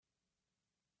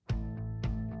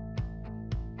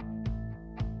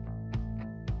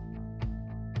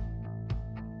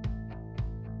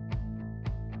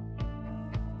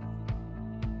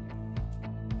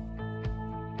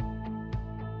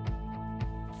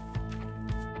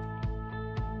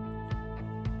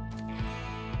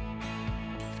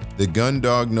The Gun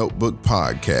Dog Notebook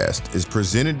podcast is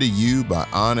presented to you by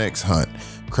Onyx Hunt,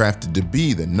 crafted to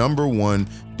be the #1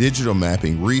 digital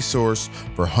mapping resource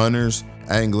for hunters,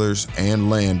 anglers, and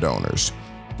landowners.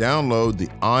 Download the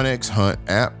Onyx Hunt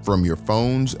app from your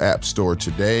phone's app store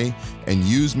today and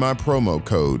use my promo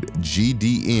code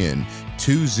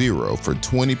GDN20 for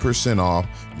 20% off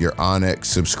your Onyx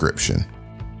subscription.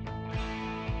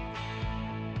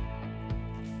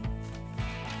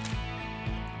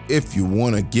 If you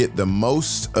want to get the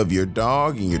most of your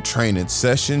dog in your training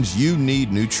sessions, you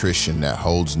need nutrition that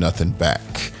holds nothing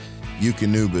back.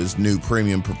 Eukanuba's new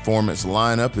premium performance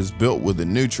lineup is built with the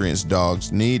nutrients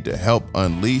dogs need to help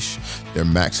unleash their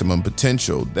maximum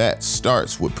potential. That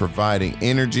starts with providing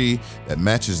energy that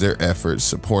matches their efforts,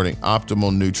 supporting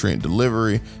optimal nutrient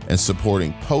delivery, and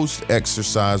supporting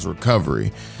post-exercise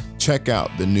recovery. Check out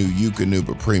the new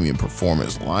Eukanuba Premium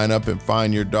Performance lineup and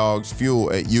find your dog's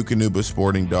fuel at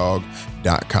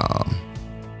eukanubasportingdog.com.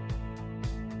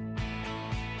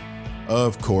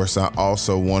 Of course, I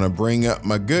also want to bring up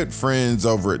my good friends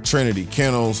over at Trinity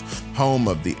Kennels, home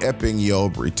of the Epping Yo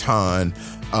Breton.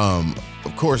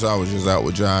 Of course, I was just out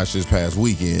with Josh this past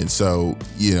weekend, so,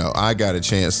 I got a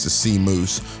chance to see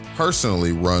Moose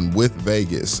personally run with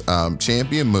Vegas,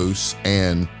 champion Moose,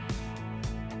 and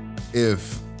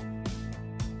if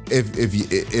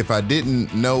I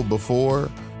didn't know before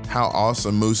how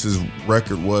awesome Moose's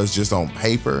record was just on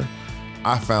paper,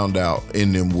 I found out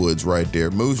in them woods right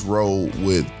there. Moose rolls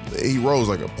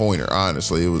like a pointer,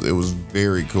 honestly. It was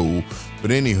very cool.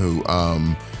 But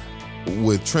anywho,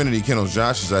 with Trinity Kennels,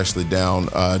 Josh is actually down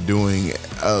doing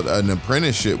an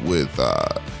apprenticeship with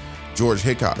George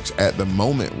Hickox at the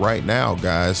moment right now,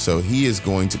 guys. So he is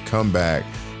going to come back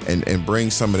and bring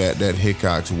some of that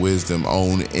Hickox wisdom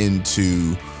on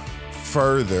into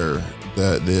further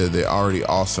the already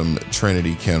awesome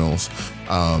Trinity Kennels,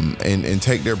 and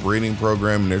take their breeding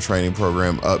program and their training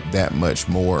program up that much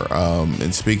more.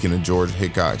 And speaking of George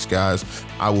Hickox, guys,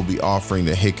 I will be offering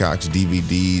the Hickox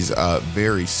DVDs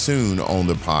very soon on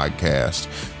the podcast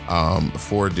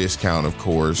for a discount, of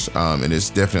course, and it's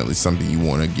definitely something you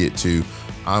want to get to.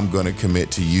 I'm going to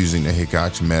commit to using the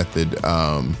Hickox method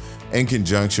in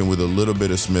conjunction with a little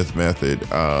bit of Smith method,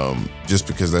 just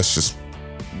because that's just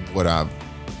what I've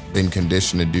been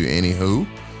conditioned to do anywho.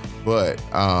 But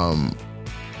I'm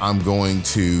going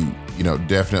to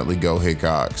definitely go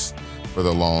Hickox for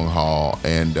the long haul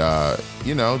and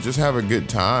just have a good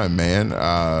time, man.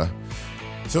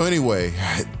 So anyway,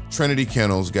 Trinity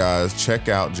Kennels, guys, check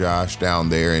out Josh down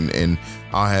there, and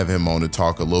I'll have him on to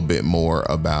talk a little bit more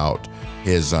about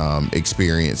his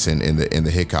experience in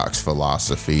the Hickox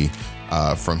philosophy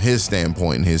from his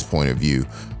standpoint and his point of view.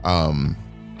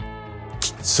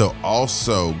 So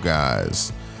also,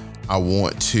 guys, I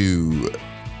want to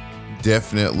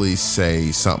definitely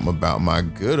say something about my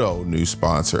good old new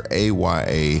sponsor,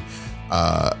 AYA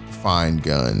Fine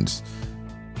Guns.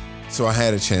 So I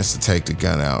had a chance to take the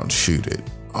gun out and shoot it.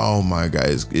 Oh my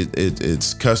God,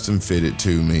 it's custom fitted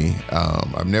to me.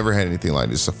 I've never had anything like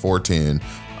this, a 410.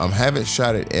 Haven't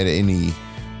shot it at any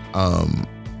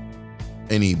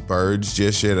birds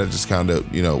just yet. I just kind of,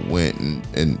 went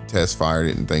and test fired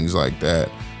it and things like that.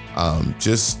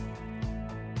 Just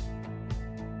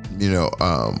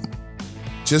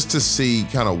to see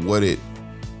kind of what it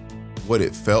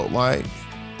felt like,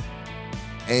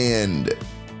 and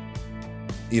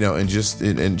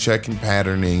and checking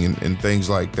patterning and things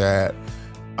like that.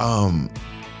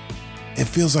 It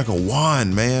feels like a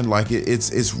wand, man. Like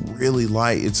it's really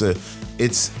light.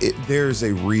 There's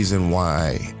a reason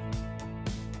why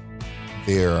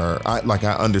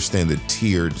I understand the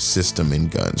tiered system in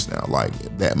guns now, like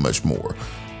that much more.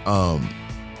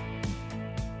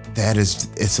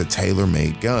 It's a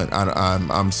tailor-made gun.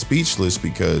 I'm speechless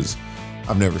because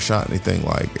I've never shot anything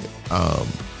like it.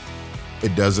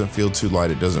 It doesn't feel too light.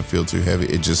 It doesn't feel too heavy.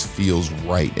 It just feels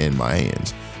right in my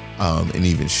hands, and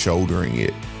even shouldering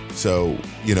it. So,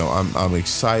 I'm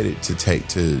excited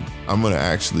I'm going to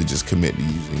actually just commit to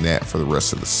using that for the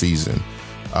rest of the season,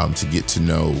 to get to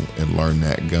know and learn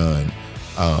that gun.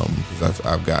 Because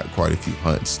I've got quite a few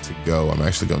hunts to go. I'm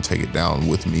actually going to take it down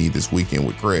with me this weekend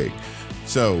with Craig.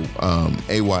 So,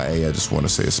 AYA, I just want to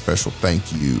say a special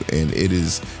thank you. And it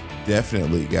is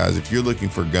definitely, guys, if you're looking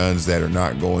for guns that are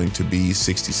not going to be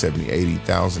 $60,000, $70,000,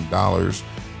 $80,000,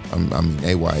 I mean,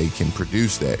 AYA can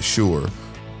produce that, sure.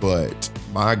 But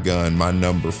my gun, my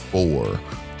number 4,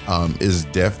 is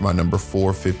my number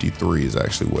 453 is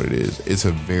actually what it is. It's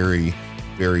a very,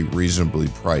 very reasonably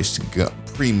priced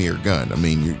premier gun. I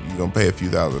mean, you're gonna pay a few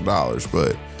 $1,000s,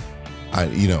 but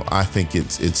I think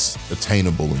it's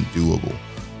attainable and doable.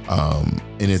 And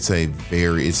it's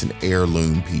an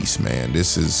heirloom piece, man.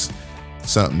 This is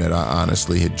something that I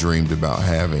honestly had dreamed about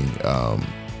having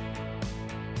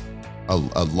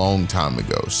a long time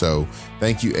ago. So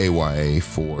thank you, AYA,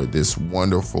 for this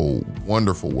wonderful,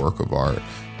 wonderful work of art.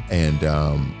 And,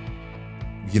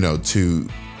 to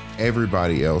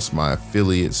everybody else, my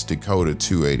affiliates, Dakota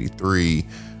 283,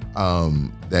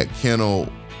 that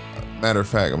kennel. Matter of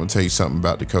fact, I'm going to tell you something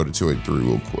about Dakota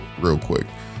 283 real quick.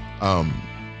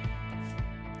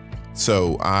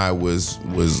 So I was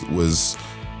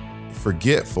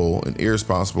forgetful and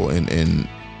irresponsible and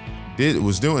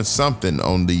was doing something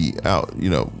on the on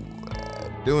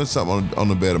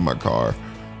the bed of my car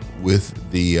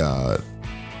with the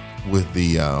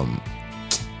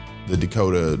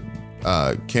Dakota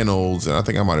kennels, and I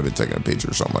think I might have been taking a picture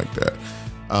or something like that.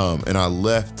 And I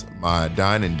left my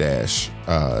dine and dash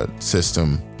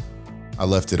system. I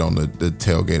left it on the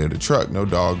tailgate of the truck. No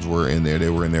dogs were in there. They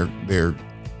were in their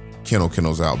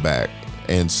kennels out back.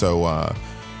 And so I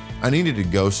needed to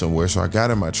go somewhere. So I got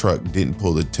in my truck, didn't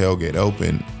pull the tailgate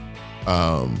open.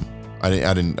 I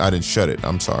didn't shut it.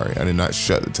 I'm sorry. I did not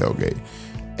shut the tailgate.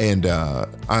 And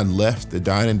I left the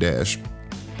dine and dash. I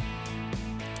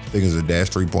think it was a dash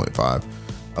 3.5.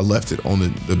 I left it on the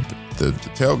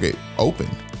tailgate open.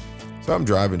 So I'm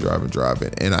driving,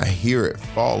 and I hear it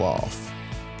fall off.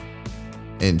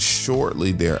 And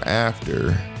shortly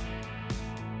thereafter,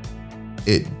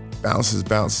 it bounces,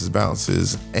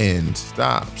 and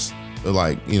stops.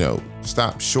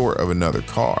 Stops short of another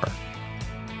car.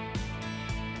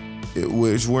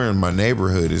 Which we're in my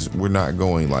neighborhood, we're not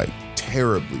going like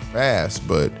terribly fast,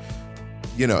 but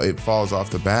it falls off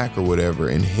the back or whatever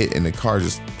and the car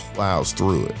just plows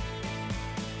through it.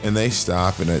 And they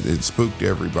stop, and it spooked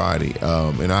everybody.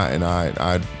 And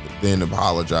I then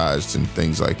apologized and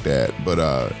things like that. But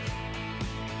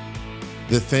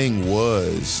the thing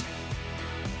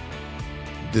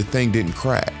didn't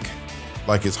crack.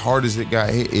 Like, as hard as it got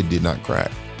hit, it did not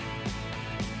crack.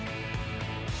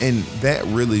 And that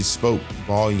really spoke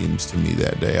volumes to me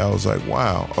that day. I was like,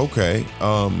 wow, okay.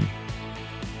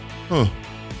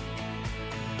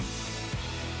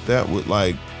 That would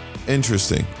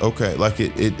interesting. Okay. Like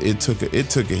it took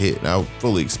a hit, and I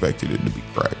fully expected it to be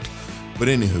cracked. But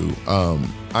anywho,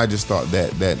 I just thought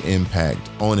that impact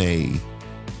on a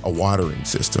watering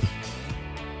system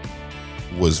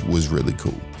was really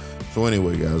cool. So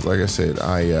anyway, guys, like I said,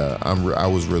 I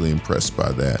was really impressed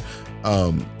by that.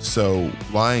 So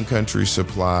Lion Country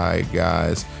Supply,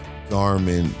 guys,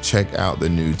 Garmin, check out the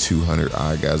new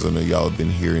 200i, guys. I know y'all have been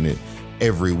hearing it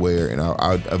everywhere, and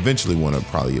I eventually want to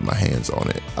probably get my hands on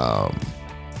it.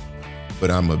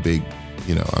 But I'm a big,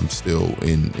 I'm still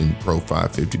in Pro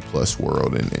 550 Plus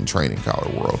world and training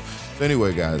collar world. So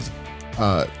anyway, guys,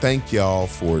 thank y'all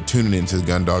for tuning into the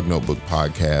Gun Dog Notebook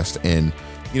podcast. And,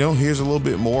 here's a little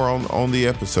bit more on the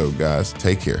episode, guys.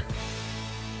 Take care.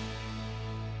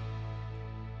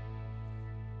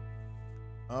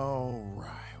 All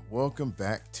right. Welcome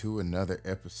back to another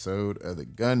episode of the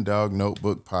Gun Dog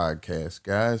Notebook podcast,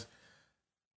 guys.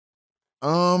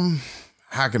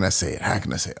 How can I say it?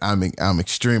 I'm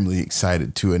extremely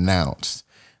excited to announce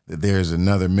that there's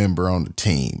another member on the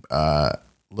team.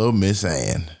 Little Miss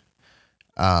Ann.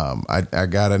 I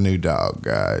got a new dog,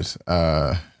 guys.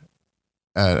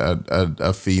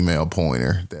 A female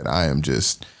pointer that I am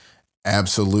just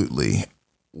absolutely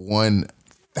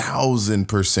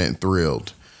 1,000%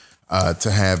 thrilled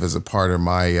to have as a part of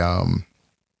my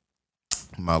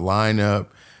my lineup.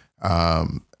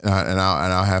 And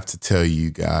I'll have to tell you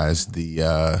guys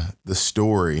the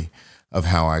story of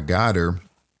how I got her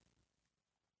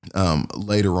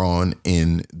later on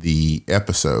in the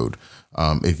episode,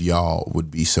 if y'all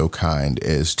would be so kind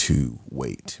as to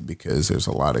wait, because there's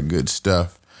a lot of good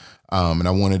stuff. And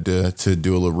I wanted to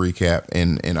do a little recap,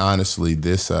 and honestly,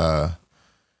 this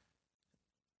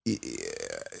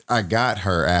I got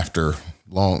her after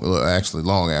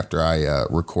long after I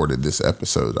recorded this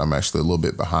episode. I'm actually a little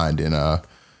bit behind in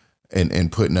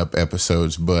putting up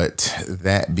episodes, but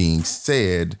that being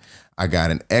said, I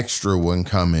got an extra one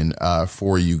coming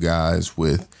for you guys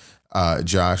with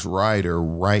Josh Ryder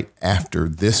right after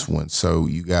this one. So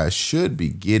you guys should be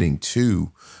getting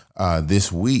to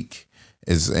this week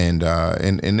and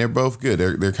they're both good.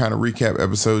 They're kind of recap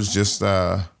episodes. Just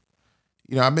I've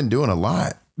been doing a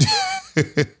lot.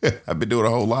 I've been doing a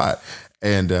whole lot,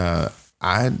 and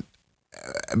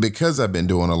because I've been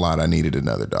doing a lot, I needed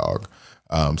another dog.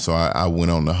 So I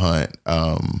went on the hunt,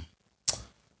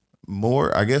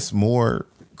 more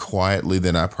quietly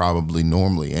than I probably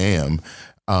normally am.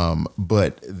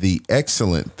 But the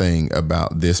excellent thing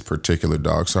about this particular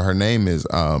dog, so her name is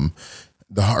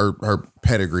her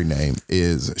pedigree name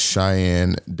is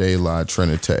Cheyenne de la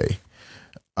Trinité.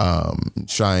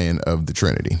 Cheyenne of the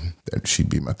Trinity. That she'd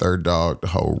be my third dog. The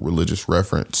whole religious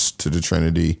reference to the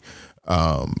Trinity,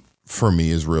 for me,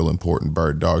 is real important.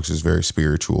 Bird dogs is very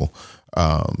spiritual.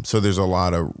 So there's a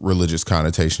lot of religious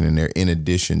connotation in there, in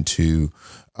addition to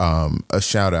a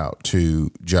shout out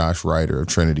to Josh Ryder of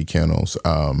Trinity Kennels.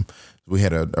 We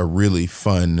had a really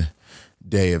fun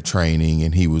day of training,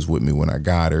 and he was with me when I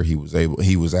got her. He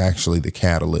was actually the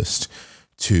catalyst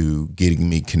to getting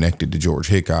me connected to George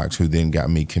Hickox, who then got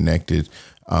me connected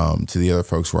to the other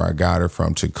folks where I got her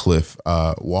from, to Cliff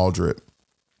Waldrop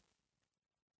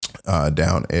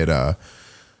down at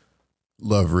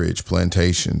Love Ridge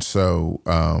Plantation. So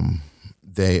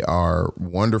they are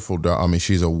wonderful dog. I mean,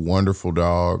 she's a wonderful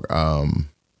dog.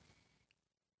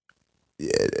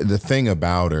 The thing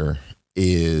about her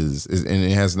is and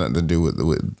it has nothing to do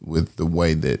with the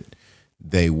way that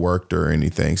they worked her or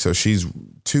anything. So she's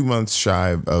 2 months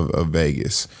shy of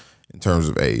Vegas in terms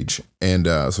of age. And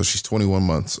so she's 21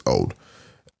 months old.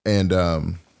 And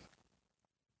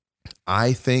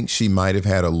I think she might have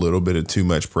had a little bit of too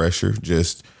much pressure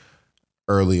just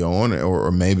early on,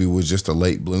 or maybe was just a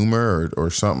late bloomer or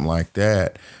something like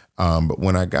that. But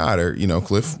when I got her,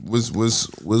 Cliff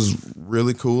was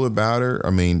really cool about her. I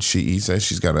mean, he says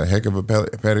she's got a heck of a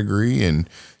pedigree, and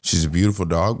she's a beautiful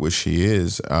dog, which she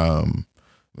is.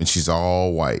 And she's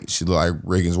all white. She look like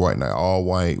Reagan's White Knight, all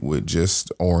white with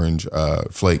just orange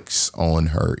flakes on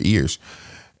her ears.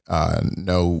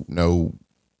 No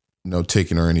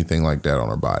ticking or anything like that on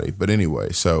her body. But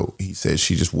anyway, so he said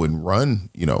she just wouldn't run,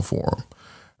 for him.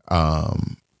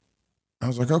 I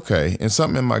was like, okay. And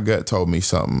something in my gut told me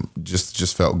something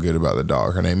just felt good about the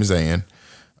dog. Her name is Ann.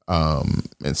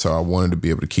 And so I wanted to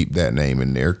be able to keep that name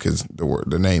in there, because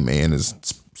the name Ann is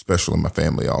special in my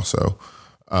family also.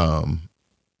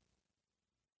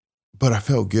 But I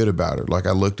felt good about her. Like,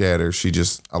 I looked at her,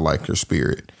 I liked her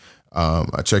spirit.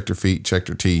 I checked her feet, checked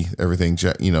her teeth, everything,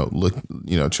 checked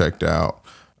out.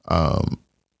 Paws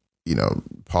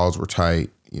were tight,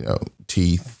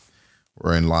 teeth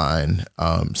were in line.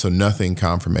 So nothing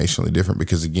conformationally different,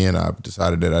 because again, I've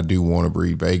decided that I do want to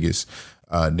breed Vegas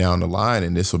down the line,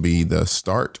 and this will be the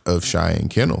start of Cheyenne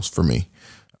Kennels for me.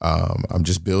 I'm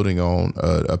just building on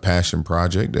a passion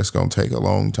project that's going to take a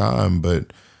long time,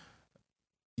 but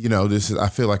I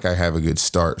feel like I have a good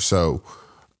start. So,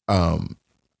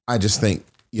 I just think,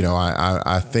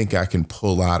 I think I can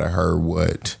pull out of her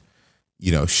what,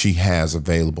 she has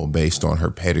available based on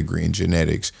her pedigree and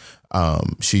genetics.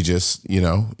 She just,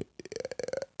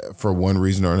 for one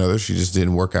reason or another, she just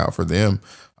didn't work out for them.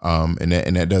 And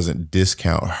that doesn't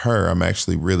discount her. I'm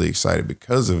actually really excited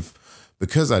because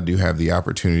I do have the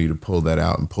opportunity to pull that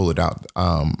out and pull it out.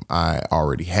 I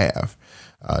already have.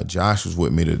 Josh was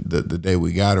with me the day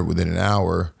we got her. Within an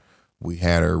hour, we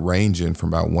had her ranging from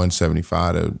about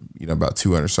 175 to, about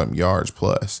 200 something yards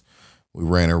plus. We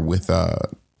ran her with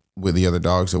the other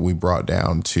dogs that we brought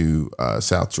down to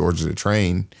South Georgia to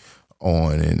train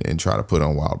on and try to put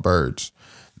on wild birds.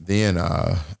 Then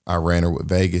I ran her with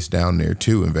Vegas down there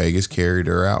too, and Vegas carried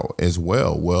her out as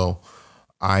well. Well,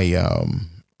 I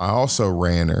also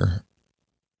ran her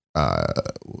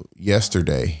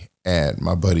yesterday at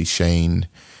my buddy Shane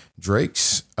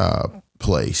Drake's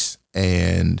place,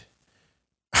 and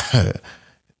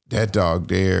that dog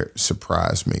there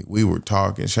surprised me. We were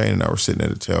talking. Shane and I were sitting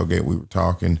at a tailgate. We were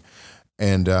talking,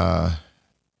 and I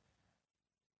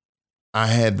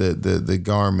had the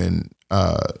Garmin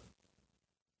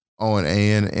on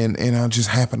Ann, and I just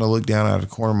happened to look down out of the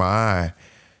corner of my eye,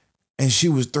 and she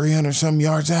was 300 some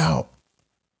yards out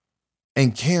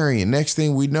and carrying. Next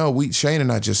thing we know, Shane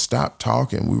and I just stopped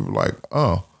talking. We were like,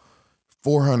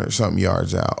 400 something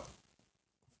yards out.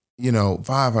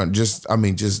 500,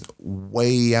 just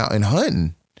way out and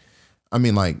hunting.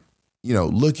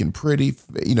 Looking pretty,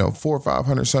 400 or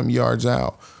 500 something yards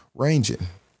out, ranging.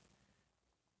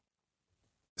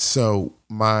 So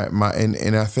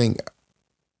and I think,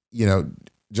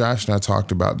 Josh and I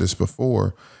talked about this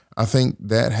before. I think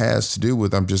that has to do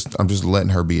with, I'm just letting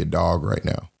her be a dog right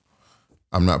now.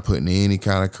 I'm not putting any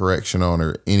kind of correction on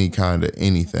her, any kind of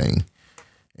anything.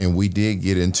 And we did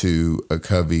get into a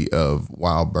covey of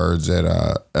wild birds at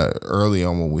early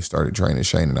on when we started training.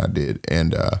 Shane and I did,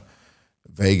 and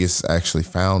Vegas actually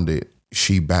found it.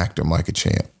 She backed him like a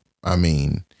champ. I'll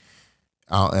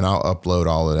upload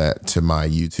all of that to my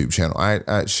YouTube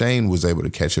channel. Shane was able to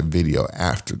catch a video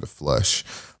after the flush,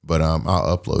 but I'll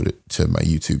upload it to my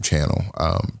YouTube channel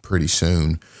pretty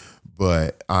soon.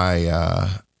 But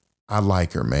I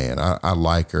like her, man. I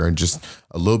like her, and just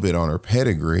a little bit on her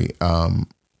pedigree.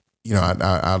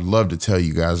 I'd love to tell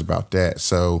you guys about that.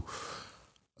 So,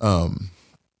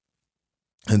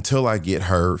 until I get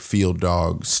her field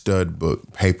dog stud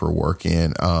book paperwork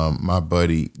in, my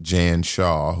buddy Jan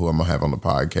Shaw, who I'm gonna have on the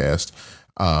podcast,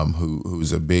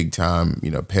 who's a big time,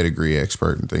 pedigree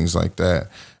expert and things like that.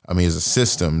 I mean, it's a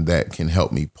system that can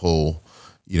help me pull,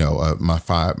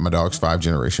 my dog's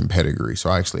 5-generation pedigree. So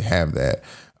I actually have that,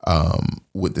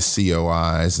 with the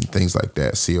COIs and things like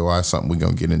that. COI is something we're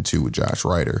going to get into with Josh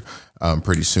Ryder,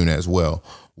 pretty soon as well.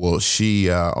 Well, she,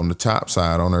 on the top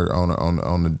side, on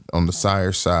the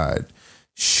sire side,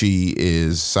 she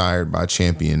is sired by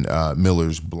champion,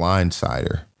 Miller's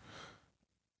Blindsider.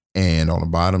 And on the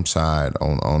bottom side,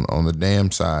 on the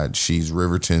dam side, she's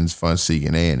Riverton's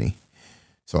Fun-Seeking Annie.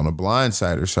 So on the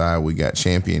Blindsider side, we got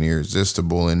champion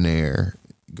Irresistible in there.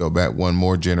 Go back one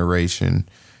more generation.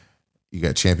 You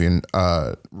got champion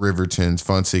Riverton's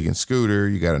Fun-Seeking Scooter.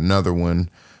 You got another one,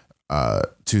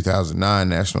 2009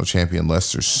 national champion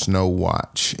Lester's Snow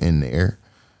Watch in there.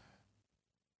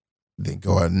 Then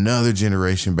go another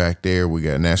generation back there. We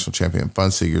got national champion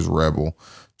Funseeker's Rebel,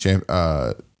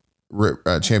 champion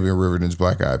Riverton's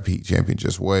Black Eyed Pete, champion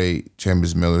Just Wait,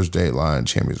 champions Miller's Dateline,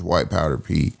 champions White Powder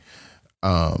Pete.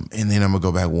 And then I'm gonna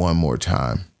go back one more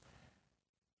time.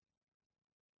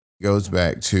 Goes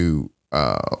back to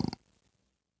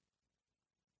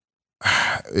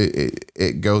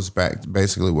it goes back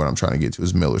basically what I'm trying to get to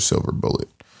is Miller Silver Bullet,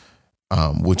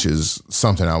 which is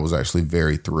something I was actually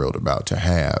very thrilled about to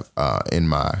have in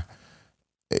my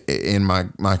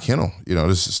kennel.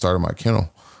 This is the start of my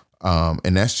kennel.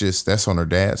 And that's on her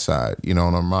dad's side.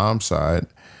 On her mom's side,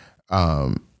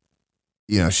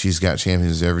 she's got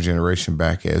champions every generation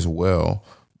back as well.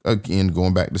 Again,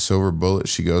 going back to Silver Bullet,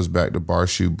 she goes back to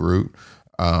Barshoe Brute.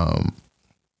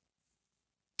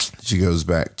 She goes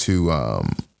back to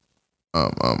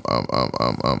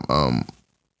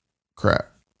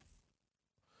crap.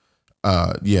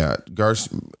 I'm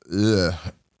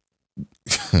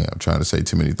trying to say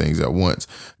too many things at once.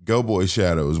 Go Boy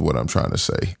Shadow is what I'm trying to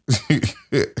say.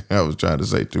 I was trying to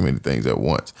say too many things at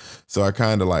once. So I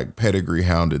kind of like pedigree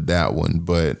hounded that one.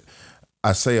 But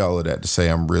I say all of that to say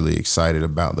I'm really excited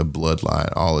about the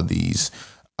bloodline. All of these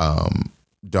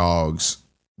dogs,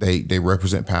 they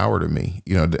represent power to me.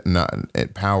 Not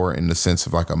power in the sense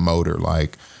of like a motor.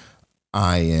 Like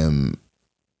I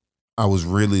was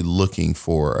really looking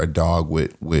for a dog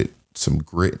with some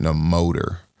grit and a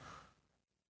motor.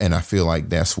 And I feel like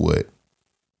that's what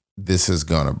this is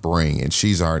going to bring. And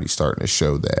she's already starting to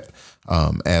show that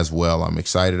as well. I'm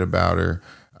excited about her.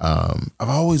 I've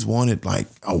always wanted like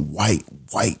a white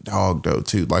dog though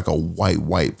too, like a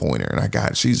white pointer.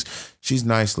 And she's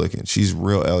nice looking. She's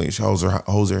real elegant. She holds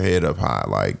her head up high,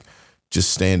 like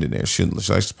just standing there. I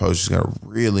suppose she's got a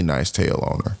really nice tail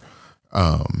on her.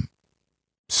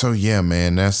 So yeah,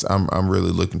 man, I'm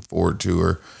really looking forward to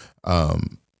her.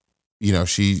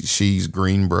 She's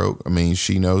green broke. I mean,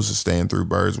 she knows to stand through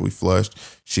birds. We flushed.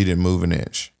 She didn't move an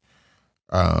inch.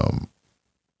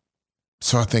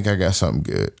 So I think I got something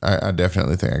good. I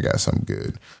definitely think I got something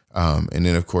good. And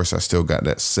then of course I still got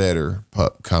that setter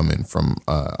pup coming from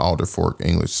Alder Fork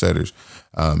English Setters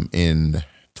in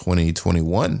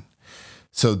 2021.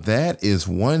 So that is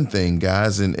one thing,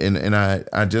 guys. And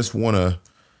I just want to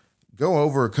go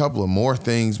over a couple of more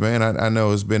things, man. I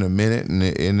know it's been a minute and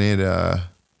it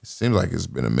seems like it's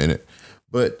been a minute,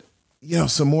 but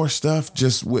some more stuff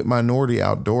just with Minority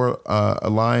Outdoor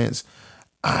Alliance.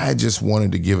 I just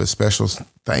wanted to give a special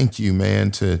thank you, man,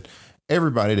 to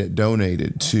everybody that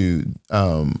donated to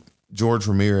George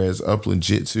Ramirez Upland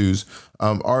Jitsu's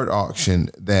art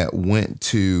auction that went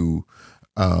to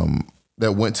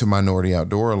Minority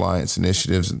Outdoor Alliance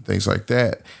initiatives and things like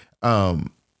that.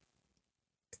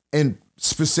 And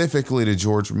specifically to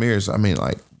George Ramirez, I mean,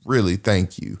 like, really,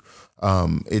 thank you.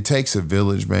 It takes a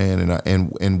village, man,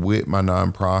 and with my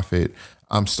nonprofit,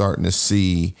 I'm starting to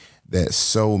see that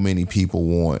so many people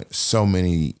want so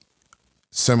many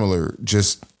similar,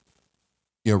 just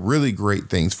really great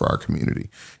things for our community,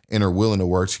 and are willing to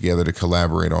work together to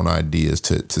collaborate on ideas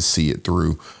to see it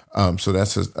through. So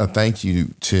that's a thank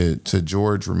you to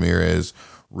George Ramirez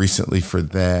recently for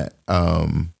that.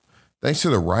 Thanks to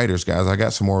the writers, guys. I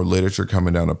got some more literature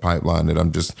coming down the pipeline that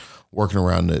I'm just working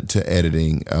around to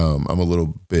editing. I'm a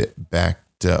little bit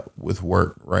backed up with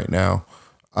work right now.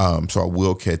 So I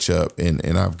will catch up,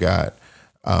 and I've got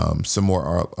some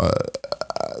more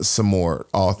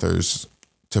authors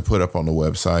to put up on the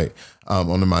website,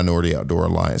 on the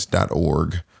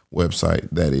minorityOutdoorAlliance.org website,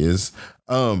 that is.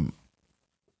 And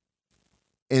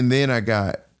then I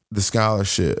got the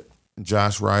scholarship.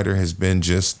 Josh Ryder has been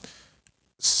just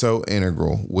so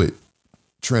integral with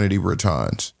Trinity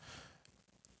Bretons.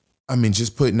 I mean,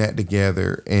 just putting that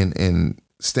together and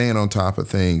staying on top of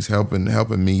things, helping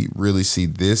me really see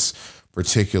this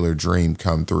particular dream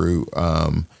come through.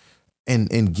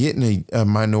 And getting a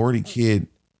minority kid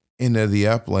into the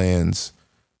uplands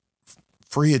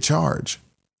free of charge,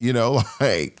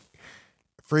 like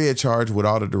free of charge with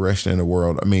all the direction in the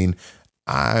world. I mean,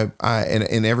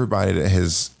 and everybody that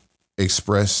has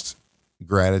expressed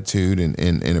gratitude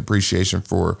and appreciation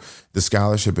for the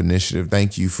scholarship initiative.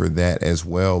 Thank you for that as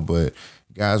well. But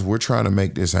guys, we're trying to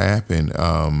make this happen.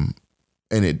 And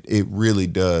it really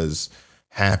does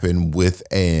happen with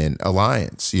an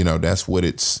alliance. That's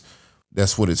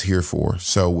what it's here for.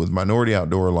 So with Minority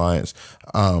Outdoor Alliance,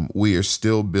 we are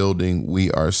still building.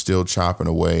 We are still chopping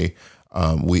away.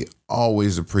 We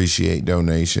always appreciate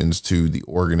donations to the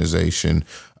organization.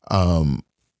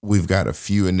 We've got a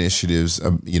few initiatives,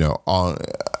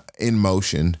 in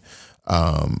motion.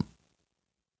 And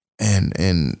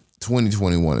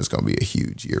 2021 is going to be a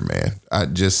huge year, man. I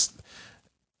just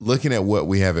looking at what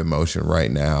we have in motion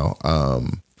right now.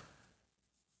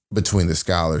 Between the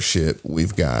scholarship,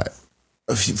 we've got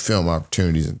a few film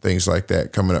opportunities and things like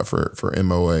that coming up for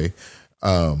MOA.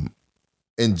 And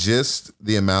just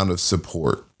the amount of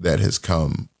support that has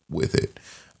come with it.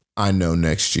 I know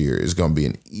next year is going to be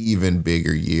an even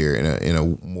bigger year and in a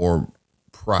more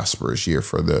prosperous year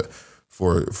for the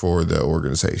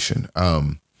organization.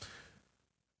 And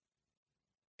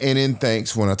in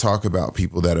thanks, when I talk about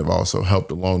people that have also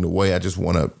helped along the way, I just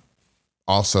want to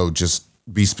also just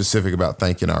be specific about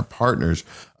thanking our partners.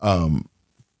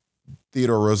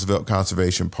 Theodore Roosevelt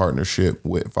Conservation Partnership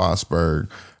with Fosberg.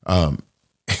 You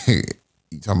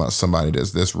talking about somebody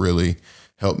that's really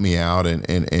helped me out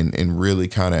and really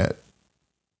kind of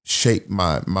shape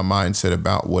my mindset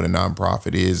about what a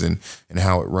nonprofit is and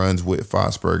how it runs with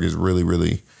Fosberg has really,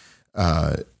 really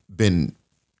been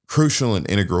crucial and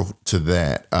integral to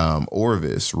that.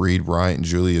 Orvis, Reed Wright, and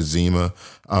Julia Zima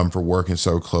for working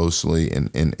so closely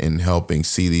and helping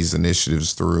see these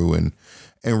initiatives through and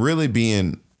really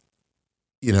being,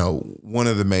 one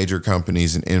of the major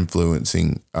companies and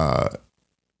influencing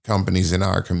companies in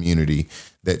our community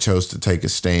that chose to take a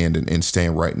stand and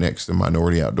stand right next to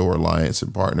Minority Outdoor Alliance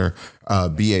and partner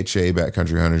BHA,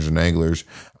 Backcountry Hunters and Anglers.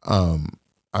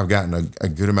 I've gotten a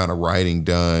good amount of writing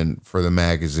done for the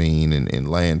magazine and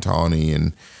Land Tawny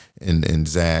and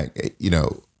Zach.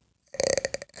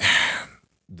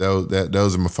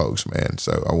 Those are my folks, man.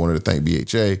 So I wanted to thank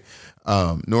BHA.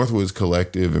 Northwoods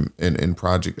Collective and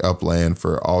Project Upland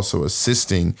for also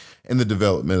assisting in the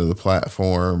development of the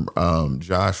platform.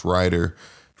 Josh Ryder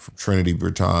from Trinity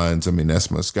Bretons. I mean, that's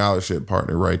my scholarship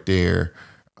partner right there.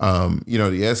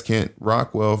 The S. Kent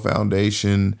Rockwell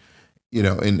Foundation,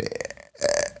 and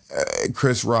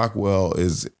Chris Rockwell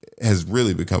has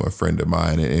really become a friend of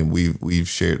mine, and we've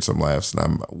shared some laughs, and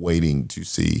I'm waiting to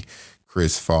see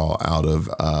Chris fall out of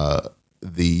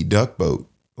the duck boat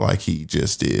like he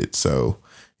just did. So,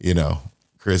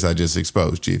 Chris, I just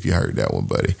exposed you if you heard that one,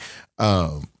 buddy.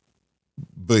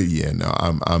 But yeah, no,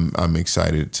 I'm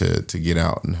excited to get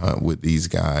out and hunt with these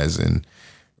guys and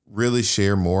really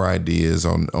share more ideas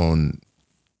on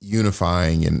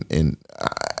unifying and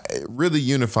really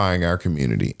unifying our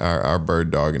community, our bird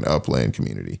dog and upland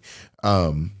community.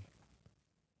 So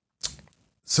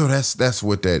that's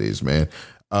what that is, man.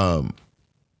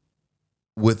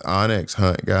 With Onyx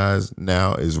Hunt, guys,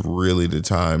 now is really the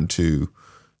time to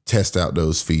test out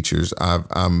those features.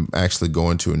 I'm actually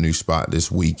going to a new spot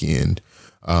this weekend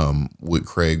with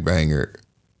Craig Banger,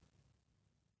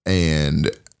 and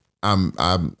I'm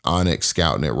Onyx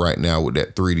scouting it right now with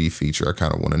that 3D feature. I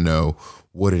kind of want to know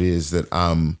what it is that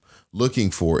I'm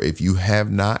looking for. If you have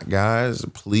not, guys,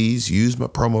 please use my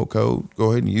promo code.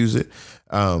 Go ahead and use it,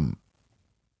 and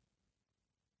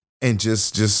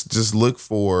just look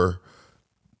for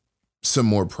some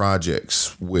more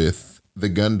projects with the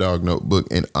Gundog Notebook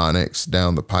and Onyx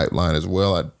down the pipeline as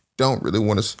well. I don't really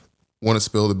want to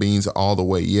spill the beans all the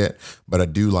way yet, but I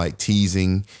do like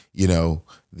teasing, the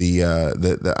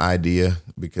idea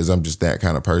because I'm just that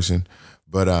kind of person.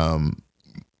 But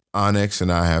Onyx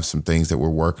and I have some things that we're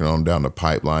working on down the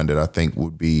pipeline that I think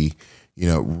would be,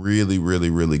 really,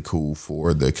 really, really cool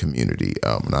for the community.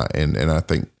 I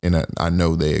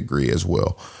know they agree as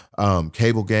well.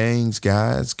 Cable gangs,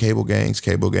 guys, cable games.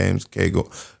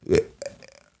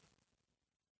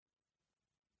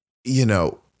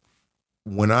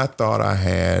 When I thought I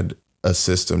had a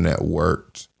system that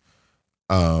worked,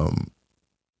 I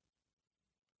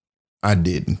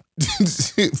didn't.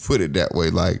 Put it that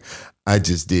way. Like, I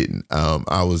just didn't.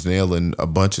 I was nailing a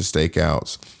bunch of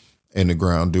stakeouts in the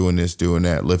ground, doing this, doing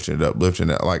that, lifting it up, lifting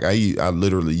that. Like, I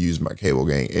literally use my cable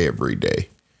gang every day.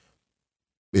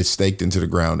 it's staked into the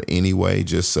ground anyway,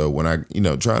 just so when I,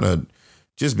 trying to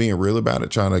just being real about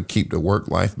it, trying to keep the work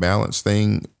life balance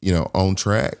thing, on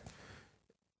track.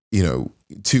 2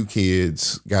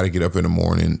 kids, got to get up in the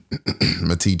morning.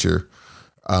 I'm a teacher.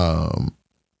 Got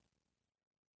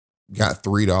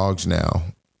 3 dogs now,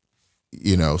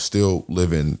 still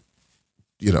living,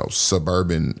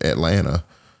 suburban Atlanta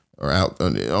or out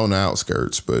on the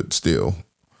outskirts, but still,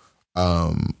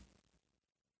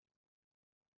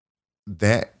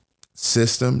 that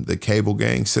system, the cable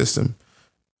gang system,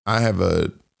 I've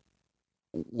got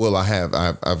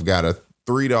a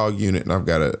 3 dog unit and I've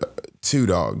got a 2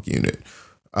 dog unit.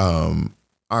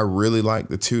 I really like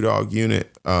the 2 dog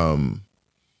unit,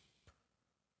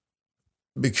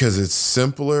 because it's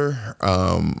simpler.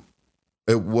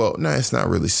 It's not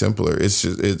really simpler. It's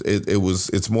just,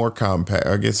 it's more compact.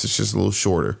 I guess it's just a little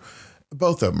shorter.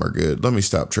 Both of them are good. Let me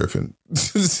stop tripping.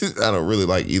 I don't really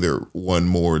like either one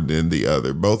more than the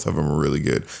other. Both of them are really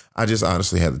good. I just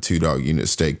honestly have the 2 dog unit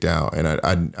staked out, and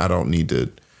I don't need to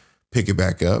pick it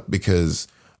back up because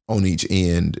on each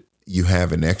end you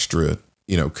have an extra,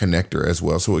 connector as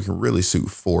well. So it can really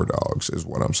suit 4 dogs is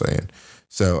what I'm saying.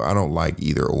 So I don't like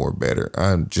either or better.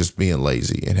 I'm just being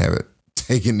lazy and haven't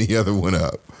taken the other one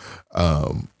up.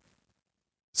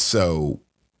 So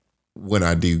when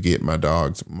I do get my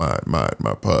dogs, my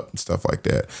pup and stuff like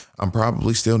that, I'm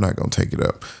probably still not going to take it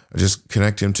up. I just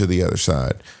connect him to the other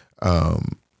side.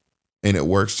 And it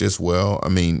works just well. I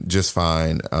mean, just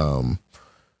fine.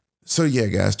 So yeah,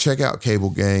 guys, check out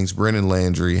Cable Gangs. Brennan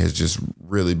Landry has just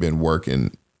really been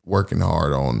working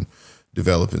hard on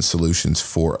developing solutions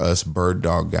for us bird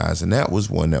dog guys. And that was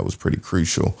one that was pretty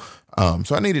crucial.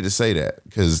 So I needed to say that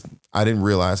because I didn't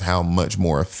realize how much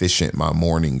more efficient my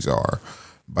mornings are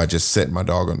by just setting my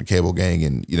dog on the Cable Gang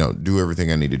and, do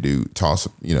everything I need to do, toss,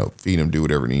 feed him, do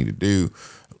whatever I need to do,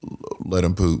 let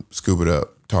him poop, scoop it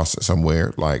up, toss it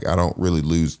somewhere. Like I don't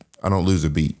lose a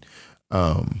beat.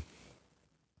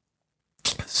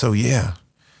 So yeah,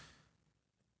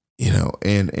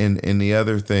 and the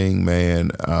other thing,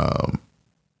 man,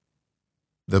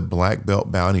 the Black Belt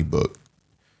Bounty book.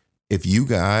 If you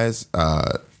guys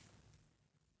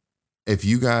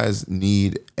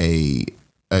need a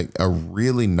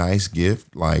really nice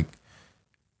gift, like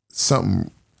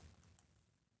something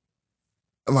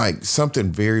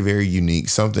very, very unique,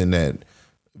 something that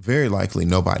very likely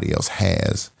nobody else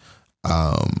has.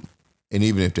 And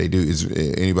even if they do, is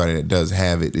anybody that does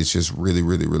have it, it's just really,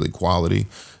 really, really quality.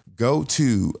 Go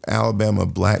to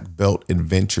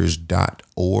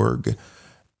alabamablackbeltadventures.org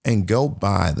and go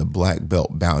buy the Black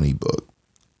Belt Bounty book.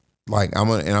 Like I'm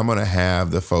gonna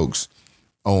have the folks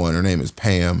on. Her name is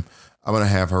Pam. I'm gonna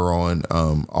have her on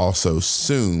also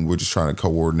soon. We're just trying to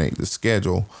coordinate the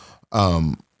schedule.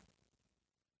 But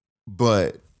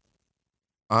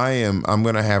I'm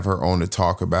gonna have her on to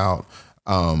talk about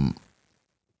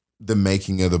the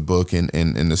making of the book and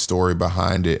the story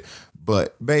behind it.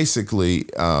 But basically,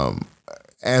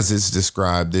 as it's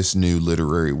described, this new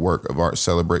literary work of art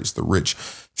celebrates the rich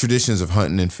traditions of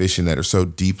hunting and fishing that are so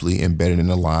deeply embedded in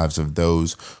the lives of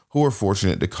those who are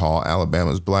fortunate to call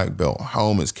Alabama's Black Belt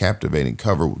home. Its captivating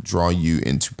cover will draw you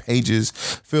into pages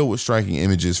filled with striking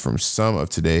images from some of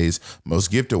today's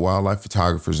most gifted wildlife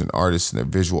photographers and artists, and their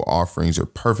visual offerings are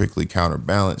perfectly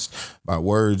counterbalanced by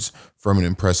words from an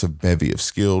impressive bevy of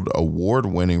skilled,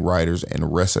 award-winning writers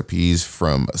and recipes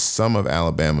from some of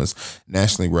Alabama's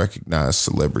nationally recognized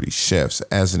celebrity chefs.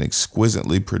 As an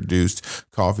exquisitely produced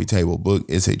coffee table book,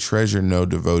 it's a treasure no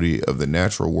devotee of the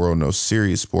natural world, no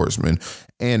serious sportsman,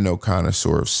 and no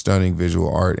connoisseur of stunning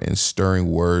visual art and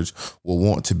stirring words will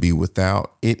want to be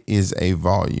without. It is a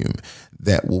volume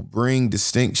that will bring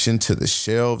distinction to the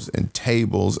shelves and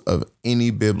tables of any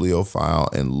bibliophile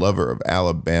and lover of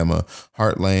Alabama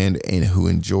heartland and who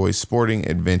enjoys sporting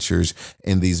adventures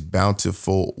in these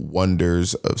bountiful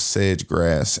wonders of sedge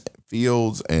grass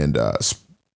fields and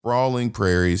sprawling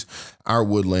prairies, our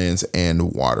woodlands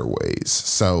and waterways.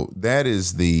 So that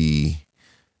is the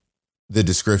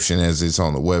description as it's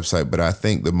on the website. But I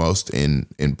think the most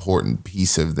important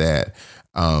piece of that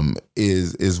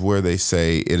is where they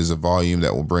say it is a volume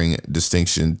that will bring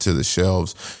distinction to the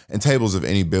shelves and tables of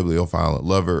any bibliophile and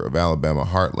lover of Alabama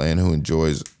heartland who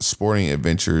enjoys sporting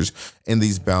adventures in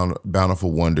these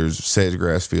bountiful wonders, sedge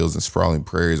grass fields and sprawling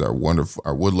prairies, our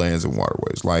woodlands and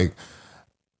waterways. Like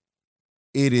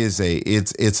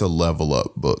it's a level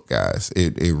up book, guys.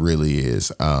 It really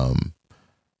is.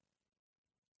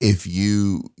 If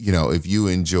you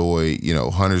enjoy,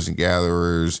 hunters and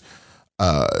gatherers,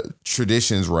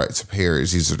 traditions, rites of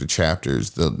heritage, these are the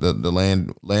chapters, the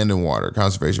land and water,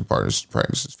 conservation partners,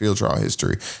 practices, field trial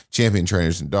history, champion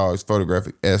trainers and dogs,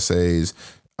 photographic essays,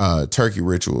 turkey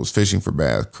rituals, fishing for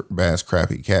bass,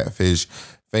 crappie, catfish,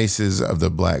 faces of the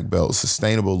black belt,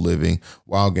 sustainable living,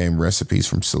 wild game recipes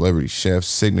from celebrity chefs,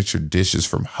 signature dishes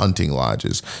from hunting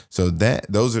lodges. So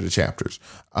those are the chapters.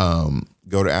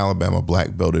 Go to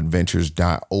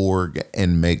alabamablackbeltadventures.org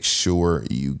and make sure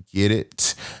you get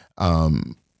it.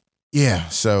 Yeah,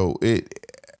 so it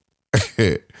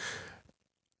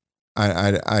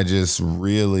I just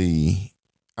really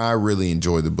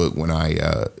enjoyed the book when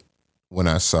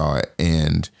I saw it.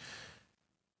 And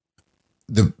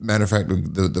the matter of fact,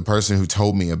 the person who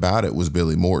told me about it was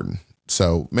Billy Morton.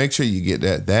 So make sure you get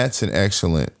that. That's an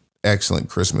excellent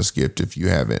Christmas gift if you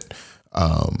haven't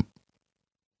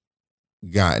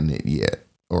gotten it yet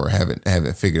or haven't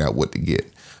figured out what to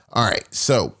get. All right.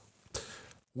 So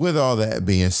with all that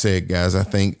being said, guys, I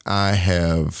think I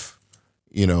have,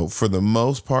 for the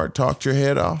most part, talked your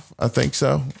head off. I think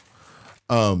so.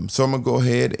 So I'm gonna go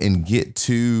ahead and get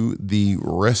to the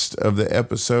rest of the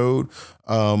episode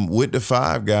with the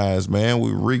Five Guys. Man,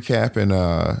 we're recapping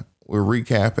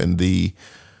the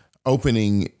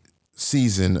opening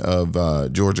season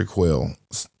of Georgia Quail.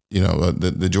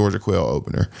 The Georgia Quail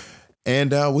opener,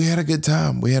 and we had a good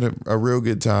time. We had a real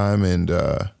good time, and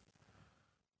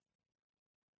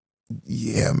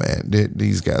yeah, man,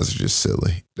 these guys are just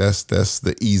silly. That's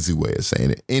the easy way of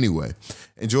saying it. Anyway,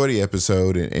 enjoy the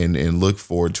episode and look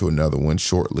forward to another one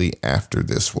shortly after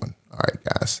this one. All right,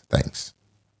 guys. Thanks.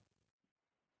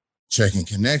 Checking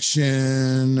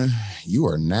connection. You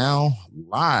are now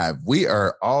live. We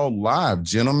are all live,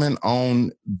 gentlemen,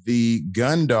 on the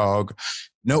Gundog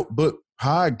Notebook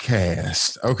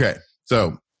podcast. Okay,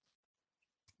 so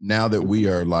now that we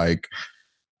are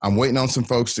I'm waiting on some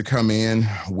folks to come in.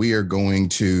 We are going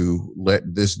to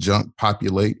let this junk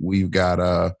populate. We've got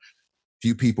a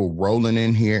few people rolling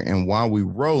in here. And while we're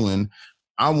rolling,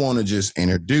 I want to just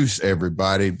introduce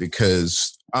everybody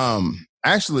because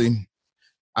actually,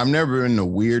 I've never been a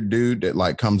weird dude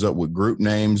that comes up with group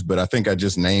names, but I think I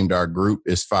just named our group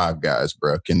as Five Guys,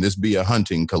 bro. Can this be a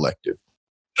hunting collective?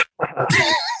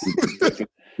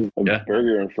 Yeah.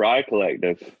 Burger and fry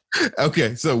collective.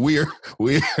 Okay, so we're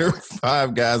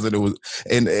Five Guys, and all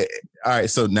right.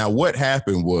 So now what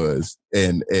happened was,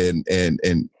 and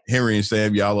Henry and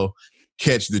Sam, y'all will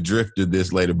catch the drift of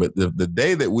this later. But the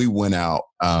day that we went out,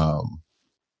 hunting,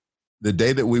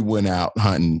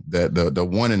 the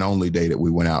one and only day that we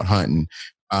went out hunting,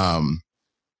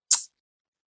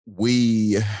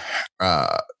 we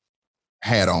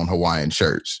had on Hawaiian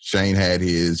shirts. Shane had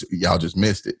his. Y'all just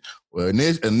missed it. Well,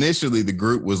 initially the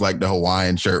group was like the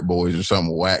Hawaiian shirt boys or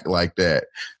something whack like that.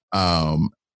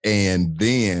 And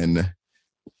then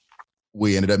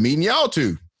we ended up meeting y'all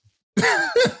too.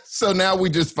 So now we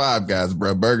just Five Guys,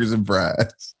 bro. Burgers and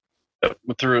fries.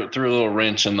 Threw a little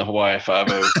wrench in the Hawaii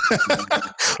 5-0.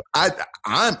 I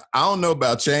don't know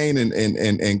about Shane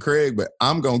and Craig, but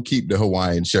I'm gonna keep the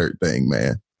Hawaiian shirt thing,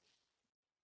 man.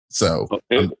 So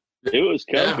it was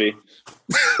comfy.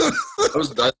 Yeah. It was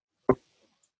done.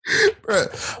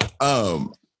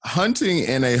 Hunting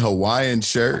in a Hawaiian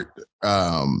shirt.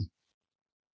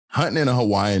 Hunting in a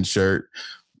Hawaiian shirt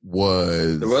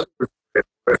was,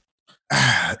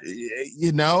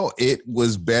 it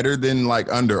was better than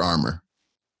Under Armour.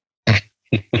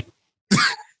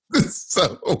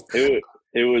 So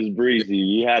it was breezy.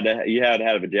 You had to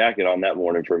have a jacket on that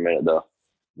morning for a minute, though.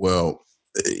 Well,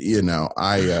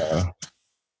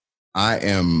 I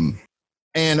am.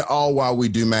 And all while we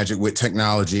do magic with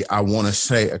technology, I want to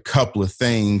say a couple of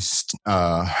things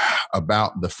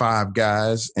about the Five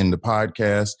Guys and the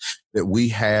podcast that we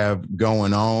have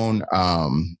going on.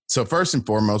 So first and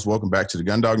foremost, welcome back to the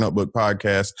Gundog Notebook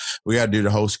podcast. We got to do the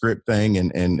whole script thing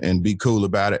and be cool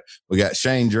about it. We got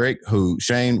Shane Drake,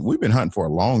 Shane, we've been hunting for a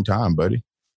long time, buddy.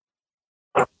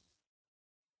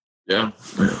 Yeah.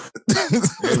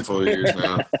 Handful of years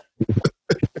now.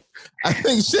 I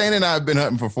think Shane and I have been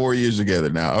hunting for 4 years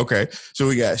together now. Okay. So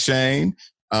we got Shane.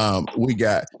 We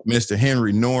got Mr.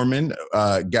 Henry Norman,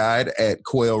 guide at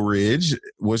Quail Ridge.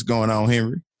 What's going on,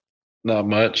 Henry? Not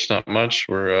much.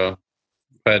 We're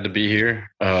glad to be here.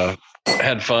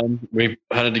 Had fun. We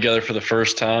hunted together for the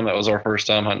first time. That was our first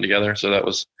time hunting together. So that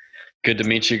was good to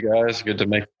meet you guys. Good to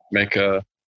make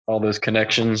all those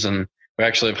connections. And we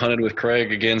actually have hunted with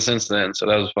Craig again since then. So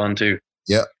that was fun too.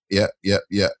 Yep.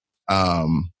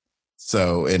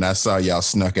 So, and I saw y'all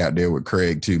snuck out there with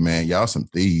Craig too, man. Y'all some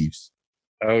thieves.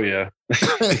 Oh, yeah.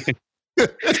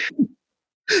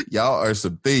 Y'all are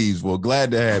some thieves. Well, glad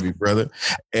to have you, brother.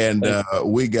 And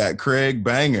we got Craig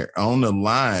Banger on the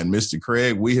line. Mr.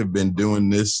 Craig, we have been doing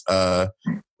this.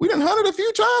 We done hunted a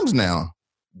few times now.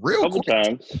 Real couple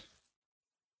quick.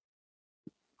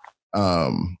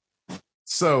 Times.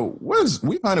 So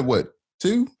we've hunted what,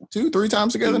 two, 3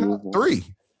 times together now? 3.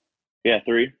 Yeah,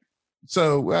 3.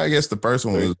 So well, I guess the first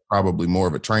one was probably more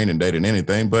of a training day than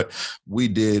anything, but we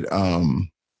did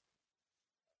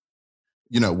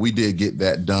we did get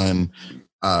that done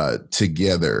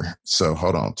together. So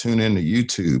hold on, tune in to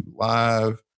YouTube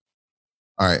live.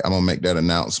 All right, I'm gonna make that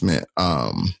announcement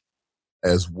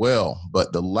as well.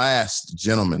 But the last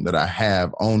gentleman that I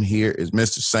have on here is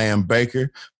Mr. Sam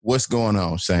Baker. What's going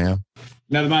on, Sam?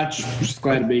 Not much. Just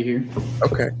glad to be here.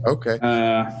 Okay.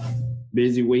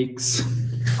 Busy weeks,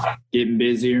 getting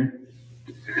busier.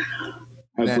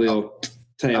 Hopefully it'll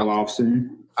tail off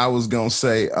soon. I was gonna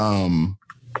say,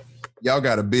 y'all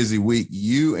got a busy week.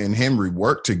 You and Henry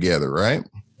work together, right?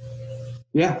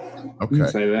 Yeah. Okay. You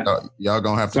can say that. Y'all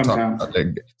gonna have to talk about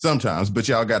that sometimes, but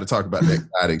y'all got to talk about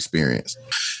that experience.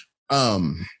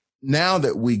 Now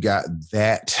that we got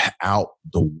that out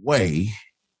the way,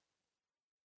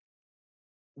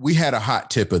 we had a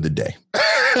hot tip of the day.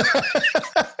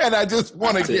 And I just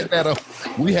want to get that up.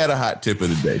 We had a hot tip of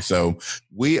the day. So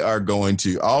we are going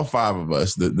to, all 5 of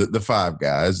us, the 5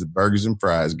 guys, the burgers and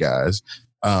fries guys,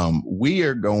 we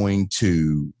are going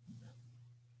to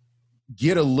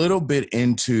get a little bit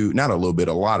into, not a little bit,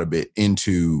 a lot of it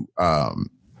into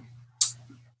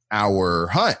our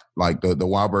hunt, like the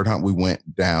wild bird hunt we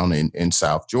went down in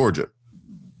South Georgia.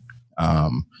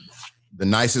 The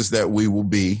nicest that we will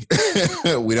be.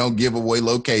 We don't give away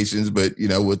locations, but,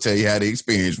 we'll tell you how the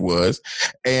experience was.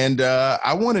 And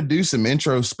I want to do some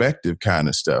introspective kind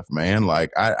of stuff, man.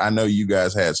 Like, I know you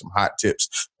guys had some hot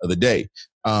tips of the day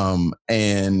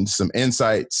and some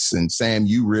insights. And Sam,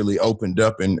 you really opened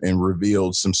up and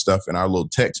revealed some stuff in our little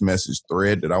text message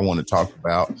thread that I want to talk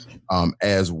about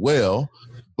as well.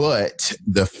 But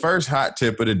the first hot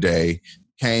tip of the day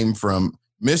came from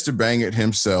Mr. Bangert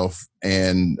himself.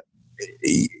 And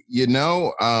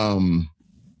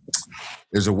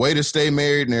there's a way to stay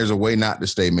married and there's a way not to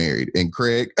stay married. And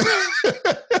Craig,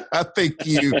 I think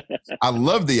I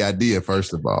love the idea,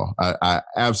 first of all. I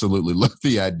absolutely love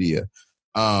the idea.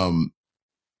 I'm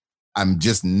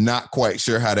just not quite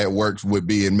sure how that works with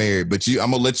being married, but I'm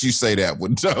going to let you say that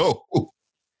one. So.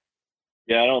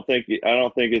 Yeah, I don't think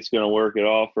it's going to work at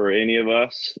all for any of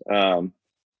us.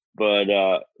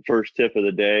 But first tip of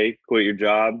the day, quit your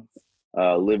job.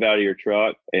 Live out of your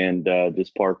truck and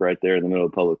just park right there in the middle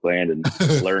of public land and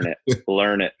learn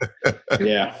it.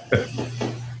 Yeah.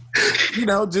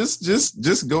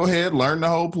 Just go ahead, learn the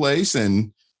whole place,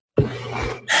 and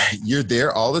you're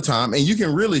there all the time. And you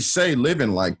can really say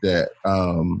living like that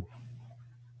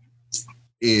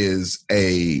is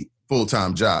a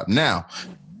full-time job. Now,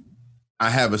 I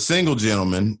have a single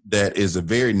gentleman that is a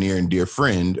very near and dear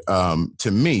friend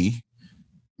to me,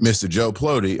 Mr. Joe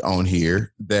Plody, on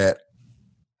here, that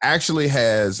actually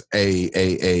has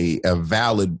a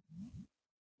valid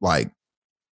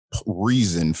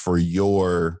reason for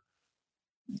your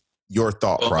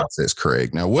thought process,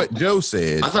 Craig. Now, what Joe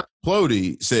said,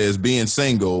 Plody says being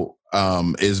single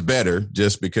is better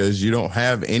just because you don't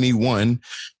have anyone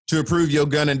to approve your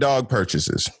gun and dog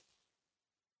purchases.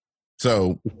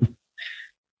 So,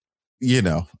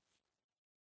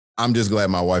 I'm just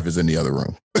glad my wife is in the other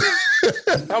room.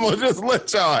 I'm going to just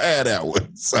let y'all have that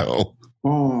one. So,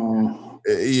 I'm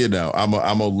going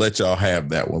to let y'all have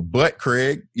that one. But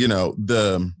Craig,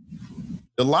 the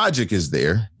logic is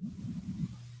there.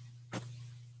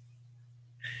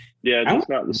 Yeah, just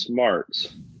not the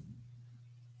smarts.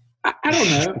 I don't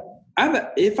know.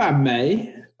 If I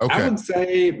may, okay. I would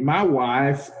say my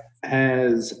wife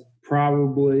has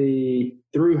probably,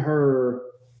 through her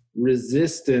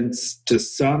resistance to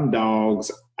some dogs,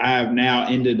 I've now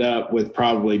ended up with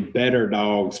probably better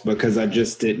dogs because I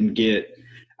didn't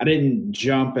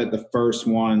jump at the first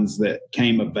ones that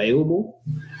came available.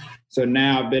 So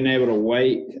now I've been able to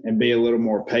wait and be a little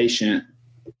more patient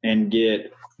and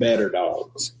get better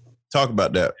dogs. Talk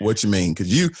about that. What you mean?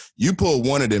 Because you pulled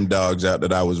one of them dogs out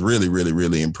that I was really, really,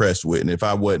 really impressed with. And if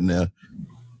I wasn't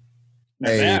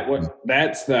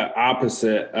that's the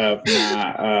opposite of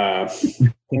my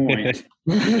point.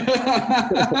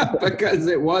 Because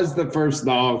it was the first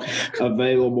dog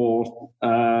available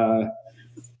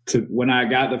when I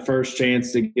got the first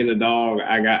chance to get a dog.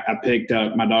 I picked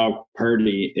up my dog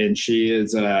Purdy, and she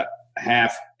is a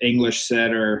half English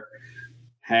setter,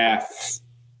 half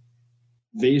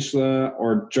Vizsla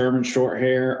or German short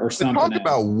hair or something. Talk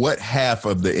about what half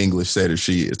of the English setter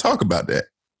she is. Talk about that.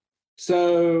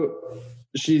 So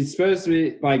she's supposed to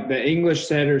be like the English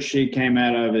setter she came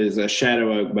out of is a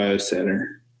Shadow Oak bow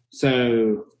setter.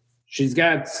 So she's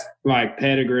got like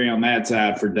pedigree on that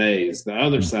side for days. The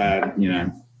other side,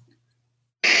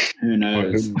 Who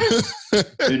knows?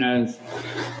 Who knows?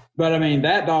 But I mean,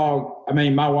 that dog,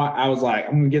 my wife, I was like,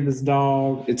 I'm going to get this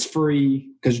dog. It's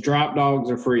free because drop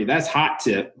dogs are free. That's hot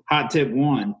tip. Hot tip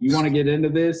 1. You want to get into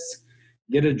this?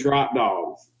 Get a drop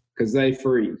dog because they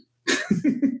free.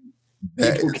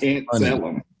 People can't sell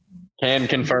them. Can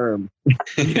confirm.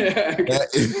 Yeah.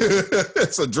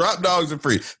 So drop dogs are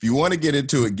free. If you want to get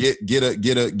into it, get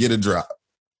a drop.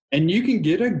 And you can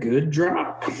get a good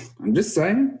drop. I'm just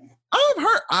saying.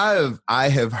 I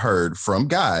have heard from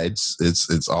guides.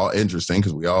 It's all interesting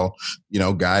because we all,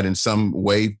 guide in some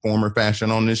way, form, or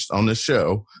fashion on this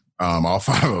show. All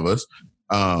 5 of us.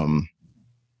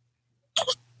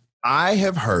 I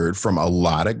have heard from a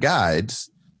lot of guides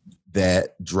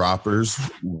that droppers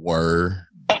were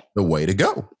the way to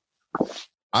go.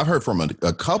 I've heard from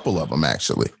a couple of them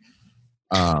actually.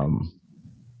 And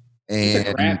it's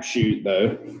a crapshoot,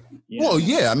 though. Yeah. Well,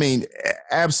 yeah,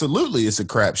 absolutely, it's a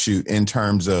crapshoot in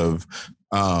terms of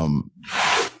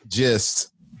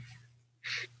just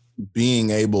being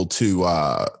able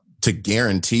to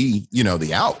guarantee,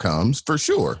 the outcomes for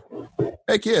sure.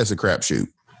 Heck yeah, it's a crapshoot.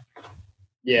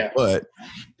 Yeah, but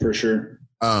for sure.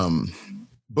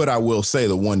 But I will say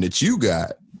the one that you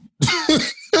got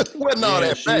wasn't all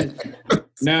that bad.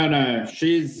 No,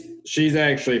 she's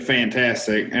actually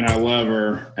fantastic, and I love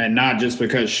her, and not just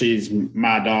because she's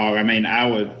my dog.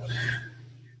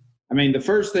 The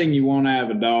first thing you want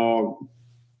out of a dog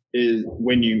is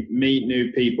when you meet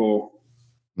new people,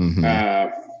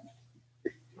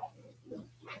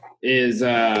 is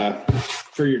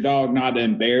for your dog not to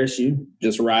embarrass you,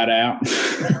 just right out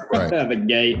out of the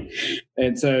gate.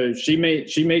 And so she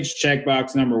meets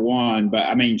checkbox number 1, but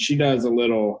she does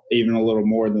even a little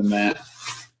more than that.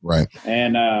 Right.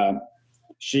 And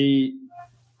she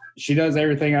does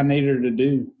everything I need her to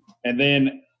do. And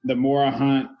then the more I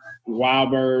hunt wild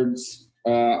birds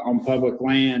on public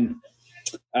land,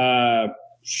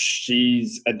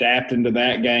 she's adapting to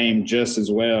that game just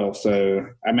as well. So,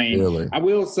 really? I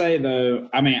will say though,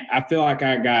 I feel like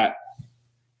I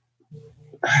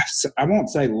won't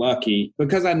say lucky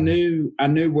because I knew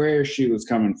where she was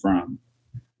coming from.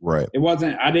 Right.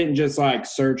 I didn't just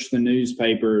search the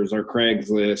newspapers or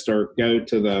Craigslist or go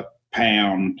to the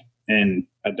pound and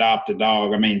adopt a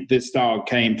dog. This dog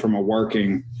came from a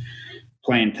working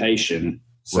plantation.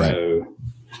 So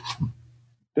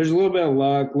there's a little bit of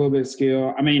luck, a little bit of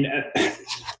skill. Man,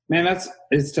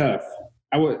 it's tough.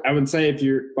 I would say if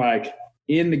you're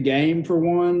in the game for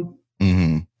one,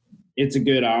 it's a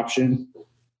good option.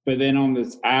 But then on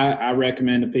this, I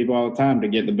recommend to people all the time to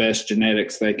get the best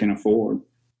genetics they can afford.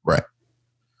 Right.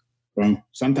 Well,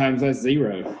 sometimes that's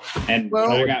 0. And when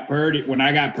I got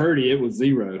Purdy, it was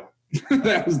 0.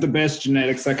 That was the best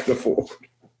genetics I could afford.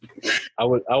 I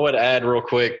would add real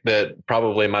quick that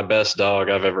probably my best dog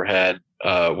I've ever had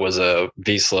was a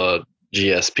Vizsla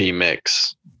GSP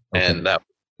mix, and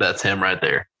that's him right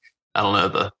there. I don't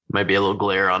know, maybe a little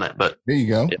glare on it, but there you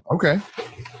go. Yeah. Okay.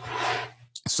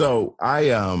 So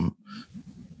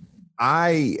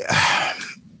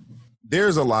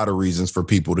there's a lot of reasons for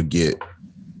people to get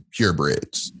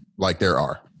purebreds,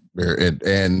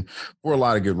 and for a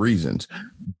lot of good reasons.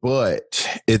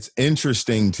 But it's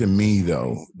interesting to me,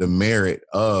 though, the merit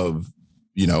of,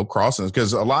 crossings,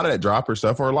 because a lot of that dropper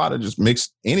stuff, or a lot of just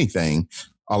mixed anything,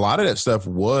 a lot of that stuff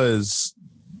was,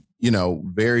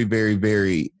 very, very,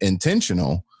 very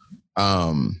intentional.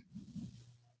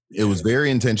 It was very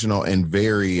intentional and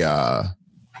very,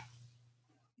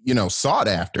 sought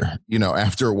after.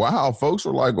 After a while, folks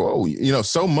were like, whoa,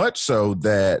 so much so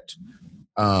that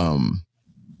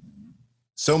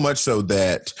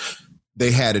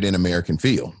they had it in American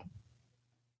Field.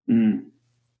 Mm.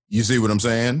 You see what I'm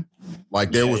saying?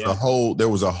 There was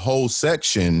a whole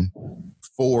section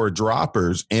for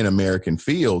droppers in American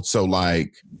Field. So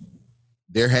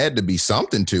there had to be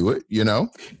something to it,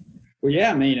 Well,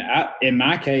 yeah, in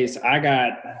my case, I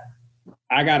got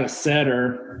a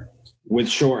setter with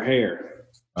short hair.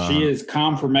 She is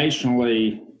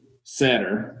conformationally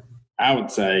setter, I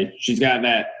would say. She's got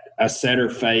a setter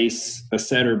face, a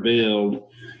setter build,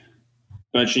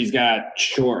 but she's got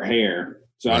short hair.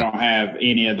 So I don't have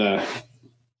any of the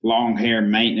long hair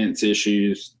maintenance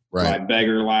issues like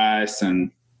beggar lice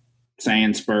and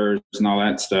sand spurs and all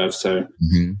that stuff. So,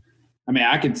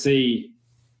 I could see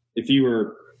if you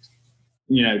were,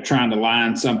 trying to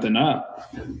line something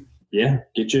up, get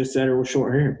you a setter with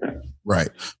short hair. Right.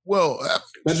 Well,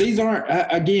 but these aren't,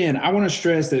 again, I want to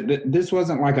stress that this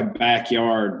wasn't like a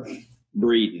backyard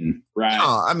breeding,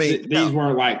 right? These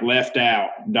weren't left out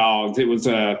dogs. It was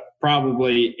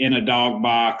probably in a dog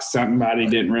box. Somebody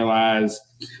didn't realize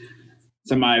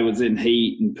somebody was in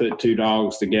heat and put two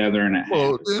dogs together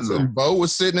and Bo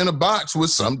was sitting in a box with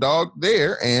some dog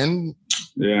there, and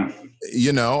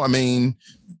I mean,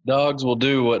 dogs will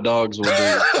do what dogs will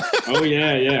do. Oh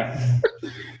yeah.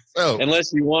 So,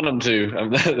 unless you want them to,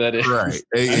 that is right.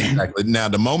 Exactly. Now,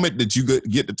 the moment that you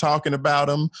get to talking about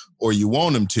them, or you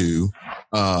want them to,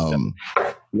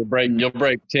 you'll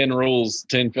break 10 rules,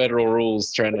 10 federal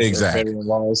rules federal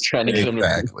laws trying to get them to.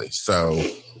 Exactly. So,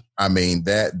 I mean,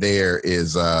 that there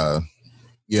is,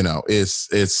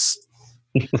 it's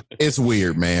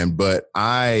weird, man. But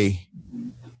I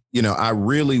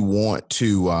really want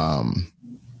to.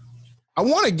 I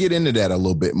want to get into that a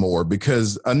little bit more,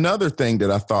 because another thing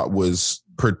that I thought was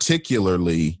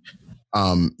particularly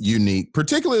unique,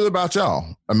 particularly about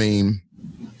y'all. I mean,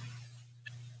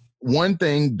 one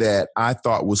thing that I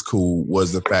thought was cool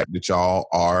was the fact that y'all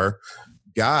are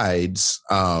guides,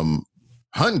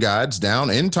 hunting guides down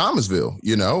in Thomasville,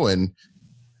 and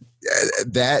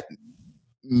that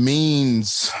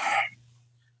means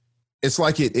it's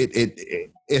like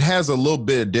it has a little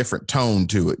bit of different tone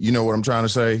to it. You know what I'm trying to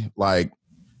say? Like,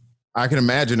 I can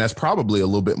imagine that's probably a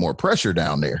little bit more pressure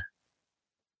down there.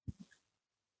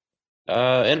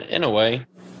 In a way,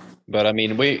 but I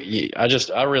mean,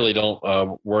 I really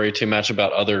don't worry too much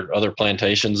about other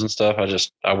plantations and stuff.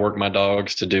 I work my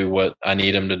dogs to do what I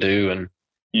need them to do, and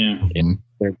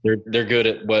they're good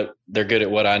at what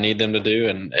I need them to do,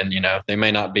 and they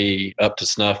may not be up to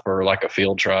snuff for like a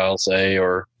field trial, say,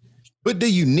 or. But do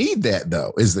you need that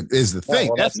though? Is the thing?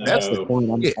 Well, that's the point.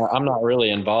 I'm not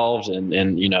really involved in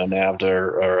NAVD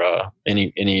or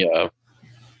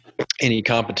any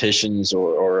competitions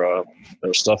or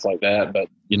stuff like that. But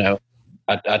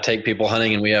I take people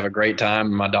hunting and we have a great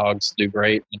time. My dogs do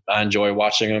great. I enjoy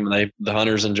watching them, and the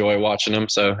hunters enjoy watching them.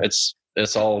 So it's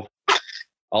all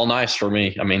nice for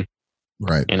me. I mean,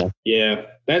 right? Yeah,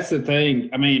 that's the thing.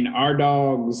 I mean, our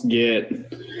dogs get.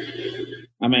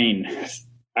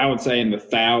 I would say in the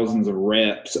thousands of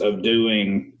reps of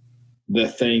doing the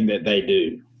thing that they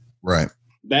do. Right.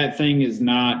 That thing is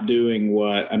not doing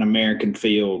what an American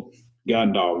field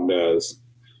gun dog does.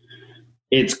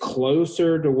 It's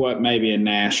closer to what maybe a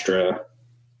Nastra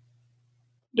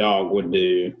dog would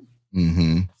do.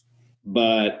 Mm-hmm.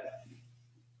 But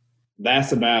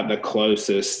that's about the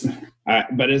closest.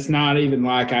 But it's not even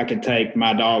like I could take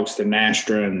my dogs to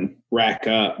Nastra and rack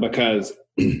up, because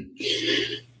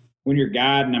when you're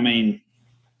guiding, I mean,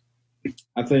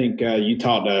 I think you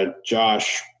talked to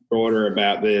Josh Broder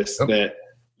about this. I'm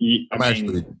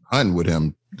actually hunting with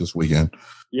him this weekend.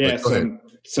 Yeah,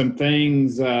 some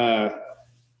things,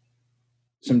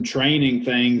 some training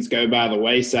things go by the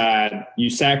wayside. You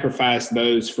sacrifice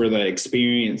those for the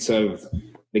experience of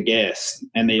the guest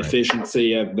and the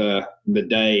efficiency of the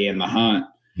day and the hunt.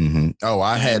 Mm-hmm. Oh,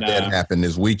 I had that happen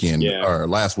this weekend or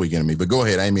last weekend to me, but go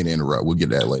ahead. I didn't mean to interrupt. We'll get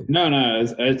that later. No,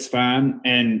 it's fine.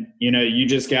 And, you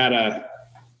just got to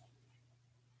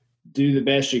do the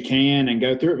best you can and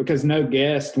go through it, because no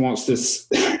guest wants to,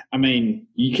 I mean,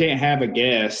 you can't have a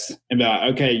guest and be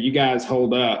like, okay, you guys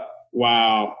hold up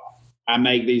while I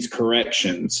make these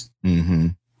corrections. Mm-hmm.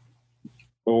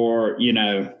 Or,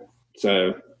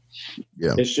 so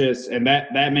it's just, and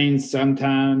that means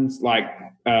sometimes, like,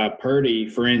 Purdy,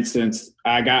 for instance,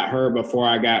 I got her before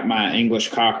I got my English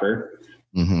cocker.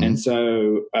 Mm-hmm. And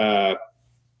so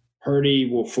Purdy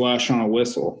will flush on a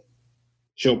whistle.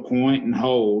 She'll point and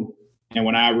hold. And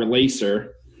when I release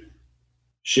her,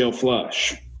 she'll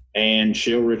flush and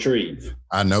she'll retrieve.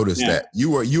 I noticed that.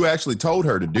 You actually told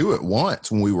her to do it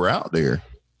once when we were out there.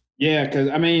 Yeah, because,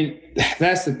 I mean,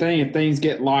 that's the thing. If things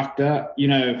get locked up,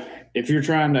 if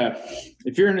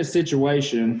you're in a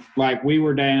situation like we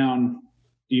were down.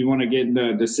 Do you want to get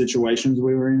into the situations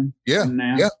we were in? Yeah.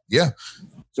 Now? Yeah.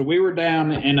 So we were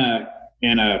down in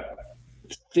a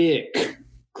thick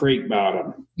creek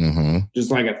bottom, mm-hmm. just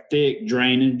like a thick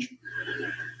drainage.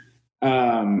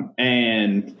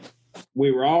 And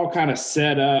we were all kind of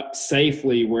set up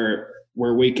safely where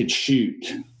we could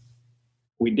shoot.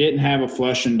 We didn't have a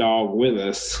flushing dog with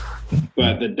us,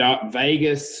 but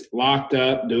Vegas locked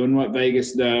up, doing what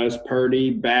Vegas does. Purdy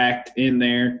backed in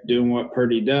there, doing what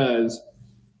Purdy does.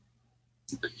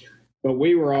 But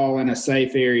we were all in a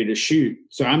safe area to shoot.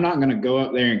 So I'm not going to go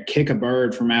up there and kick a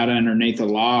bird from out underneath a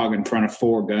log in front of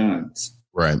 4 guns.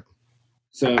 Right.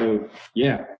 So,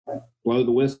 blow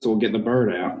the whistle, get the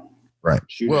bird out. Right.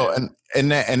 Well,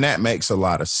 and that makes a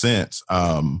lot of sense.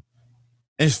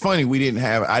 It's funny,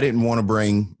 I didn't want to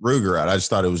bring Ruger out. I just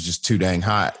thought it was just too dang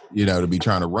hot, to be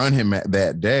trying to run him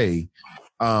that day.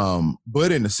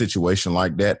 But in a situation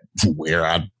like that where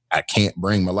I can't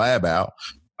bring my lab out,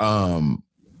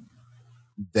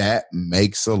 that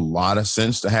makes a lot of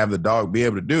sense to have the dog be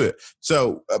able to do it.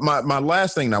 So my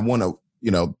last thing, I want to,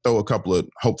 throw a couple of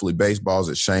hopefully baseballs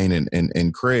at Shane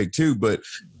and Craig too. But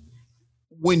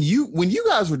when you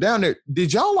guys were down there,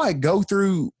 did y'all like go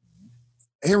through,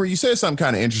 Henry, you said something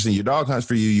kind of interesting. Your dog hunts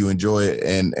for you, you enjoy it,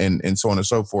 and so on and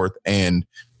so forth. And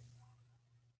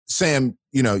Sam,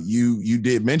 you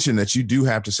did mention that you do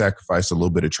have to sacrifice a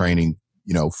little bit of training,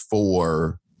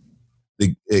 for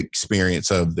the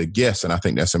experience of the guests. And I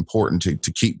think that's important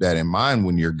to keep that in mind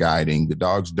when you're guiding. The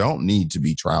dogs don't need to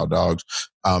be trial dogs.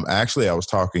 Actually, I was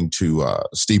talking to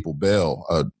Steeple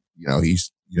Bell.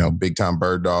 He's, big time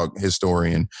bird dog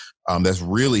historian. That's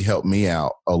really helped me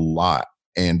out a lot.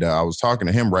 And I was talking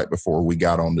to him right before we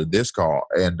got onto this call.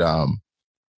 And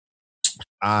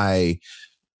I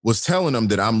was telling him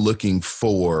that I'm looking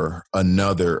for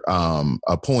another,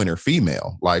 a pointer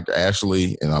female like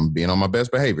Ashley, and I'm being on my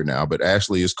best behavior now, but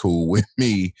Ashley is cool with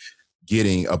me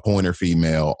getting a pointer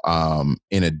female,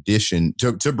 in addition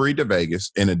to breed to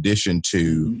Vegas, in addition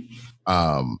to,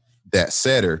 that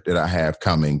setter that I have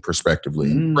coming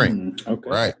prospectively in spring. Okay.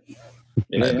 Right. Yeah.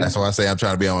 That's why I say I'm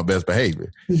trying to be on my best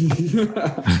behavior.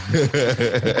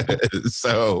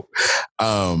 So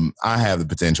I have the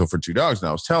potential for 2 dogs. And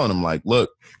I was telling him, like,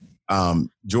 look,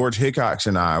 George Hickox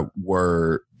and I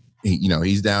were,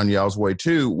 he's down y'all's way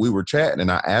too. We were chatting and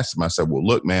I asked him, I said, well,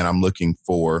 look, man, I'm looking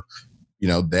for,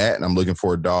 that. And I'm looking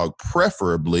for a dog,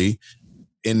 preferably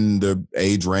in the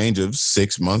age range of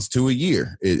 6 months to a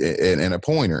year, and a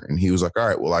pointer. And he was like, all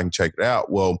right, well, I can check it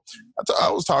out. Well, I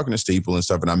was talking to Steeple and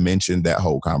stuff, and I mentioned that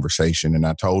whole conversation, and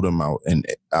I told him, I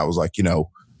was like,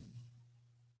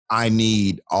 I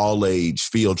need all age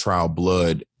field trial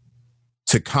blood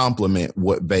to complement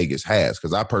what Vegas has,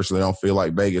 because I personally don't feel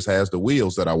like Vegas has the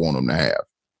wheels that I want them to have.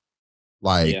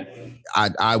 Like,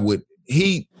 I would,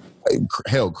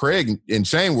 Craig and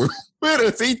Shane were with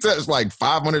us. He touched like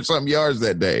 500 something yards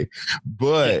that day,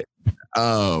 but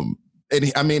and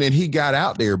he got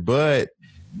out there, but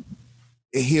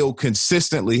he'll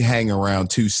consistently hang around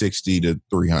 260 to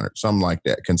 300, something like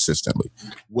that, consistently.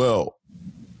 Well,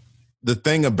 the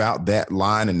thing about that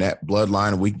line and that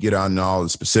bloodline, we can get on all the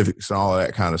specifics and all of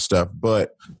that kind of stuff,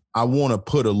 but I want to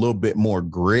put a little bit more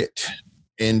grit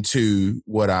into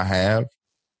what I have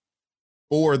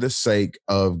for the sake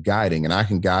of guiding. And I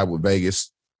can guide with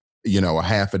Vegas, a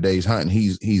half a day's hunting.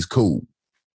 He's cool.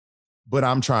 But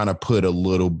I'm trying to put a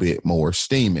little bit more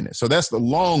steam in it. So that's the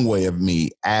long way of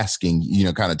me asking,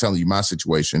 kind of telling you my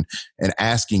situation and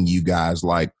asking you guys,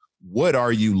 like, what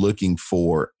are you looking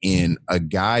for in a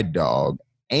guide dog?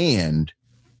 And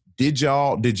did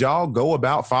y'all go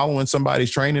about following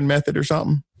somebody's training method or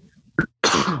something?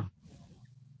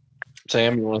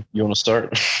 Sam, you want to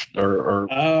start, or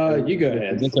you go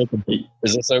ahead.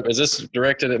 Is this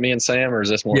directed at me and Sam, or is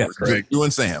this more for Craig? You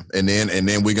and Sam, and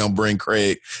then we're gonna bring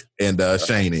Craig and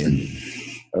Shane in.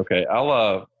 Okay,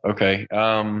 I'll okay.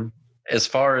 As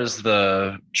far as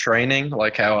the training,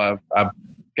 like how I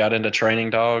got into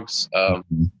training dogs,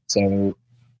 so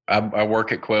I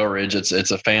work at Quail Ridge.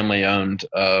 It's a family owned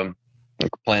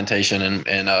plantation,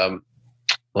 and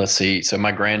let's see. So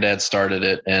my granddad started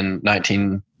it in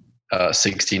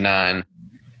 1969.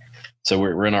 So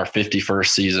we're in our 51st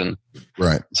season.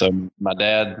 Right. So my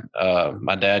dad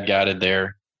guided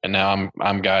there, and now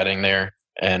I'm guiding there.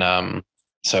 And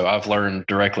so I've learned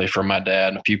directly from my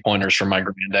dad, a few pointers from my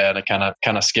granddad. I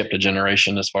kind of skipped a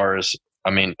generation as far as,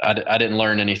 I didn't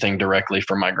learn anything directly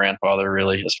from my grandfather,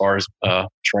 really, as far as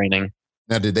training.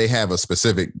 Now, did they have a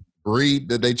specific breed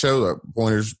that they chose?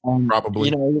 Pointers, probably.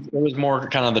 It was more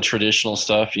kind of the traditional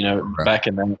stuff. Right. Back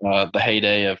in the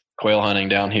heyday of quail hunting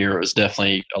down here, it was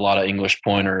definitely a lot of English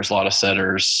pointers, a lot of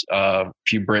setters, a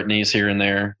few Brittany's here and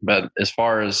there. But as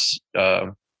far as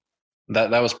that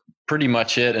was pretty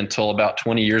much it until about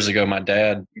 20 years ago. My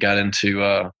dad got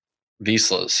into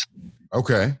Wieslas.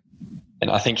 Okay.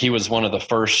 And I think he was one of the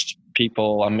first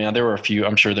people. There were a few,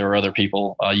 I'm sure there were other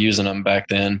people using them back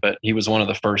then, but he was one of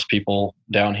the first people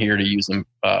down here to use them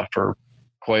for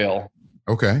quail.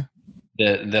 Okay.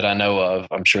 That I know of.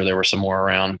 I'm sure there were some more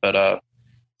around, but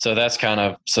so that's kind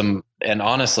of some, and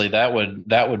honestly, that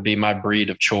would be my breed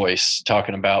of choice,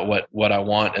 talking about what I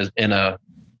want is in a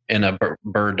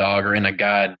bird dog or in a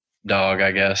guide dog,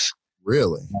 I guess.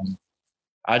 Really?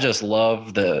 I just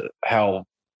love how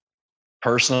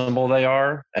personable they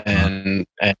are, and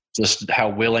just how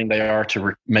willing they are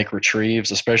to make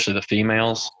retrieves, especially the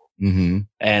females. Mm-hmm.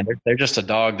 And they're just a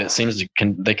dog that seems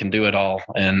they can do it all,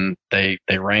 and they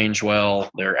range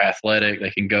well. They're athletic.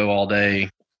 They can go all day.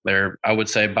 I would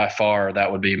say by far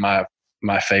that would be my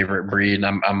favorite breed.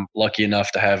 And I'm lucky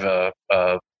enough to have a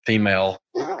female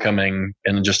coming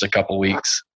in just a couple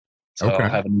weeks. So I'll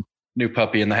have a new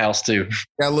puppy in the house too.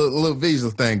 Got a little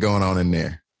visa thing going on in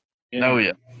there. Yeah. Oh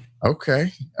yeah.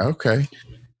 Okay.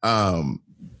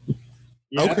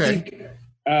 Yeah, I think,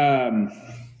 I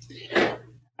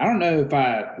don't know if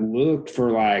I looked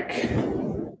for like,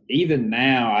 even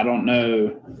now, I don't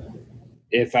know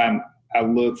if I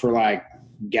look for like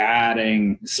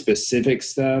guiding specific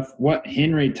stuff. What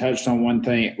Henry touched on one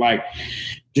thing, like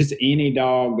just any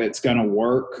dog that's going to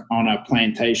work on a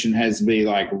plantation has to be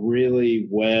like really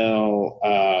well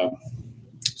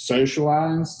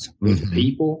socialized with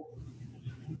people.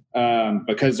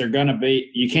 Because they're going to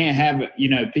be, you can't have,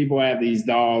 people have these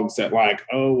dogs that like,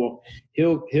 oh, well,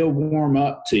 he'll warm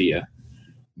up to you.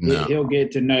 No. He'll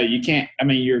get to know you. Can't,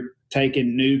 you're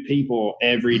taking new people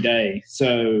every day.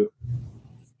 So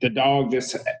the dog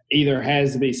just either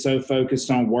has to be so focused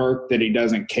on work that he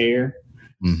doesn't care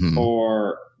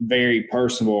or very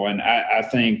personable. And I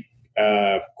think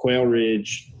Quail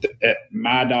Ridge,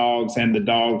 my dogs and the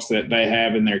dogs that they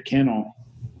have in their kennel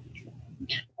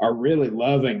are really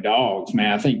loving dogs,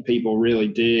 man. I think people really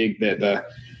dig that the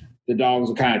dogs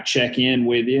will kind of check in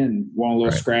with you and want a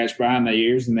little scratch behind the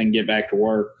ears and then get back to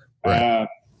work. Right.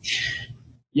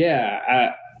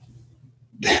 The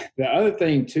other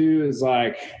thing too is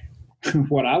like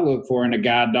what I look for in a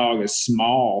guide dog is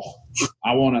small.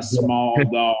 I want a small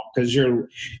dog because you're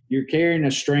carrying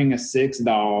a string of 6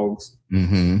 dogs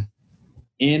in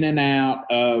and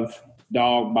out of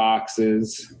dog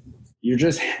boxes. You're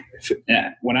just,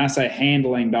 when I say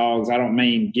handling dogs, I don't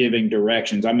mean giving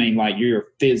directions. I mean like you're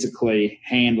physically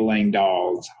handling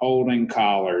dogs, holding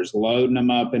collars, loading them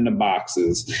up into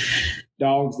boxes.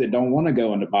 Dogs that don't want to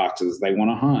go into boxes, they want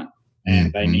to hunt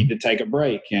and they need to take a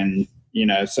break. And,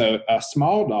 so a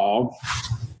small dog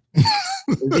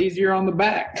is easier on the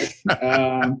back.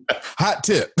 Hot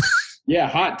tip. Yeah,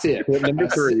 hot tip. Number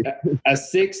 3. A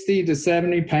 60 to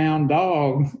 70 pound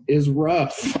dog is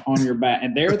rough on your back.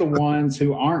 And they're the ones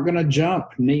who aren't going to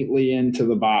jump neatly into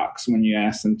the box when you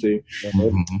ask them to.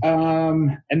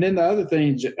 And then the other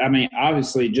thing,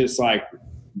 obviously just like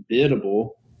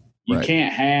biddable, you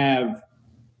can't have,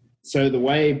 so the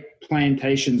way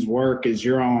plantations work is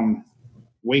you're on,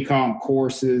 we call them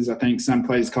courses. I think some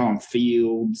places call them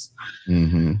fields.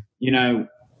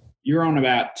 You're on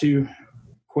about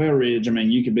Quail Ridge,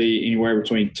 you could be anywhere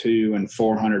between 200 and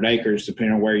 400 acres,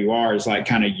 depending on where you are, is like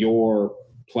kind of your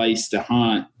place to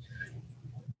hunt.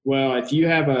 Well, if you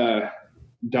have a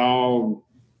dog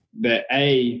that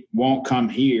won't come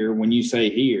here when you say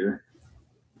here,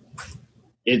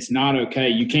 it's not okay.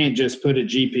 You can't just put a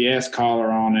GPS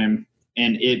collar on him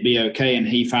and it be okay and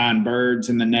he find birds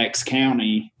in the next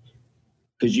county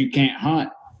because you can't hunt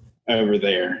over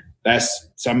there. That's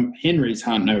some Henry's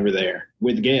hunting over there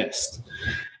with guests.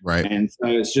 Right. And so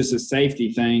it's just a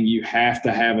safety thing. You have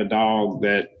to have a dog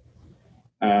that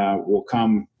will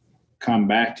come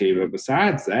back to you. But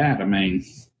besides that,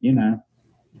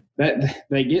 that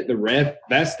they get the rep.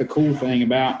 That's the cool thing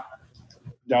about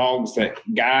dogs that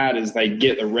guide is they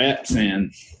get the reps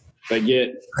in.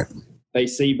 They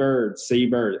see birds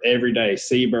every day,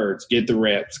 see birds, get the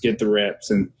reps,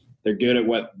 and they're good at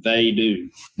what they do.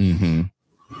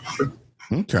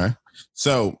 Okay.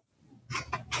 So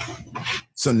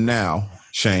now,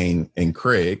 Shane and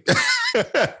Craig,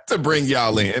 to bring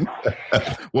y'all in,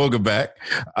 welcome back.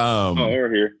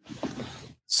 We're here.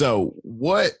 So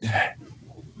what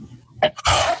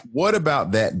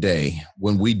about that day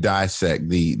when we dissect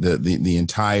the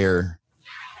entire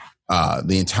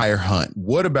hunt?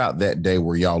 What about that day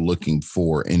were y'all looking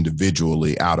for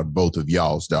individually out of both of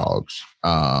y'all's dogs?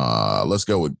 Let's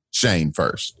go with Shane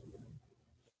first.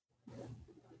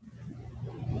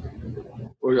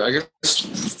 Well, I guess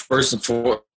first and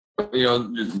foremost,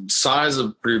 size of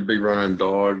a pretty big running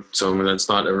dog. So that's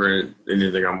not ever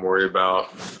anything I'm worried about.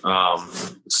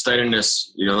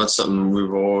 Steadiness, that's something there's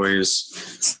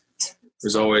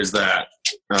always that.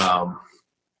 So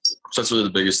that's really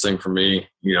the biggest thing for me.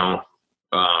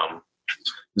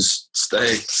 Just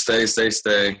stay.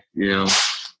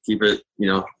 Keep it.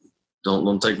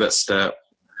 Don't take that step.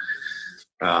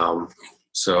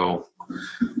 So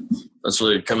that's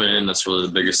really coming in. That's really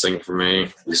the biggest thing for me.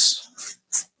 Is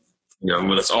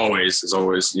that's always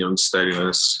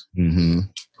steadiness.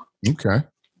 Okay.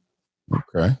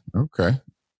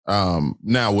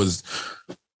 Now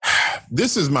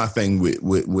this is my thing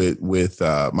with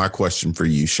my question for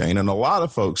you, Shane, and a lot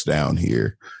of folks down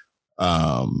here.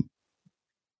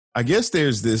 I guess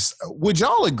there's this. Would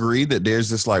y'all agree that there's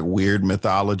this like weird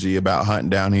mythology about hunting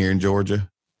down here in Georgia?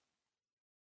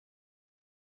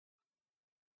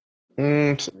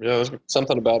 Yeah, there's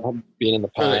something about being in the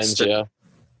pines. Yeah.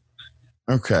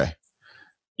 Okay.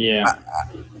 Yeah.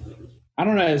 I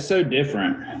don't know. It's so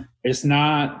different. It's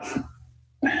not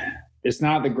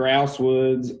the grouse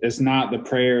woods. It's not the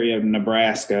prairie of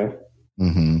Nebraska.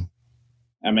 Mm-hmm.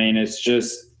 I mean, it's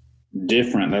just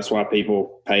different. That's why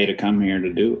people pay to come here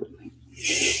to do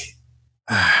it.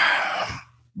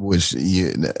 Which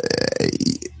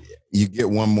you get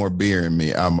one more beer in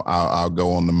me, I'll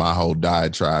go on to my whole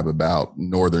diatribe about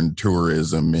northern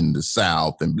tourism in the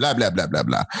South and blah blah blah blah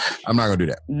blah. I'm not gonna do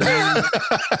that.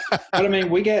 But I mean,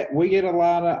 we get a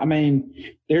lot of. I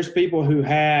mean, there's people who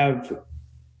have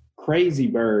crazy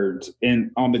birds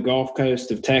on the Gulf Coast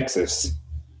of Texas.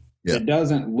 Yeah. It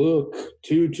doesn't look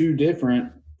too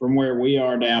different from where we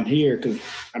are down here, because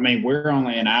I mean, we're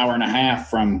only an hour and a half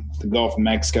from the Gulf of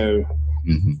Mexico,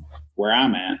 mm-hmm. where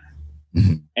I'm at.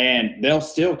 Mm-hmm. And they'll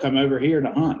still come over here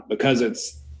to hunt because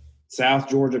it's South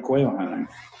Georgia quail hunting.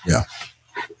 Yeah.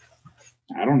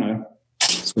 I don't know.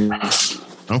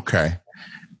 Okay.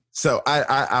 So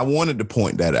I wanted to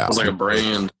point that out. It's like a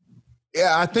brand.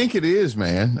 Yeah, I think it is,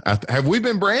 man. Have we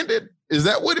been branded? Is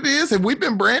that what it is? Have we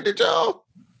been branded, y'all?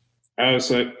 Oh,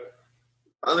 so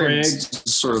I think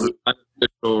it's sort of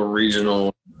a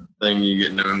regional thing you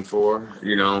get known for,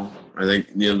 you know. I think,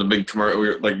 you know, the big like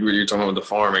what you're talking about, the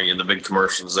farming and the big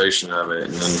commercialization of it.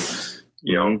 And then,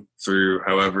 you know, through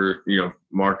however, you know,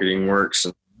 marketing works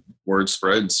and word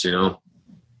spreads, you know.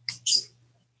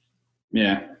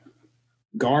 Yeah.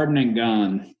 Garden and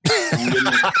gun.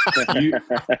 You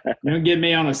don't get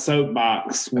me on a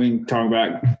soapbox when you talk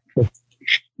about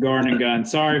Garden and Gun.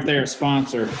 Sorry if they're a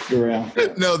sponsor, Darrell.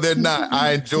 No, they're not.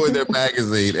 I enjoy their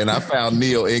magazine, and I found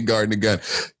Neil in Garden and Gun.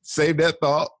 Save that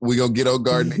thought. We're going to get on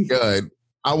Garden and Gun.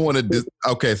 I want to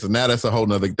okay, so now that's a whole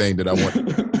nother thing that I want to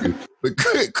do. But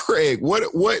Craig,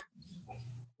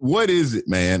 what is it,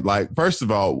 man? Like, first of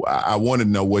all, I want to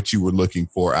know what you were looking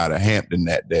for out of Hampton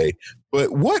that day.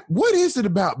 But what is it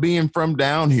about being from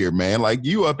down here, man? Like,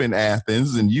 you up in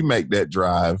Athens and you make that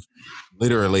drive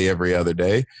literally every other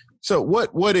day. So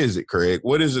what is it, Craig?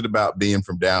 What is it about being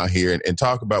from down here? And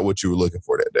talk about what you were looking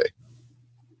for that day.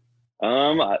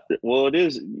 Well, it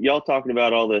is y'all talking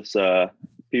about all this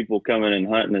people coming and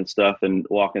hunting and stuff and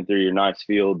walking through your nice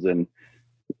fields, and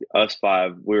us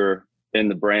five, we're in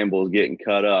the brambles getting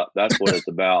cut up. That's what it's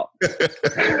about.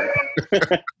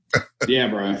 Yeah,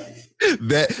 bro.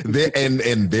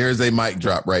 And there's a mic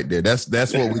drop right there. That's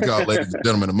what we call, ladies and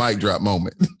gentlemen, a mic drop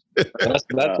moment.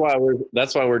 That's why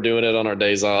we're doing it on our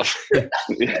days off.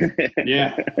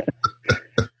 Yeah.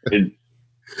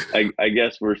 I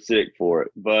guess we're sick for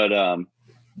it, but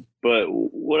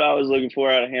what I was looking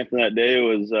for out of Hampton that day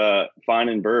was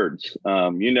finding birds.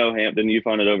 You know, Hampton, you've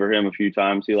hunted over him a few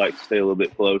times. He likes to stay a little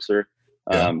bit closer.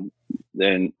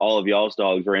 Then all of y'all's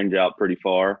dogs range out pretty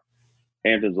far.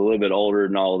 Hampton's a little bit older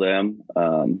than all of them,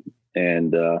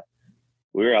 and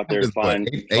we were out there to find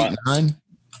 9.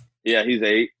 Yeah, he's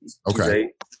 8. Okay.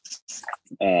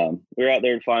 He's 8. We were out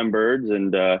there to find birds,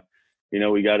 and you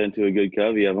know, we got into a good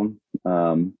covey of them.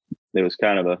 It was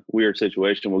kind of a weird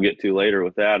situation we'll get to later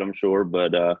with that, I'm sure,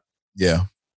 but yeah.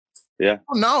 Oh,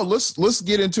 no, let's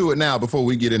get into it now before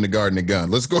we get into Garden and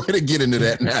Gun. Let's go ahead and get into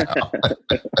that now.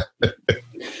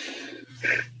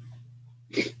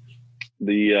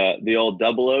 The old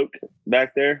double oak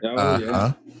back there.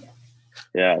 Oh,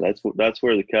 yeah, that's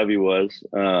where the covey was.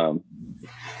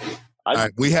 All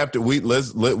right, we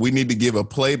need to give a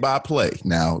play-by-play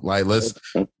now. Like, let's,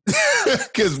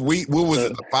 because what was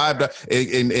it, the 5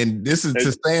 and this is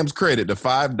to Sam's credit, the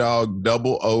 5-dog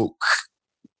double oak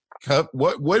cup.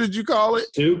 What did you call it?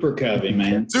 Super covey,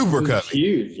 man. Super covey.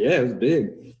 Huge. Yeah, it was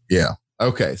big. Yeah.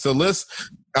 Okay. So let's,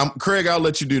 Craig, I'll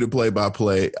let you do the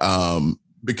play-by-play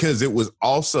because it was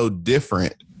also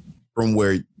different from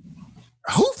where.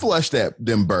 Who flushed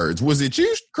them birds? Was it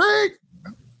you, Craig?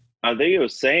 I think it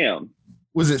was Sam.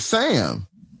 Was it Sam?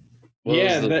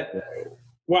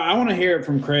 Well, I want to hear it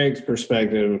from Craig's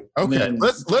perspective. Okay,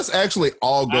 let's actually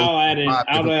all go. I'll add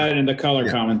in the color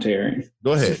commentary.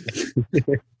 Go ahead.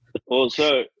 Well,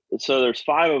 so there's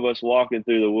 5 of us walking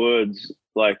through the woods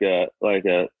like a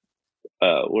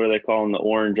what are they calling the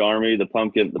Orange Army, the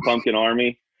pumpkin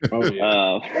army. Oh,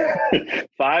 yeah.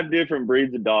 5 different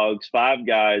breeds of dogs, 5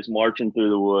 guys marching through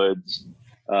the woods.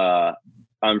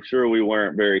 I'm sure we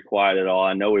weren't very quiet at all.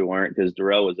 I know we weren't because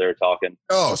Darrell was there talking.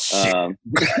 Oh, shit.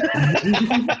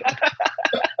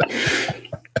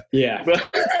 Yeah. But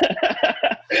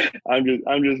I'm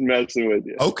just messing with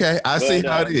you. Okay. I see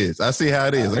how it is. I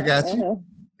got you.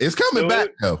 It's coming back,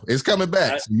 though. It's coming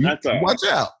back. That's all right. Watch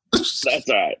out. That's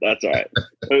all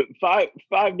right.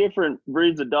 5 different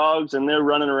breeds of dogs, and they're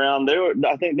running around.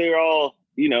 I think they were all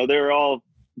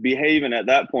behaving at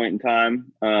that point in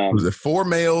time. Was it 4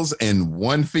 males and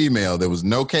 1 female? There was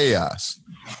no chaos.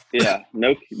 Yeah,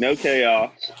 no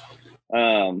chaos.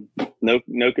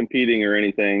 No competing or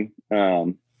anything.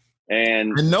 And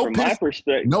no from my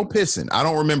perspective, no pissing. I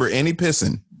don't remember any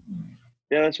pissing.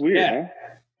 Yeah, that's weird. Yeah. Huh?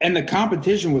 And the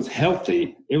competition was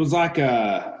healthy. It was like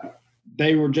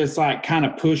they were just like kind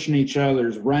of pushing each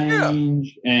other's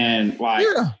range and like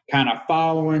kind of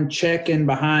following, checking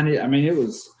behind it. I mean, it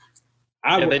was.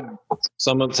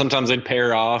 Sometimes they'd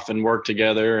pair off and work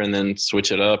together and then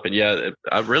switch it up. And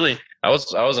I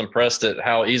was impressed at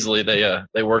how easily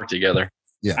they work together.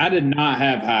 Yeah, I did not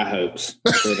have high hopes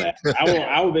for that.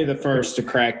 I will be the first to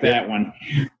crack that one.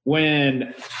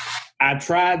 When I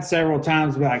tried several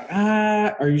times to be like,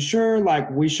 are you sure? Like,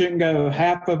 we shouldn't go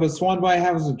half of us one way,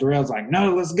 half of us. Darrell's like,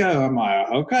 no, let's go. I'm like,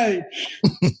 okay.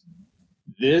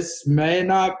 This may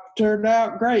not turn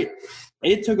out great.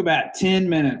 It took about 10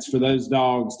 minutes for those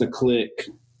dogs to click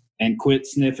and quit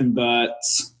sniffing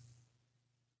butts.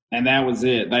 And that was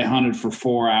it. They hunted for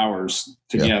 4 hours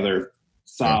together,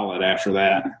 solid after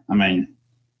that. I mean,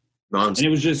 and it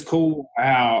was just cool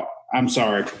how – I'm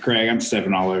sorry, Craig, I'm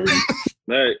stepping all over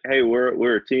you. Hey,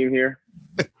 we're a team here.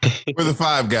 We're the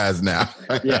 5 guys now.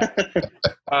 Yeah.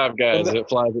 5 guys. It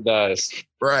flies, it dies.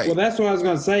 Right. Well, that's what I was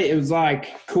going to say. It was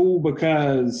like cool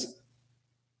because –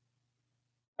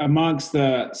 amongst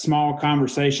the small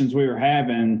conversations we were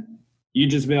having, you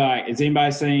just be like, has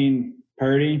anybody seen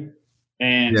Purdy?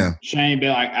 And Shane be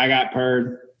like, I got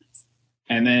Purd.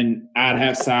 And then I'd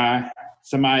have Cy.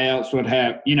 Somebody else would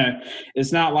have,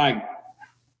 it's not like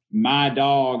my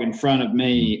dog in front of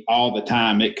me all the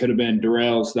time. It could have been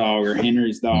Darrell's dog or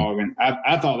Henry's dog. And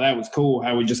I thought that was cool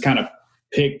how we just kind of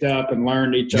picked up and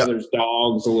learned each other's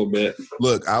dogs a little bit.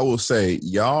 Look, I will say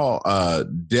y'all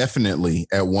definitely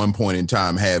at one point in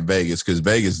time had Vegas because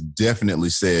Vegas definitely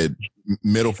said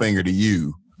middle finger to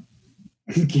you.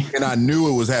 And I knew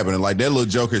it was happening. Like that little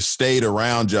joker stayed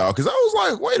around y'all because I was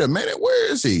like, wait a minute, where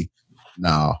is he?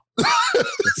 No.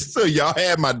 So y'all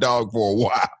had my dog for a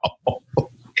while.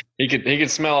 He could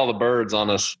smell all the birds on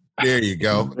us. There you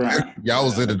go. Right. Y'all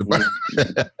was into the bird.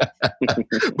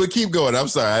 But keep going. I'm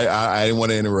sorry. I didn't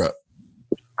want to interrupt.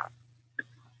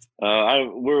 Where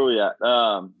were we at?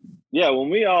 When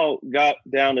we all got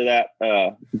down to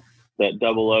that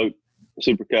double oak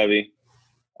super Covey,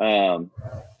 from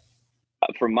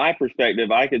my perspective,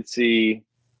 I could see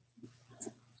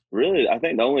really, I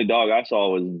think the only dog I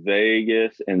saw was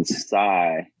Vegas and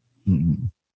Cy. Mm-hmm.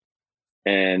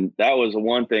 And that was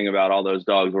one thing about all those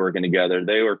dogs working together.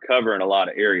 They were covering a lot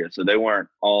of areas, so they weren't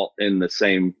all in the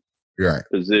same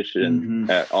position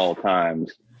at all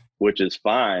times, which is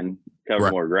fine,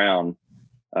 cover more ground.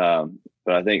 But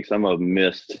I think some of them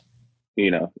missed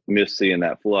seeing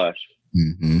that flush.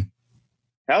 Mm-hmm.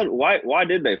 Why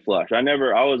did they flush? I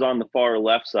was on the far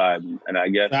left side, and I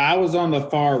guess I was on the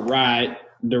far right.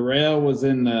 Darrell was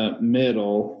in the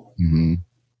middle. Mm-hmm.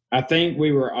 I think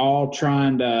we were all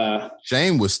trying to.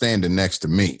 Shane was standing next to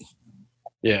me.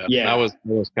 Yeah. I was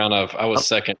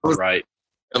second right.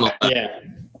 Yeah.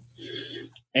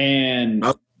 And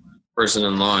person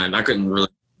in line, I couldn't really.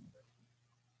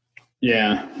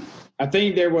 Yeah, I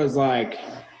think there was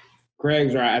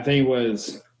Craig's right. I think it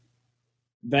was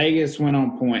Vegas went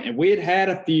on point, and we had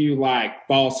a few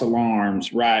false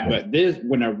alarms, right? But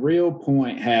when a real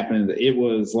point happened, it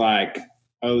was like,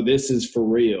 oh, this is for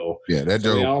real. Yeah, that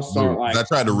joke. We all start I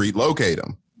tried to relocate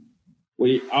them.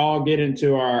 We all get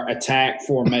into our attack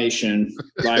formation,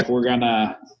 we're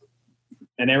gonna,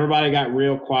 and everybody got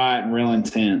real quiet and real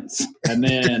intense, and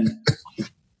then,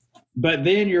 but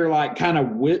then you're kind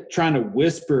of trying to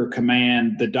whisper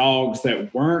command the dogs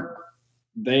that weren't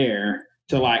there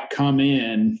to come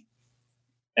in,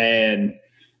 and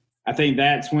I think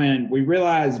that's when we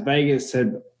realized Vegas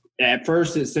had. At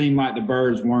first, it seemed like the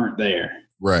birds weren't there.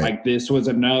 Right. This was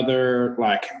another,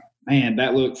 man,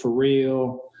 that looked for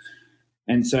real.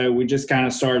 And so we just kind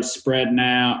of started spreading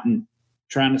out and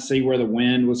trying to see where the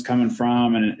wind was coming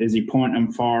from. And is he pointing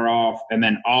them far off? And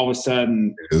then all of a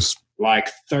sudden,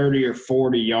 30 or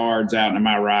 40 yards out to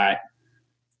my right,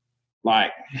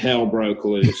 hell broke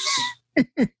loose.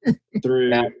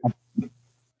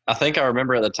 I think I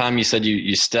remember at the time you said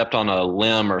you stepped on a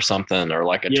limb or something or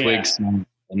a twig.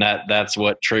 And that's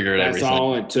what triggered everything. That's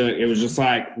all it took. It was just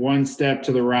one step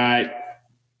to the right,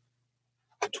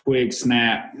 twig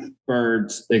snap,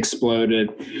 birds exploded.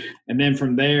 And then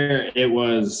from there, it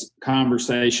was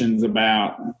conversations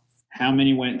about how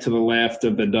many went to the left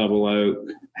of the double oak,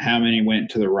 how many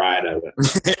went to the right of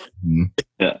it.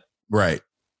 Yeah. Right.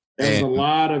 There was a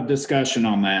lot of discussion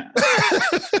on that.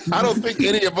 I don't think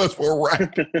any of us were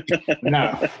right.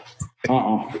 No.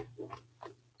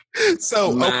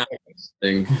 So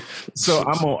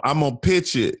I'm gonna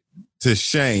pitch it to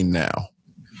Shane now,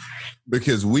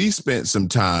 because we spent some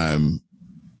time.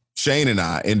 Shane and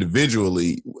I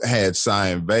individually had Cy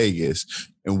in Vegas,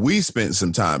 and we spent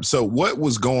some time. So what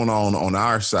was going on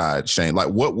our side, Shane? Like,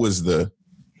 what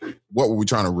were we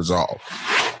trying to resolve?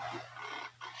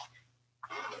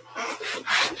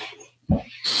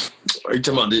 Are you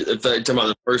talking about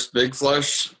the first big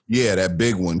flush? Yeah, that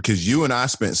big one. Because you and I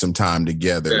spent some time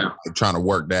together trying to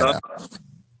work that out.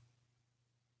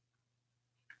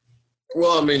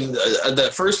 Well, I mean,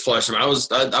 that first flush, I was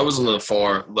on the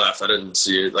far left. I didn't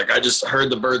see it. Like, I just heard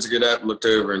the birds get up, looked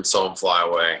over, and saw them fly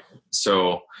away.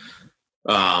 So,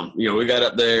 we got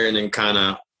up there and then kind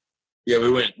of, we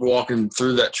went walking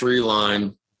through that tree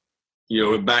line,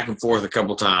 back and forth a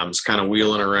couple times, kind of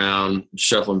wheeling around,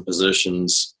 shuffling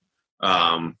positions.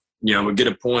 We get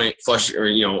a point, flush, or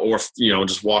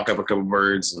just walk up a couple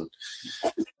birds. And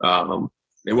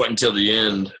it wasn't until the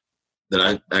end that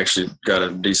I actually got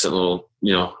a decent little,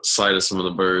 sight of some of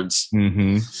the birds.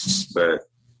 Mm-hmm. But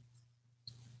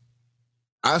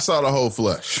I saw the whole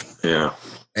flush. Yeah.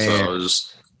 And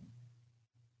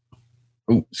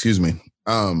excuse me.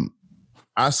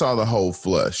 I saw the whole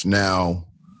flush. Now,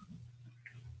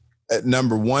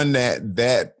 number one,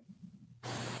 that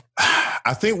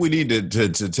I think we need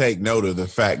to take note of the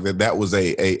fact that was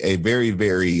a very,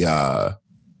 very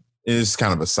it's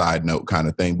kind of a side note kind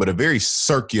of thing, but a very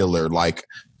circular, like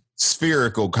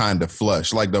spherical kind of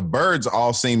flush. Like the birds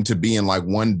all seem to be in like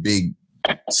one big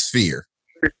sphere.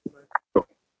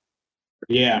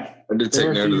 Yeah. I did take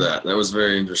note of that. That was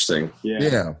very interesting.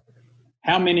 Yeah.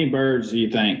 How many birds do you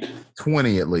think?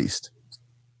 20 at least.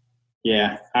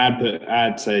 Yeah,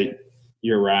 I'd say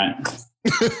you're right.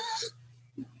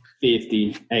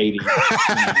 50, 80.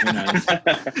 Who knows?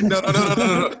 No.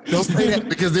 Don't say that,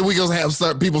 because then we gonna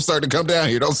have people start to come down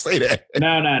here. Don't say that.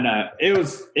 No. It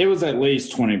was at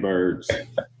least 20 birds.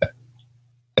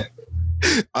 So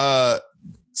what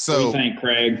do you think,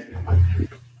 Craig?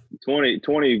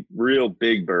 20 real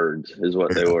big birds is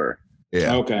what they were.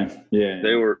 Yeah. Okay. Yeah.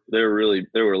 They were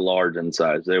large in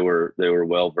size. They were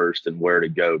well versed in where to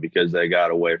go because they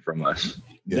got away from us.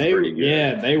 They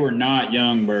were not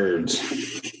young birds.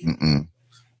 Mm-mm.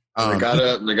 They got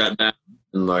up and they got down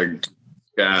and like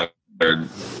got.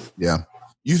 Yeah.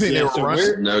 You think they were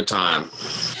running? No time.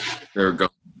 They were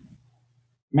going.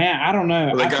 Man, I don't know.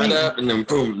 Well, they got up and then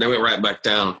boom, they went right back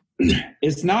down.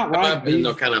 It's not like and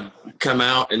they'll kind of come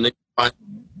out and they.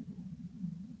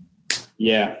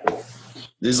 Yeah.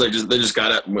 These they just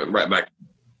got up and went right back.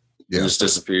 Yeah. And just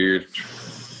disappeared.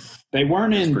 They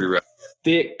weren't in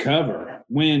thick cover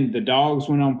when the dogs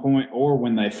went on point or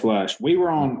when they flushed. We were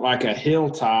on like a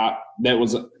hilltop that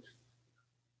was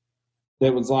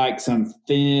like some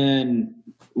thin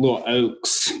little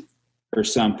oaks or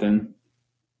something.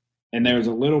 And there was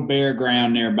a little bare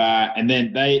ground nearby. And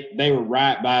then they were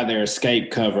right by their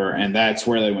escape cover. And that's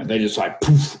where they went. They just like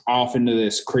poof off into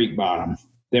this creek bottom.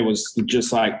 That was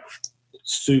just like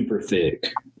super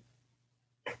thick.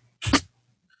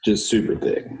 Just super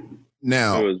thick.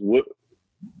 Now,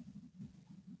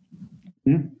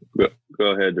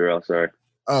 Go ahead, Darrell. Sorry.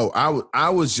 Oh, I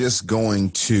was just going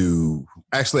to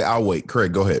actually. I'll wait.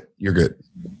 Craig, go ahead. You're good.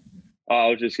 I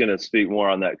was just going to speak more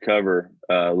on that cover.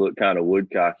 Look kind of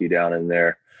woodcocky down in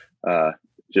there.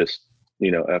 Just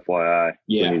FYI,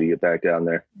 we need to get back down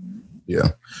there. Yeah.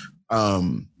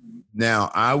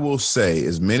 Now I will say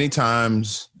as many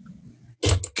times,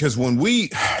 because when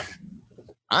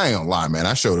I ain't gonna lie, man.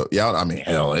 I showed up. Y'all, I mean,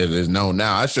 hell, it is known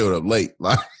now. I showed up late.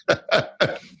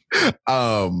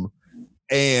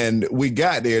 And we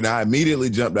got there, and I immediately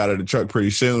jumped out of the truck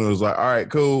pretty soon. It was like, all right,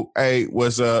 cool. Hey,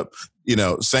 what's up?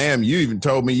 Sam, you even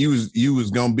told me you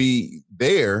was gonna be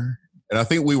there, and I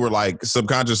think we were like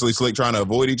subconsciously trying to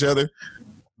avoid each other,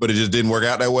 but it just didn't work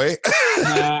out that way.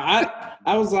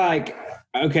 I was like,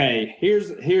 okay, here's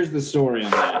the story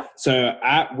on that. So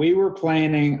we were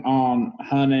planning on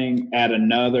hunting at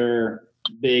another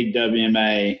big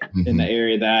WMA in the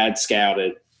area that I had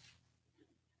scouted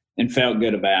and felt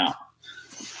good about.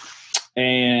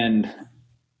 And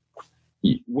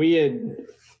we had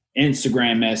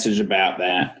Instagram messaged about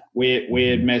that. We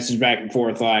had messaged back and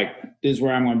forth like, this is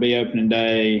where I'm going to be opening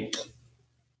day.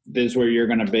 This is where you're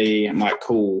going to be. I'm like,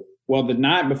 cool. Well, the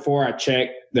night before I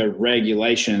checked the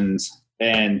regulations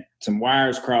and some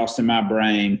wires crossed in my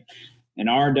brain, and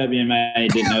our WMA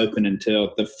didn't open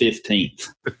until the 15th.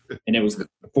 And it was the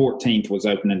 14th was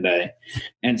opening day.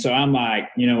 And so I'm like,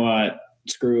 you know what?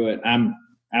 Screw it. I'm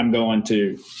going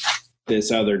to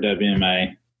this other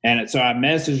WMA. And so I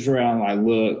messaged around like,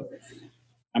 look,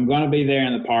 I'm going to be there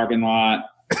in the parking lot.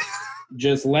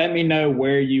 Just let me know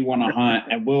where you want to hunt,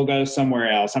 and we'll go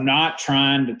somewhere else. I'm not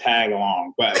trying to tag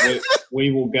along, but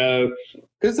we will go.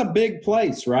 It's a big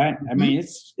place, right? I mean,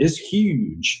 it's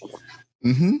huge.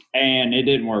 Mm-hmm. And it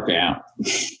didn't work out.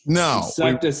 No. It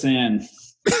sucked us in.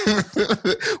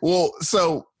 Well,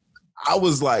 so I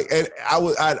was like, and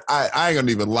I ain't gonna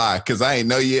even lie, because I ain't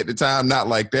know you at the time, not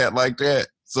like that.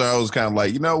 So I was kind of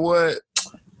like, you know what?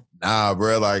 Nah,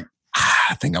 bro, like,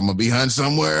 I think I'm gonna be hunting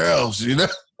somewhere else, you know?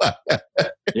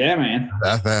 Yeah, man.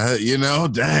 You know,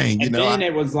 dang. And then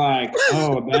it was like,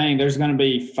 oh, dang, there's going to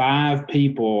be 5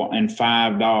 people and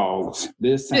 5 dogs.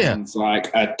 This sounds like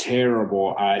a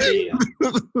terrible idea.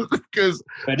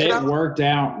 But it worked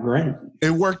out great.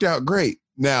 It worked out great.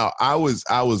 Now, I was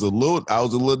a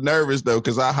little nervous though,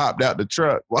 because I hopped out the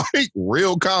truck, like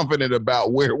real confident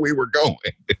about where we were going.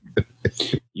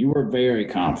 You were very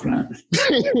confident.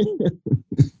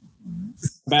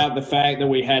 About the fact that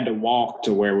we had to walk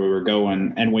to where we were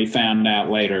going, and we found out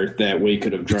later that we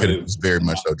could have drove. Very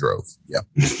much so drove. Yeah.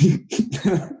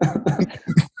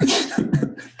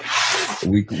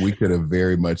 we could have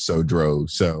very much so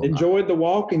drove. So enjoyed the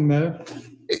walking though.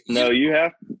 No, you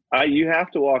have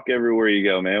to walk everywhere you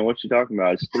go, man. What you talking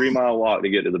about? It's a 3-mile walk to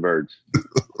get to the birds.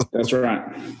 That's right.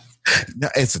 No,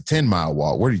 it's a 10-mile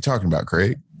walk. What are you talking about,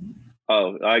 Craig?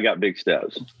 Oh, I got big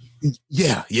steps.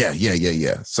 Yeah.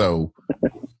 So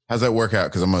how's that work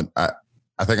out? Because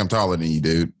I think I'm taller than you,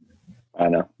 dude. I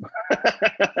know. I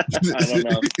don't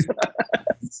know.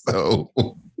 So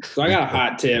I got a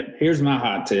hot tip. Here's my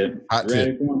hot tip.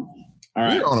 Ready for it? All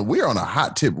right. We're on a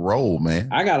hot tip roll, man.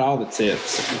 I got all the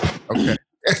tips. Okay.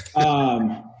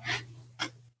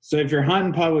 So if you're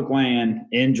hunting public land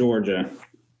in Georgia,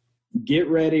 get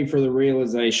ready for the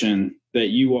realization that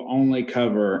you will only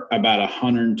cover about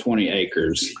 120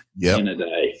 acres in a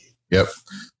day. Yep.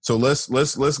 So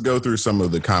let's go through some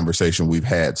of the conversation we've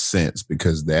had since,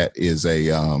 because that is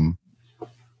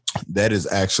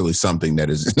actually something that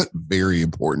is very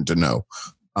important to know.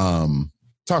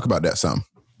 Talk about that some.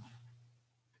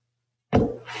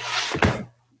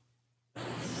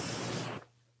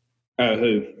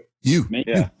 Who? You. Me?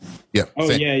 Yeah. Yeah. Oh,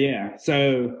 yeah.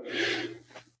 So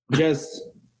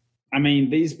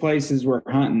these places we're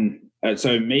hunting.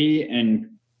 So me and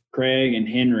Craig and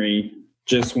Henry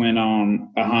just went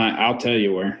on a hunt. I'll tell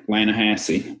you where.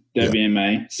 Lanahassee,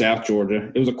 WMA, South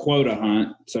Georgia. It was a quota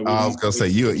hunt. So I was gonna say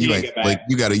you ain't slick.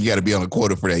 You gotta be on a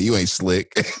quota for that. You ain't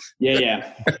slick.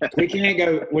 Yeah. We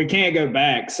can't go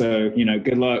back. So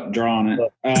good luck drawing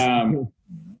it.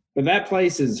 But that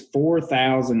place is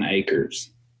 4,000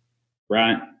 acres,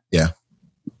 right? Yeah.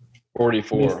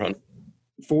 4,400.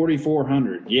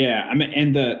 4,400. Yeah. I mean,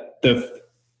 and the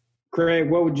Craig,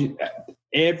 what would you?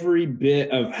 Every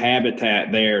bit of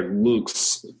habitat there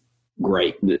looks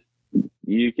great.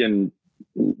 You can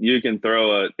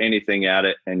throw anything at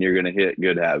it, and you're going to hit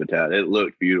good habitat. It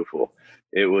looked beautiful.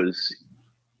 It was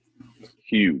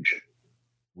huge.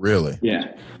 Really?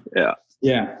 Yeah. Yeah.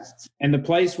 Yeah. And the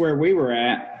place where we were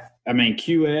at, I mean,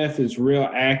 QF is real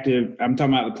active. I'm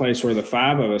talking about the place where the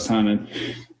 5 of us hunted.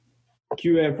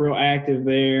 QF real active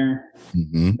there.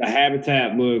 Mm-hmm. The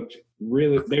habitat looked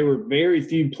really, there were very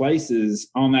few places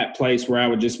on that place where I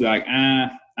would just be like,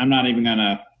 I'm not even going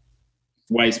to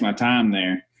waste my time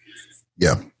there.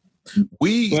 Yeah.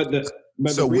 We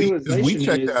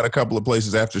checked out out a couple of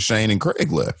places after Shane and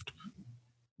Craig left.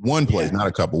 One place, not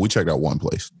a couple. We checked out one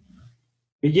place.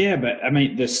 Yeah, but I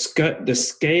mean, the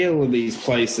scale of these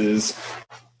places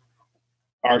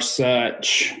are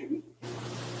such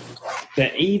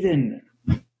that even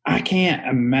I can't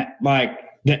imagine, like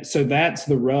that. So that's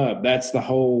the rub. That's the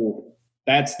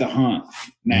hunt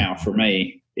now for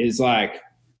me, is like,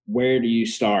 where do you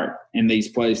start in these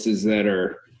places that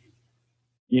are,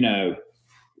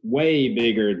 way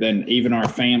bigger than even our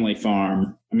family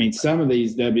farm? I mean, some of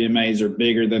these WMAs are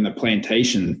bigger than the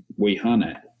plantation we hunt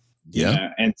at. Yeah.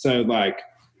 And so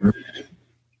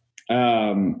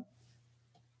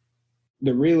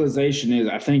the realization is,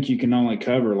 I think you can only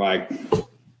cover like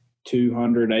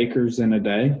 200 acres in a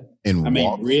day.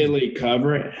 Really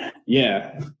cover it.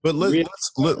 Yeah. But let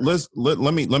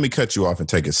me cut you off and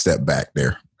take a step back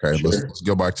there. Okay. Sure. Let's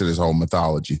go back to this whole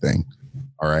mythology thing.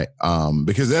 All right.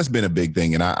 Because that's been a big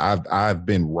thing. And I've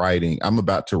been writing, I'm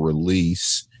about to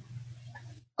release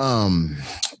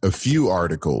a few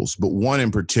articles, but one in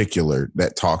particular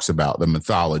that talks about the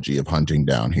mythology of hunting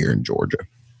down here in Georgia.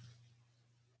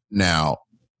 Now,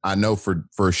 I know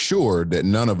for sure that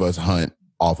none of us hunt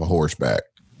off a horseback.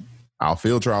 I'll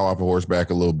field trial off a horseback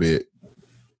a little bit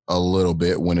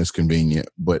when it's convenient,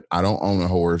 but I don't own a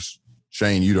horse.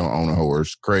 Shane, you don't own a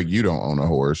horse. Craig, you don't own a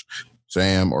horse.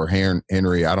 Sam or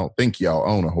Henry, I don't think y'all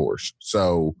own a horse.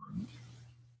 So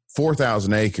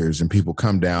 4,000 acres, and people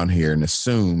come down here and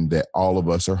assume that all of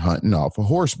us are hunting off a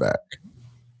horseback.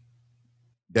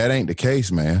 That ain't the case,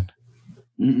 man.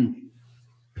 Mm-mm.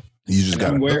 You just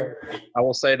got to. I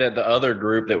will say that the other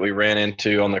group that we ran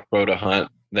into on the quota hunt,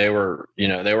 they were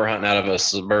hunting out of a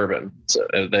Suburban. So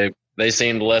they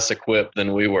seemed less equipped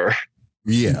than we were.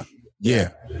 Yeah.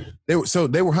 They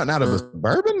were hunting out of a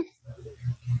Suburban?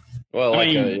 Well,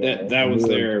 that was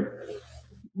their.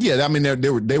 Yeah, I mean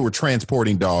they were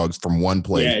transporting dogs from one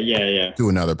place to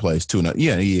another place to another.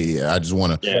 Yeah. I just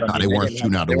want to. Yeah, they weren't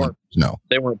shooting out the window. No,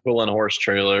 they weren't pulling a horse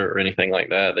trailer or anything like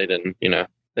that. They didn't.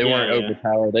 They weren't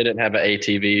overpowered. They didn't have an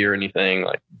ATV or anything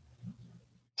like.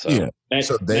 So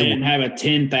they didn't have a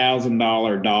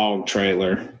 $10,000 dog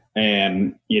trailer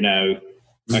and a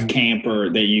camper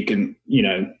that you can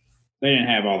they didn't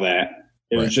have all that.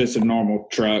 It was just a normal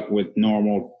truck with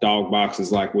normal dog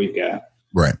boxes like we've got.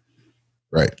 Right.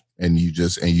 And you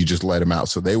just let them out.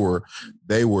 So they were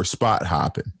spot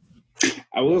hopping.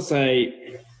 I will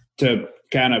say, to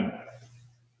kind of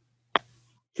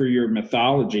for your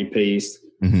mythology piece,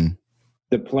 mm-hmm.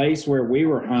 the place where we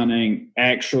were hunting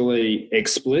actually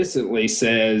explicitly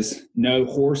says no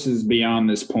horses beyond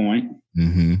this point.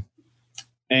 Mm-hmm.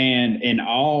 And in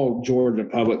all Georgia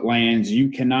public lands, you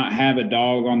cannot have a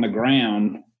dog on the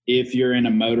ground if you're in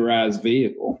a motorized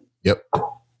vehicle. Yep.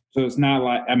 So it's not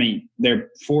like, they're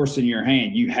forcing your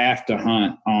hand. You have to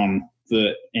hunt on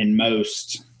foot in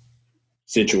most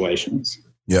situations.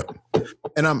 Yep.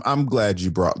 And I'm glad you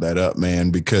brought that up,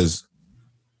 man, because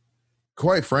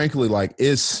quite frankly,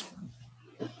 hunting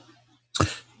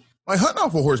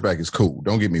off a horseback is cool.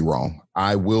 Don't get me wrong.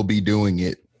 I will be doing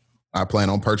it. I plan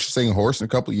on purchasing a horse in a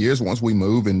couple of years once we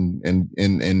move and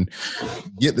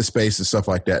get the space and stuff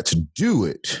like that to do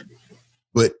it.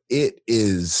 But it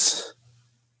is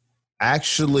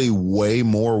actually way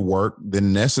more work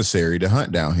than necessary to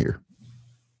hunt down here.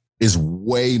 It's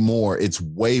way more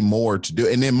to do.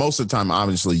 And then most of the time,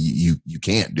 obviously, you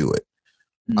can't do it.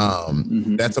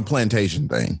 Mm-hmm. That's a plantation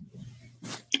thing.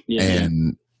 Yeah.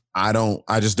 And I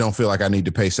just don't feel like I need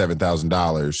to pay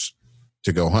 $7,000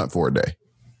 to go hunt for a day.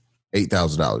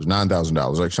 $8,000,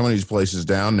 $9,000. Like some of these places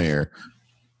down there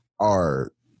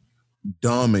are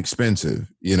dumb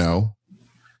expensive,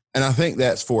 And I think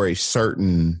that's for a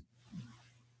certain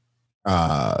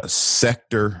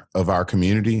sector of our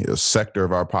community, a sector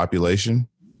of our population.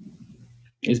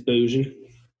 It's bougie.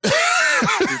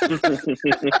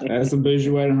 That's a bougie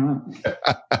way to hunt.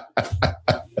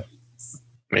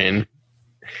 Man.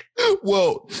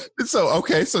 Well, so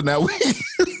now we.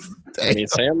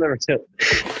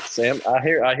 Sam, I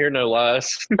hear no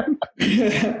lies.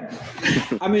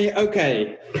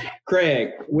 Okay, Craig,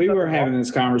 we were having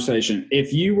this conversation.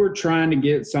 If you were trying to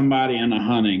get somebody into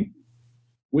hunting,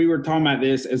 we were talking about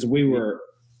this as we were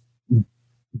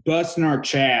busting our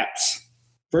chaps.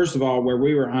 First of all, where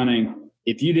we were hunting,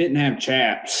 if you didn't have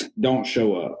chaps, don't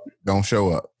show up. Don't show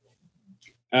up.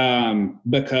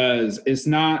 Because it's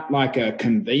not like a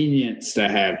convenience to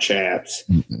have chaps.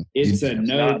 Mm-hmm. It's a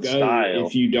no-go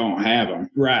if you don't have them.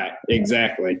 Right,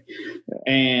 exactly.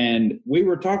 And we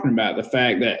were talking about the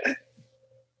fact that,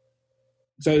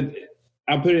 so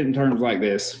I'll put it in terms like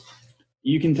this.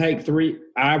 You can take three.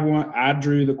 I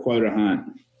drew the quota hunt.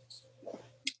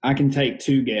 I can take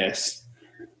 2 guests.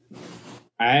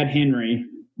 I had Henry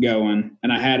going,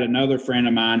 and I had another friend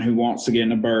of mine who wants to get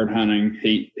into bird hunting.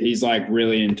 He's like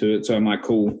really into it, so I'm like,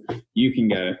 cool, you can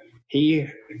go. He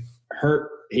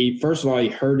hurt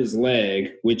his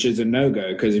leg, which is a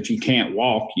no-go, because if you can't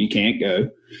walk, you can't go.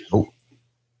 Oh.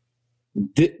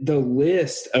 The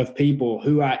list of people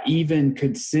who I even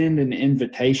could send an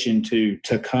invitation to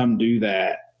come do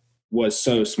that was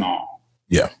so small.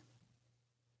 Yeah.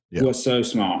 Was so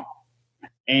small.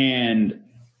 And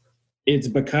it's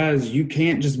because you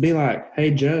can't just be like,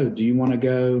 hey, Joe, do you want to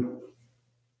go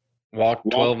walk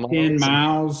 12 miles? 10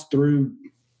 miles through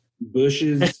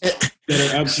bushes that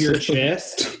are up to your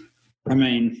chest?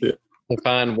 To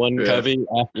find one covey,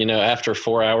 after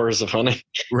 4 hours of hunting.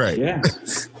 Right. Yeah.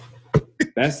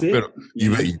 That's it.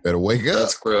 You better wake up.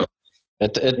 That's cool.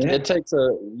 It takes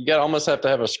you almost have to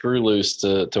have a screw loose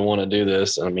to want to do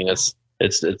this.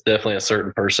 It's definitely a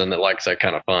certain person that likes that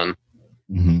kind of fun.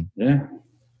 Mm-hmm. Yeah.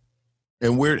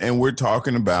 And we're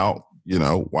talking about,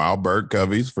 wild bird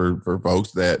coveys for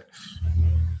folks that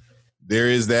there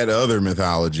is that other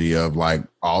mythology of like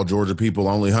all Georgia people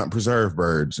only hunt preserved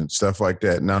birds and stuff like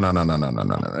that. No. And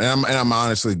I'm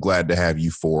honestly glad to have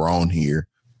you 4 on here.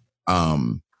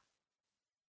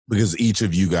 Because each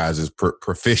of you guys is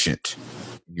proficient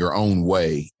in your own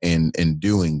way in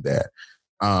doing that.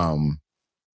 Now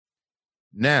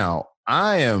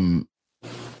I am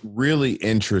really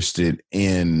interested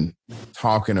in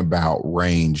talking about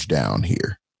range down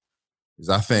here, because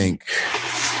I think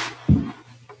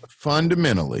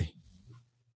fundamentally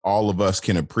all of us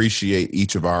can appreciate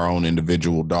each of our own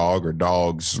individual dog or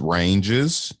dogs'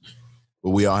 ranges, but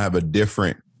we all have a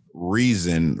different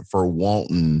reason for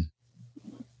wanting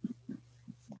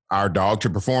our dog to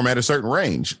perform at a certain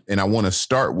range. And I want to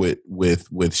start with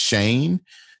Shane,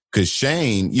 because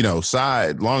Shane, you know,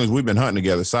 as long as we've been hunting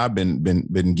together, I've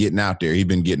been getting out there. He's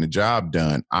been getting the job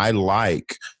done. I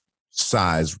like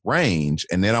size range,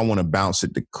 and then I want to bounce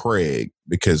it to Craig,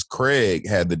 because Craig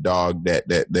had the dog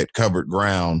that covered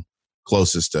ground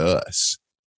closest to us.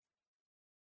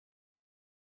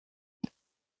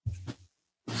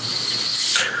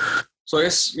 So I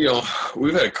guess, you know,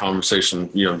 we've had a conversation,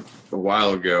 you know, a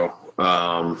while ago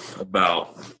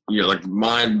about, you know, like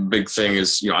my big thing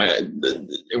is, you know,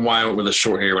 why I went with a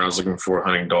short hair when I was looking for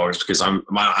hunting dogs, because I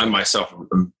myself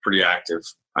am pretty active.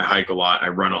 I hike a lot. I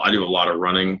do a lot of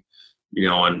running, you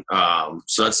know, and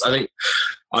so that's, I think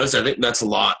that's a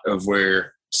lot of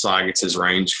where Cy gets his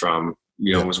range from,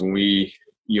 you know, was when we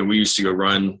used to go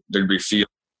run, there'd be field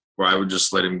where I would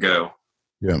just let him go.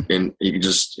 Yeah. And he could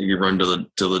run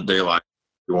till the daylight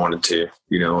if he wanted to,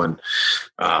 you know, and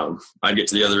I'd get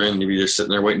to the other end and he'd be just sitting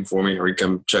there waiting for me, or he'd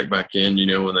come check back in, you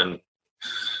know, and then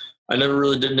I never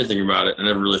really did anything about it. I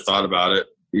never really thought about it,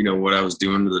 you know, what I was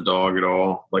doing to the dog at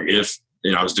all. Like if,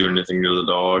 you know, I was doing anything to the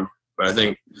dog. But I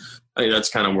think that's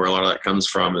kind of where a lot of that comes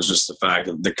from, is just the fact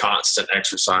of the constant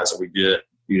exercise that we get,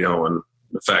 you know, and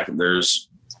the fact that there's,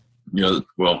 you know,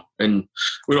 well, and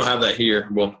we don't have that here.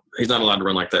 Well, he's not allowed to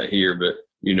run like that here, but,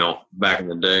 you know, back in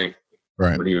the day,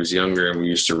 right, when he was younger and we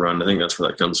used to run, I think that's where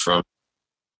that comes from.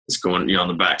 It's going, you know, on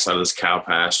the backside of this cow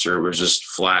pasture. It was just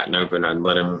flat and open. I'd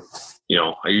let him, you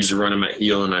know, I usually run him at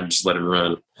heel and I'd just let him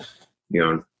run, you know,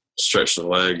 and stretch the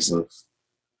legs. And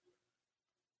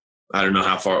I don't know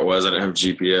how far it was. I didn't have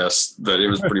GPS, but it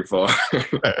was pretty far.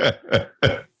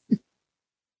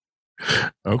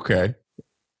 Okay.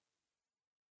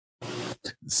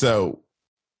 So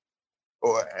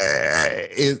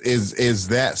is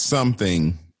that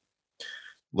something,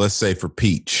 let's say for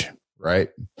Peach, right?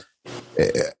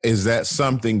 Is that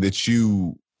something that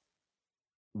you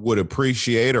would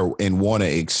appreciate and want to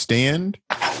extend,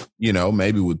 you know,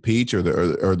 maybe with Peach or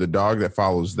the dog that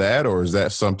follows that? Or is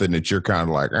that something that you're kind of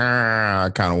like,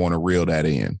 I kind of want to reel that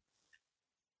in?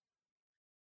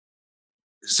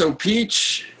 So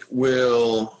Peach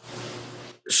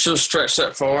she'll stretch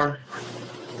that far,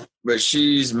 but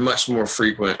she's much more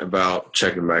frequent about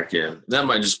checking back in. That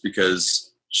might just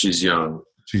because she's young.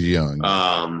 She's young.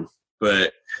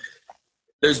 But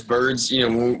there's birds, you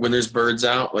know, when there's birds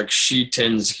out, like she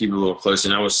tends to keep a little closer.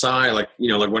 And I was like, you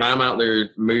know, like when I'm out there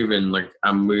moving, like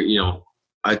you know,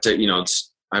 I take, you know,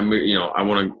 I move, you know, I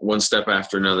want to one step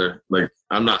after another. Like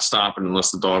I'm not stopping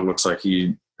unless the dog looks like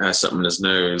he has something in his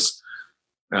nose.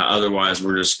 Otherwise,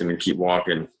 we're just going to keep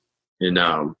walking.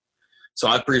 And so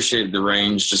I appreciate the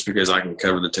range just because I can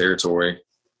cover the territory,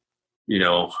 you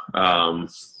know.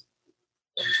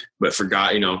 But for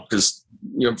guy, you know, because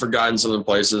you know, for guys in some of the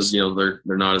places, you know,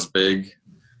 they're not as big.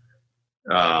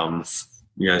 Yeah,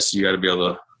 so you got to be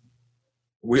able to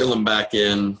wheel them back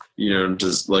in, you know,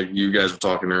 just like you guys were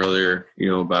talking earlier, you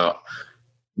know, about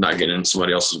not getting in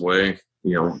somebody else's way.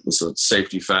 You know, it's a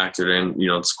safety factor, and you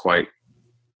know, it's quite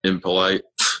impolite.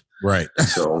 Right.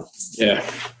 So yeah,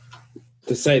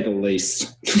 to say the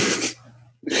least.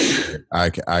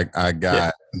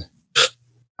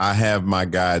 I have my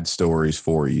guide stories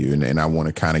for you, and I want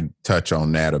to kind of touch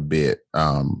on that a bit.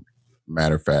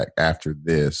 Matter of fact, after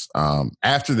this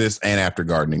and after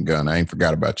Gardening Gun, I ain't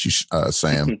forgot about you,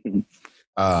 Sam.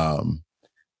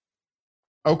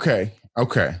 Okay.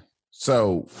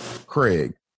 So,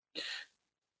 Craig,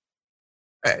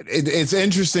 it's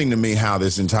interesting to me how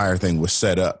this entire thing was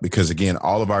set up, because again,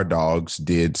 all of our dogs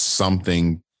did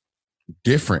something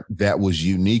different that was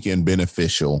unique and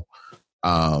beneficial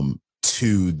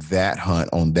to that hunt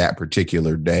on that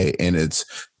particular day. And it's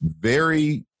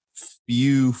very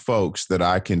few folks that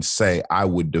I can say I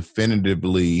would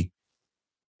definitively,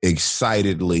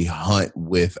 excitedly hunt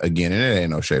with again. And it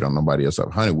ain't no shade on nobody else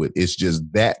I've hunted with. It's just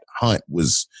that hunt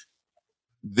was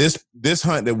this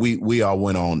hunt that we all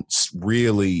went on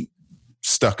really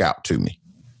stuck out to me.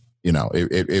 You know,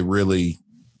 it really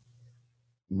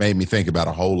made me think about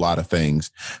a whole lot of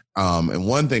things. And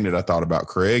one thing that I thought about,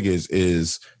 Craig,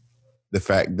 is the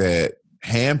fact that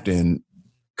Hampton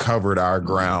covered our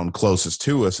ground closest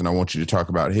to us. And I want you to talk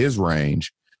about his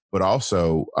range, but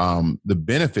also the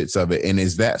benefits of it. And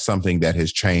is that something that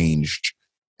has changed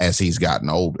as he's gotten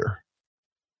older?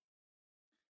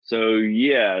 So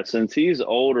yeah, since he's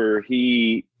older,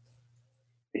 he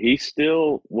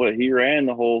still he ran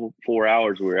the whole 4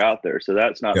 hours we were out there, so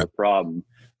that's not the problem.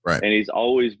 Right. And he's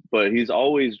always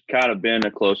kind of been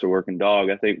a closer working dog.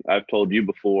 I think I've told you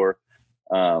before,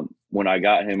 when I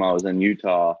got him, I was in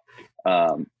Utah,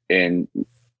 and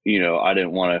I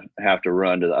didn't want to have to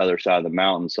run to the other side of the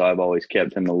mountain, so I've always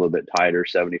kept him a little bit tighter,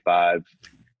 75,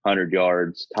 100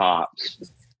 yards tops,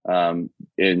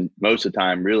 and most of the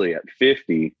time really at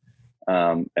 50.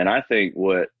 And I think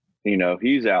what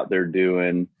he's out there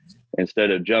doing, instead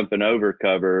of jumping over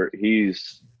cover,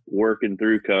 he's working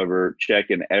through cover,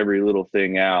 checking every little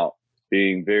thing out,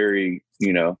 being very,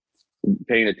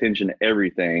 paying attention to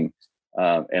everything.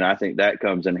 And I think that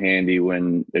comes in handy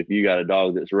if you got a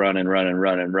dog that's running,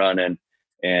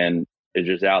 and is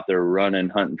just out there running,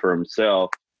 hunting for himself,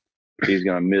 he's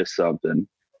going to miss something.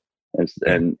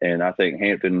 And I think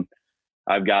Hampton,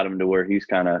 I've got him to where he's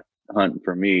kind of hunting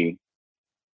for me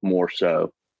more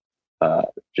so,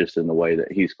 just in the way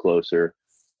that he's closer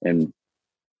and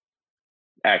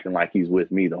acting like he's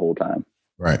with me the whole time.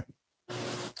 Right.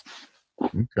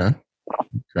 Okay.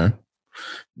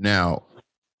 Now,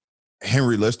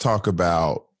 Henry, let's talk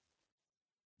about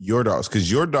your dogs,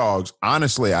 because your dogs,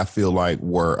 honestly, I feel like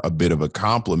were a bit of a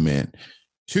compliment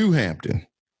to Hampton.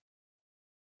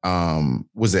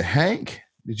 Was it Hank?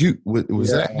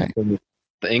 Was that Hank?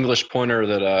 The English pointer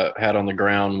that I had on the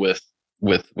ground with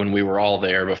when we were all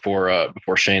there before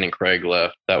Shane and Craig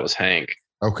left, that was Hank.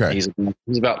 Okay. He's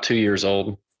about 2 years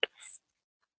old.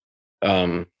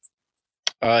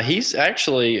 He's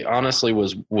actually honestly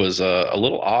was a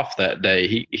little off that day.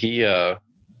 He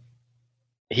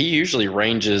usually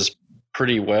ranges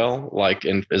pretty well, like,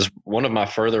 and is one of my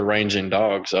further ranging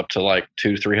dogs up to like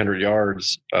 200-300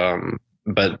 yards.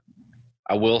 But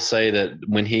I will say that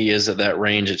when he is at that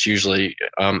range, it's usually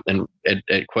and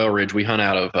at Quail Ridge we hunt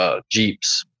out of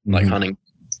Jeeps, like hunting.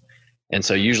 And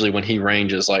so usually when he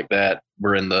ranges like that,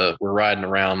 we're riding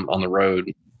around on the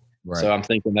road. Right. So I'm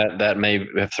thinking that may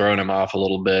have thrown him off a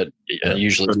little bit.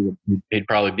 Usually he'd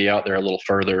probably be out there a little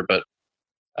further, but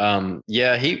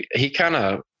he kind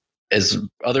of, as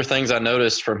other things I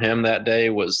noticed from him that day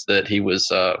was that he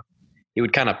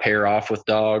would kind of pair off with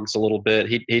dogs a little bit.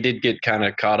 He did get kind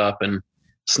of caught up in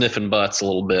sniffing butts a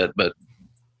little bit, but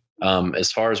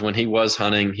as far as when he was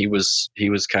hunting, he was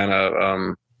kind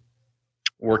of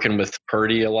working with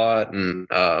Purdy a lot, and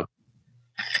I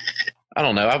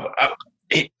don't know.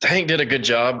 Hank did a good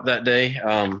job that day.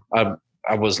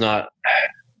 I was not.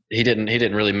 He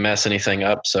didn't really mess anything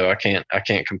up, so I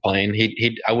can't complain.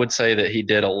 I would say that he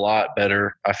did a lot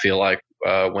better. I feel like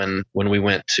when we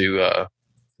went to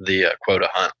the quota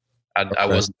hunt, I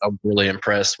was really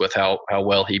impressed with how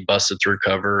well he busted through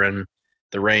cover and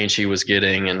the range he was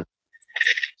getting. And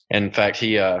in fact,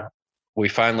 we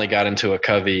finally got into a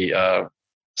covey.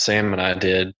 Sam and I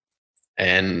did.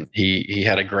 And he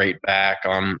had a great back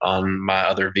on my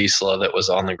other Vizsla that was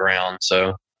on the ground.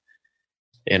 So,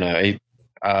 I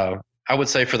would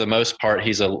say for the most part,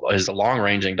 he's a long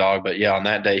ranging dog, but yeah, on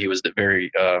that day he was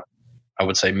very, I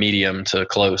would say medium to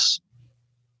close.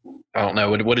 I don't know.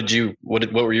 What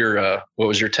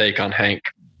was your take on Hank?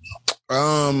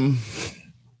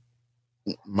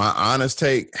 My honest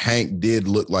take, Hank did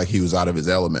look like he was out of his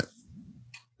element.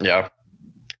 Yeah.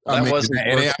 It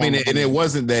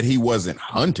wasn't that he wasn't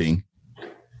hunting,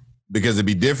 because it'd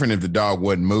be different if the dog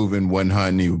wasn't moving, wasn't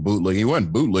hunting, he was bootlegging. He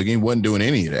wasn't bootlegging, he wasn't doing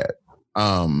any of that.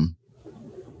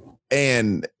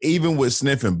 And even with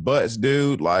sniffing butts,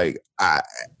 dude, like I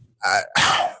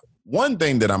one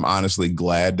thing that I'm honestly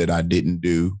glad that I didn't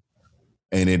do,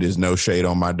 and it is no shade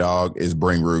on my dog, is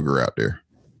bring Ruger out there.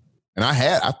 And I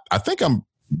had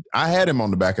him on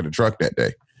the back of the truck that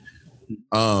day.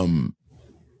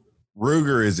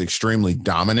 Ruger is extremely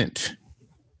dominant.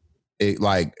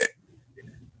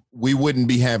 We wouldn't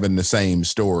be having the same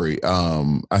story.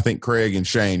 I think Craig and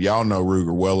Shane, y'all know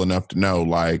Ruger well enough to know,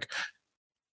 like,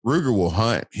 Ruger will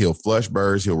hunt, he'll flush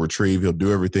birds, he'll retrieve, he'll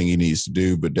do everything he needs to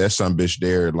do. But that son bitch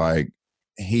there, like,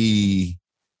 he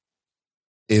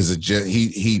is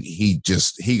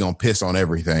he gonna piss on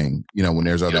everything, when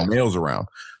there's other males around.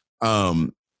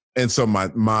 And so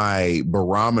my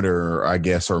barometer, I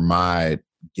guess, or my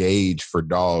gauge for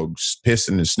dogs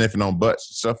pissing and sniffing on butts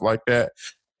and stuff like that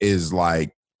is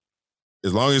like,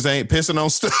 as long as they ain't pissing on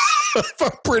stuff,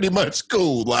 I'm pretty much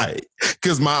cool. Like,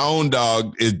 because my own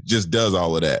dog, it just does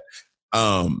all of that.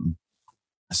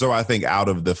 So I think out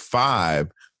of the 5,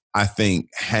 I think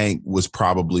Hank was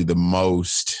probably the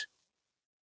most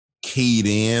keyed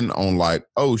in on, like,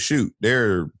 oh shoot,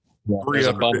 they're There's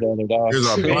a bunch of other dogs.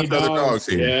 There's a bunch of other dogs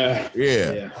here.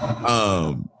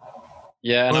 Yeah.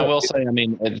 Yeah, and I will say, I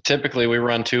mean, typically we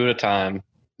run 2 at a time,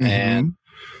 and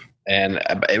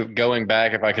going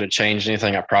back, if I could have changed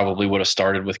anything, I probably would have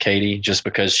started with Katie, just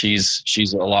because she's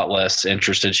a lot less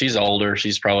interested. She's older;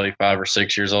 she's probably 5 or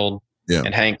 6 years old. Yeah,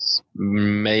 and Hank's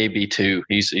maybe 2.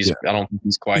 He's I don't think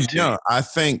he's quite 2. Yeah, I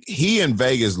think he and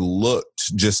Vegas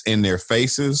looked just in their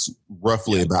faces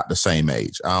roughly about the same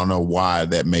age. I don't know why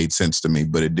that made sense to me,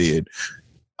 but it did.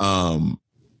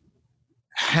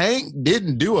 Hank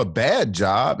didn't do a bad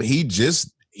job. He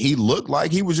looked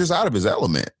like he was just out of his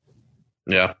element.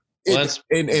 Yeah. Well,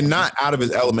 and not out of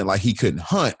his element like he couldn't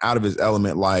hunt, out of his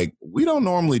element like we don't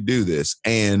normally do this.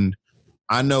 And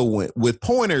I know with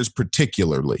pointers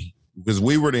particularly, because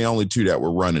we were the only 2 that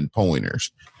were running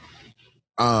pointers.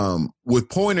 With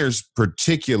pointers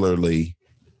particularly,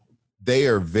 they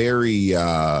are very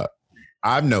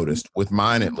I've noticed with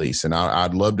mine at least, and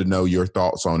I'd love to know your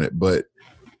thoughts on it, but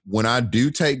when I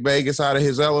do take Vegas out of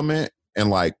his element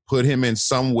and like put him in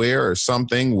somewhere or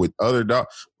something with other dogs,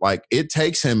 like it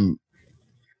takes him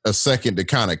a second to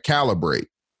kind of calibrate,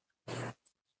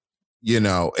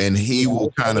 and he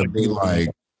will kind of be like,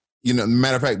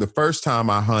 matter of fact, the first time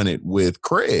I hunted with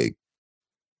Craig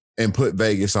and put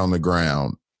Vegas on the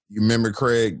ground, you remember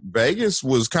Craig? Vegas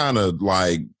was kind of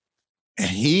like,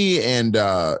 he and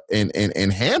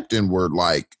Hampton were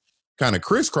like kind of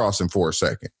crisscrossing for a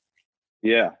second.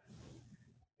 Yeah,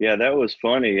 that was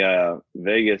funny.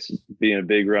 Vegas being a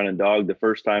big running dog, the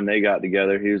first time they got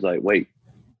together, he was like, wait,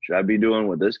 should I be doing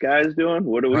what this guy's doing?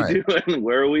 What are we doing?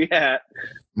 Where are we at?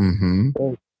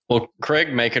 Mm-hmm. Well,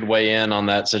 Craig may could weigh in on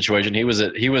that situation. He was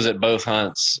at both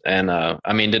hunts, and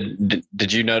I mean,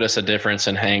 did you notice a difference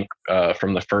in Hank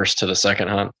from the first to the second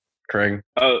hunt, Craig?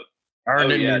 Oh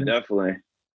yeah, definitely.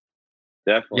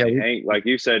 Yeah, Hank, like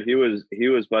you said, he was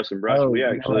busting brush. We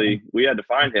had to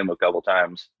find him a couple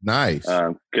times. Nice.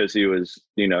 Because he was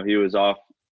off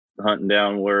hunting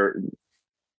down where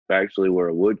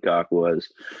a woodcock was,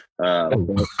 that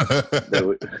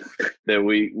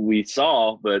we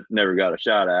saw but never got a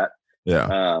shot at.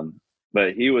 Yeah.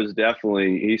 But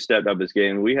he stepped up his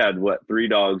game. We had 3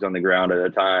 dogs on the ground at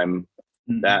a time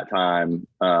that time.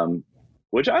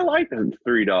 Which I liked,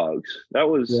 3 dogs. That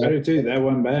was I do too. That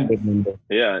wasn't bad.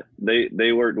 Yeah,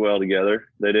 they worked well together.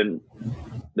 They didn't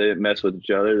mess with each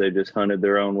other. They just hunted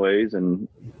their own ways and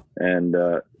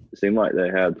it seemed like they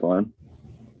had fun.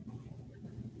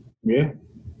 Yeah.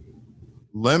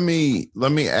 Let me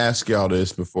ask y'all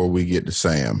this before we get to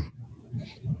Sam.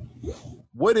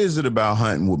 What is it about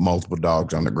hunting with multiple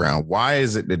dogs on the ground? Why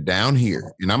is it that down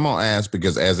here, and I'm gonna ask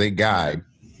because as a guide,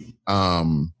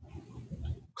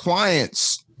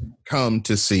 clients come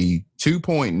to see 2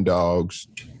 pointing dogs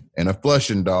and a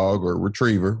flushing dog or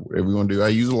retriever, whatever you want to do. I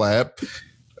use a lab.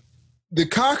 The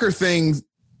cocker thing,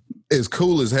 as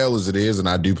cool as hell as it is, and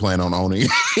I do plan on owning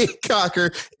cocker,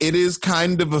 it is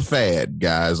kind of a fad,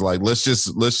 guys. Like let's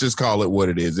just call it what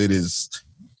it is. It is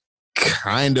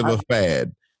kind of a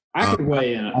fad. I could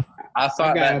weigh in. I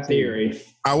thought I got a theory.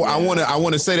 I want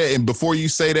to say that, and before you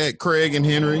say that, Craig and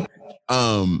Henry,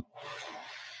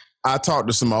 I talked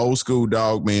to some old school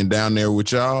dog men down there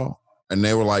with y'all, and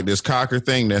they were like, this cocker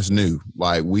thing, that's new.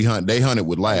 Like they hunted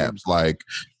with labs. Like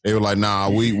they were like, nah,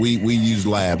 we used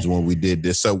labs when we did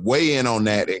this. So weigh in on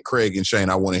that, and Craig and Shane,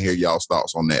 I want to hear y'all's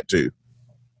thoughts on that too.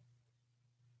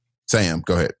 Sam,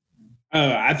 go ahead.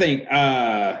 I think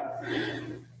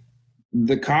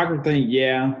the cocker thing,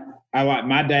 yeah.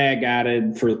 My dad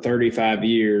guided for 35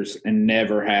 years and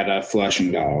never had a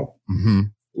flushing dog. Mm-hmm.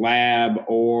 Lab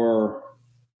or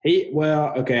I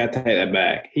take that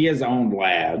back. He has owned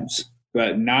labs,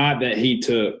 but not that he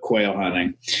took quail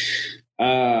hunting.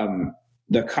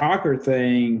 The cocker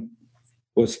thing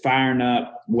was firing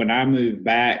up when I moved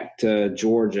back to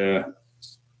Georgia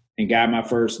and got my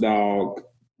first dog.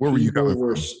 Where were you coming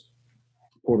from?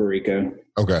 Puerto Rico.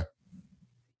 Okay.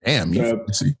 Damn, you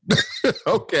fancy.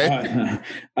 Okay.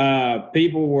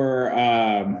 People were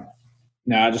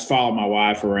I just follow my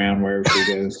wife around wherever she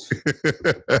goes.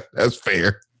 That's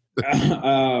fair.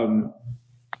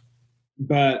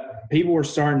 But people were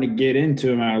starting to get into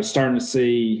them. I was starting to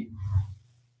see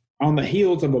on the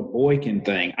heels of a Boykin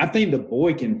thing. I think the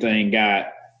Boykin thing got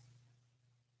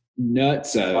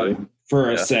nutso for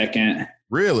a second.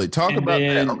 Really? Talk about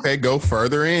that. Okay, go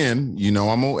further in.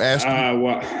 I'm going to ask you.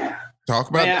 Talk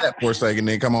about that for a second,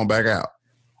 then come on back out.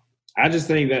 I just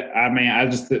think that,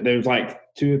 there's like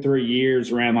 2 or 3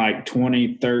 years around like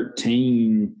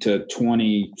 2013 to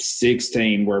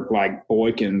 2016 where like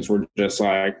Boykins were just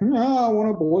like, no, I want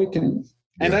a Boykin.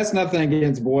 And that's nothing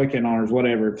against Boykin owners,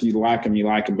 whatever. If you like them, you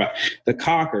like them. But the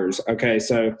cockers, okay,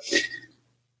 so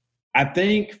I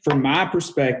think from my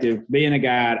perspective, being a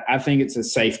guide, I think it's a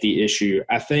safety issue.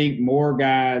 I think more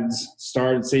guides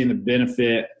started seeing the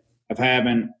benefit of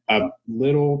having a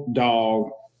little dog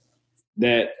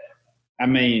that's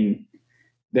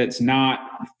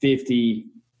not 50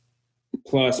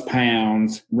 plus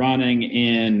pounds running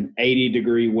in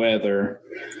 80-degree weather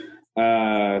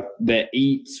that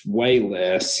eats way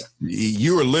less.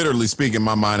 You were literally speaking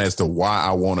my mind as to why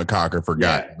I want a cocker for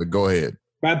guys, but go ahead.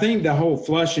 But I think the whole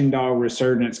flushing dog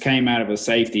resurgence came out of a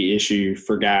safety issue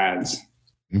for guides.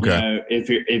 Okay.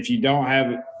 If you don't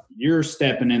have, you're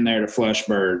stepping in there to flush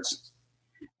birds.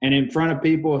 And in front of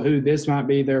people who this might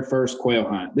be their first quail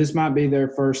hunt. This might be their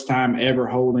first time ever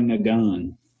holding a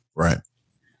gun. Right.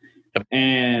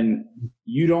 And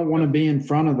you don't want to be in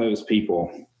front of those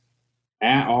people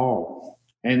at all.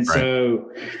 And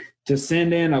so to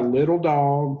send in a little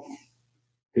dog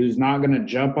who's not going to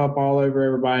jump up all over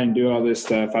everybody and do all this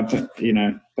stuff, I think,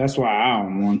 that's why I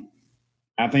own one.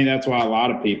 I think that's why a lot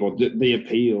of people, the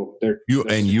appeal.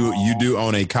 You do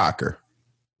own a cocker.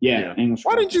 Yeah.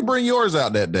 Why didn't you bring yours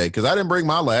out that day? Because I didn't bring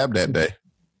my lab that day.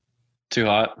 Too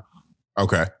hot.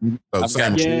 Okay. So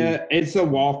it's the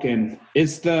walk-in.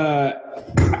 It's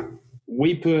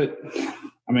we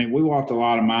walked a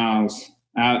lot of miles.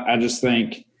 I just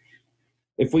think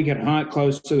if we could hunt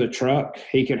close to the truck,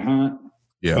 he could hunt.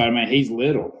 Yeah. But he's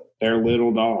little. They're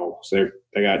little dogs. They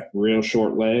got real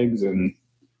short legs and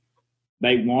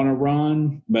they want to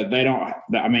run, but they don't.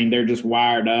 They're just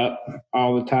wired up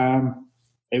all the time.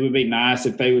 It would be nice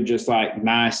if they would just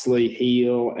nicely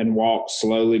heel and walk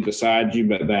slowly beside you,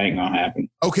 but that ain't gonna happen.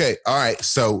 Okay. All right.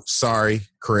 So sorry,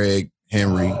 Craig,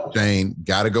 Henry, Jane,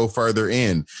 got to go further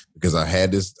in because I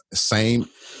had this same.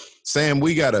 Sam,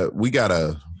 we got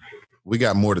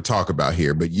more to talk about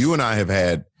here, but you and I have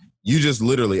had. You just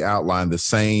literally outlined the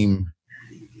same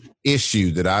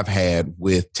issue that I've had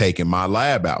with taking my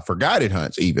lab out for guided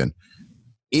hunts. Even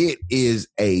it is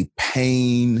a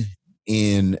pain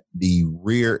in the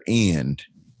rear end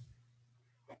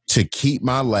to keep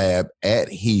my lab at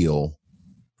heel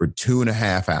for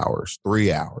 2.5 hours,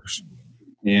 3 hours.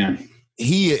 Yeah.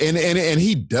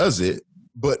 He does it,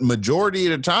 but majority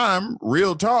of the time,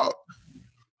 real talk,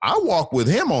 I walk with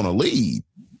him on a lead.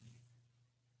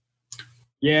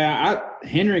 Yeah,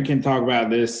 Henry can talk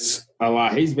about this a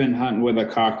lot. He's been hunting with a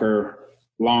cocker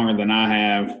longer than I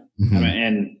have. Mm-hmm.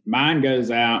 And mine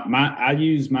goes out. I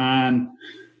use mine,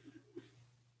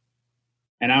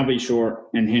 and I'll be short,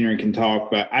 and Henry can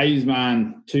talk, but I use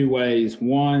mine 2 ways.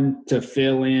 One, to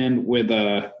fill in with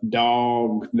a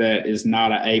dog that is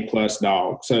not an A+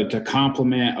 dog. So to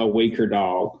complement a weaker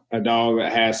dog, a dog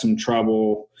that has some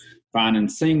trouble finding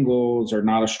singles or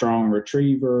not a strong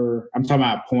retriever. I'm talking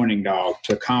about a pointing dog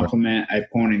to complement a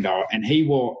pointing dog. And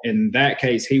in that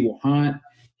case, he will hunt.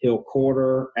 He'll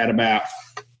quarter at about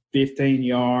 15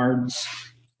 yards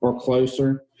or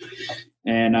closer.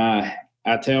 And I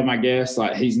tell my guests,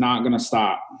 he's not going to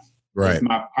stop. Right. If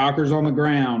my cocker's on the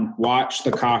ground, watch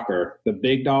the cocker. The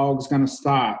big dog's going to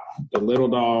stop. The little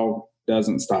dog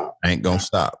doesn't stop. Ain't going to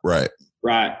stop. Right.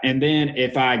 Right. And then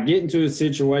if I get into a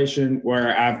situation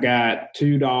where I've got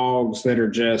 2 dogs that are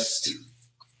just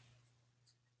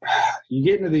 – you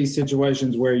get into these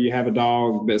situations where you have a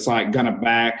dog that's going to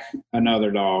back another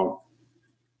dog.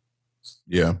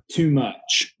 Yeah. Too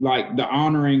much. The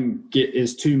honoring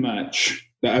is too much.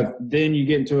 Then you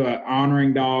get into an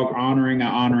honoring dog, honoring an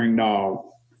honoring dog.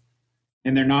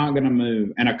 And they're not going to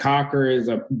move. And a cocker is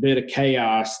a bit of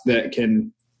chaos that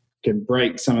can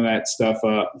break some of that stuff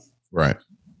up. Right.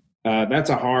 That's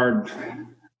a hard,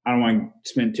 I don't want to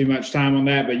spend too much time on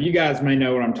that, but you guys may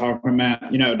know what I'm talking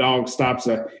about. A dog stops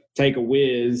to take a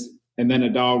whiz and then a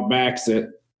dog backs it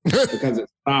because it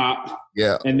stopped.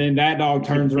 Yeah. And then that dog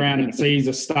turns around and sees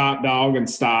a stop dog and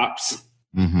stops.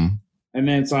 Mm-hmm. And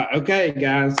then it's okay,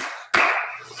 guys,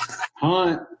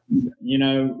 hunt,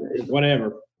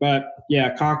 whatever. But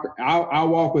yeah, cocker, I'll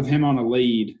walk with him on a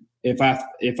lead if I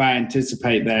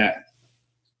anticipate that.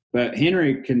 But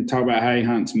Henry can talk about how he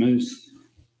hunts moose.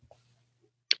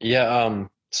 Yeah.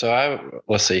 So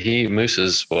let's see. Moose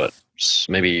is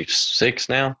maybe 6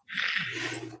 now.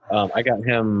 I got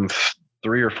him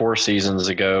 3 or 4 seasons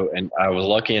ago, and I was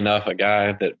lucky enough. A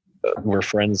guy that we're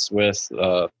friends with,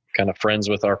 kind of friends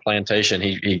with our plantation.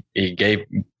 He gave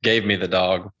me the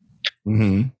dog.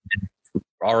 Mm-hmm.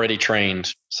 Already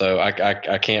trained, so I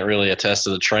can't really attest to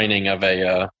the training of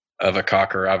a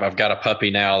cocker. I've got a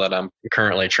puppy now that I'm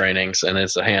currently training, and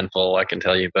it's a handful, I can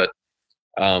tell you. But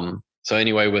so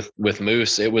anyway, with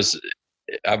moose,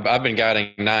 I've been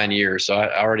guiding 9 years, so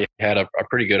I already had a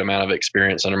pretty good amount of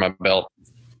experience under my belt.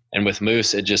 And with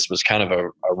moose, it just was kind of a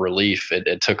relief.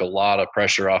 It took a lot of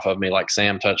pressure off of me, like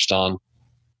Sam touched on.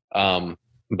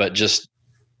 But just,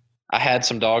 I had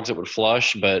some dogs that would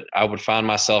flush, but I would find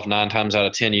myself 9 times out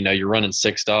of 10, you're running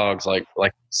 6 dogs, like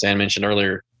Sam mentioned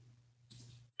earlier.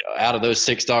 Out of those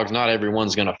 6 dogs, not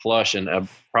everyone's going to flush, and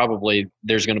probably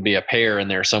there's going to be a pair in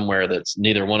there somewhere that's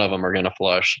neither one of them are going to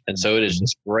flush. And so it is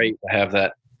just great to have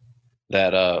that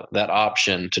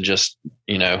option to just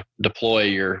deploy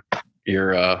your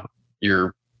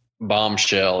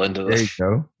bombshell into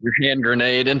your hand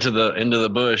grenade into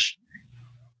the bush.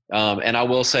 And I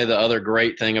will say the other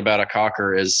great thing about a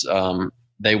cocker is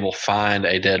they will find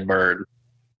a dead bird.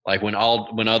 Like when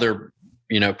other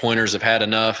pointers have had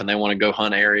enough and they want to go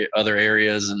hunt other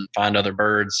areas and find other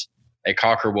birds, a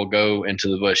cocker will go into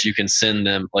the bush. You can send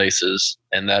them places,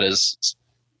 and that is,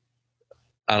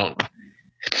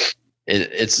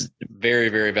 it's very,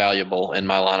 very valuable in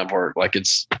my line of work. Like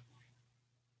it's,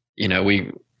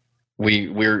 we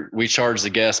charge the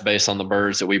guests based on the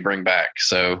birds that we bring back.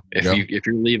 So if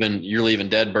you're leaving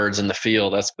dead birds in the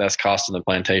field, that's costing the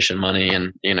plantation money,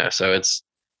 and so it's,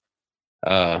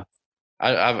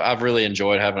 I've really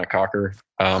enjoyed having a cocker,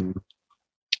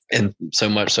 and so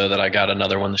much so that I got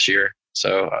another one this year.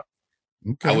 So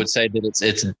I would say that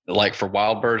it's like for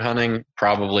wild bird hunting,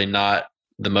 probably not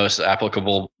the most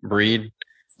applicable breed.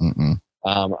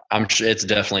 I'm sure it's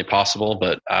definitely possible,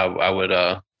 but I would.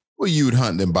 Well, you would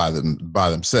hunt them by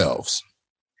themselves.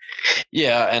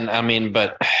 Yeah, and I mean,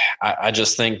 but I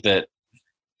just think that,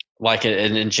 like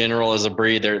in general as a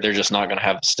breed, they're just not going to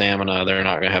have the stamina. They're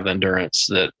not going to have the endurance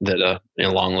that a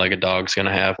long-legged dog's going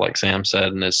to have, like Sam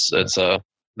said. And it's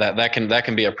that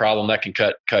can be a problem. That can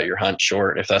cut your hunt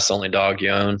short if that's the only dog you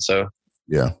own. So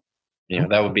yeah,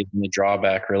 that would be the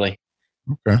drawback, really.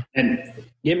 Okay. And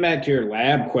getting back to your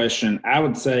lab question, I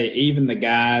would say even the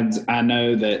guides I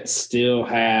know that still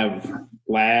have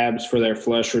labs for their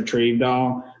flush retrieve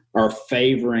dog are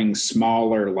favoring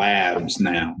smaller labs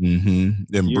now.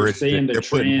 Mm-hmm. You're seeing the they're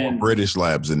trend. Putting more British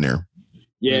labs in there.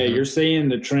 Yeah, You're seeing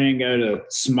the trend go to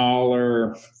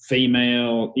smaller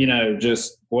female,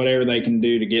 just whatever they can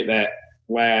do to get that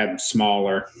lab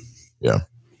smaller. Yeah.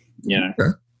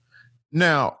 Okay.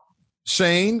 Now,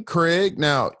 Shane, Craig,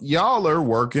 y'all are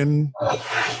working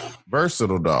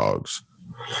versatile dogs.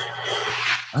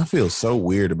 I feel so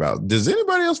weird about. Does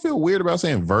anybody else feel weird about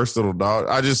saying versatile dog?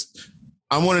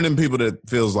 I'm one of them people that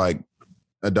feels like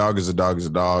a dog is a dog is a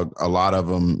dog. A lot of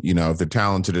them, if they're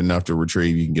talented enough to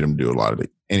retrieve, you can get them to do a lot of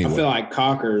it. Anyway, I feel like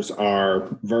cockers are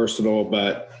versatile,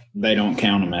 but they don't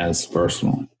count them as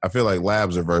versatile. I feel like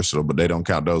labs are versatile, but they don't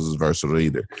count those as versatile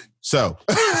either. So,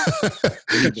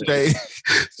 Shane,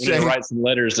 write some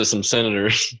letters to some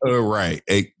senators. All right.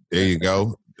 Hey, there you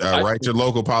go. Write your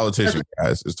local politician,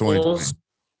 guys. It's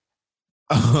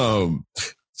 2020.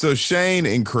 So Shane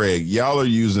and Craig, y'all are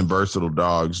using versatile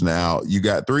dogs now. You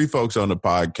got 3 folks on the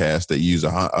podcast that use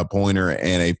a pointer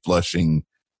and a flushing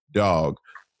dog.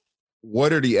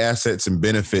 What are the assets and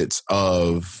benefits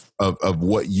of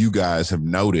what you guys have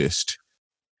noticed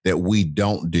that we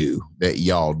don't do that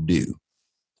y'all do?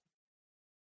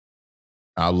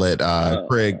 I'll let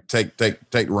Craig take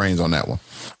the reins on that one.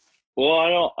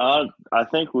 Well, I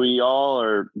think we all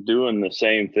are doing the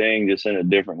same thing, just in a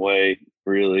different way,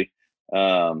 really.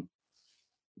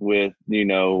 With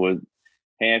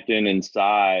Hampton and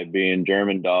Cy being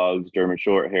German dogs, German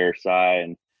short hair Cy,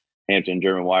 and Hampton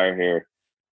German wire hair.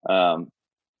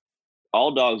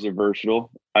 All dogs are versatile.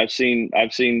 I've seen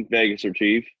Vegas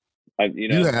retrieve.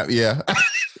 You have, yeah.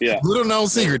 Yeah. Little known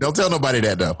secret. Don't tell nobody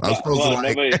that though. I'm supposed to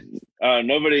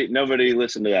nobody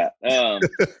listened to that.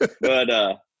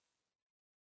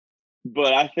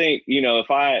 But I think,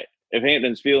 if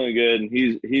Hampton's feeling good and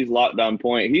he's locked on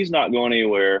point, he's not going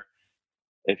anywhere.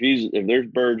 If there's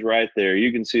birds right there,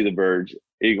 you can see the birds.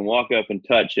 You can walk up and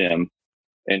touch him,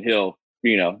 and he'll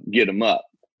get them up.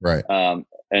 Right. And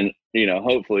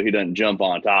hopefully he doesn't jump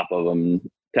on top of them and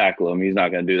tackle them. He's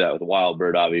not going to do that with a wild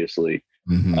bird, obviously.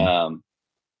 Mm-hmm.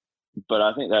 But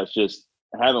I think that's just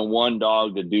having one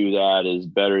dog to do that is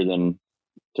better than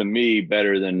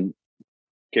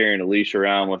carrying a leash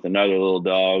around with another little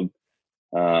dog.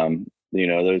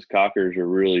 Those cockers are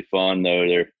really fun, though.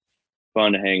 They're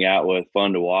fun to hang out with,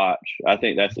 fun to watch. I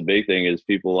think that's the big thing is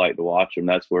people like to watch them.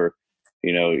 That's where,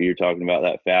 you're talking about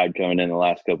that fad coming in the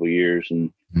last couple of years,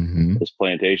 and this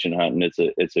plantation hunting.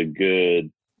 It's a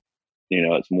good,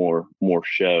 it's more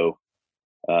show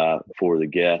for the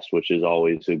guests, which is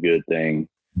always a good thing.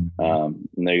 And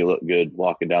they look good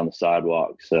walking down the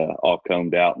sidewalks, all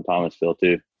combed out in Thomasville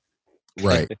too.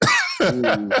 Right.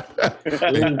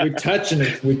 We're touching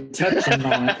it. We're touching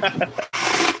on it.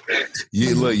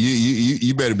 Look,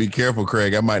 you better be careful,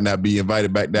 Craig. I might not be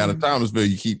invited back down to Thomasville.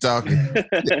 You keep talking.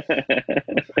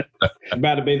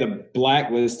 About to be the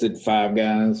blacklisted 5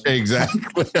 guys.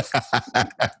 Exactly.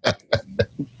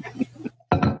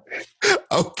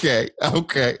 Okay.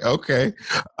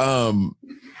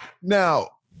 Now,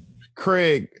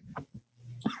 Craig,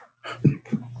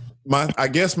 I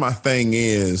guess my thing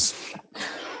is,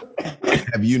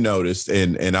 have you noticed?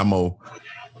 And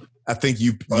I think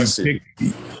you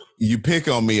pick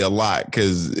on me a lot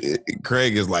because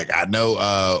Craig is like, I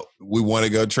know we want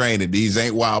to go train and these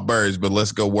ain't wild birds, but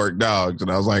let's go work dogs.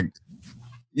 And I was like,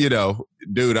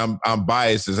 dude, I'm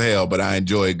biased as hell, but I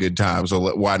enjoy a good time.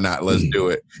 So why not? Let's do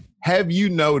it. Have you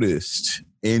noticed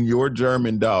in your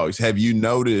German dogs, have you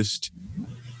noticed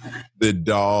the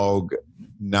dog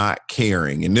not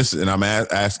caring? And I'm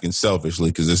asking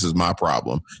selfishly because this is my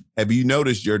problem. Have you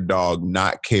noticed your dog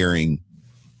not caring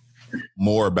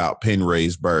more about pen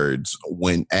raised birds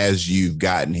as you've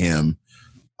gotten him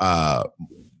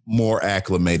more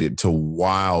acclimated to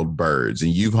wild birds,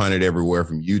 and you've hunted everywhere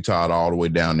from Utah all the way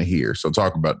down to here? So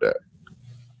talk about that.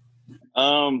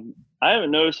 I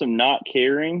haven't noticed him not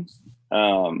caring.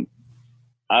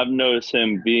 I've noticed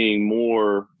him being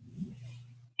more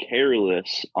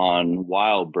careless on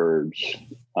wild birds.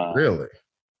 Really?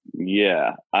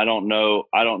 Yeah. I don't know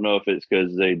if it's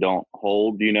because they don't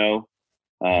hold, pen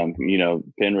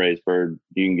raised bird,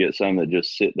 you can get some that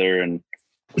just sit there and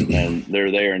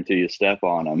they're there until you step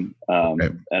on them. Okay.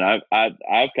 And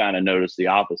I've kind of noticed the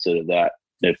opposite of that.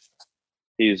 If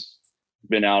he's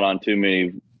been out on too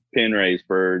many pen raised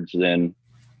birds, then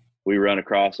we run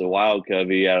across a wild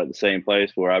covey out at the same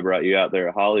place where I brought you out there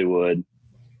at Hollywood,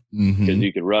 because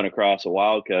you could run across a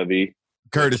wild covey.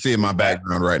 Courtesy of my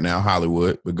background right now,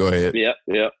 Hollywood, but go ahead. Yep.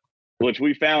 Which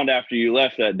we found after you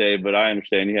left that day, but I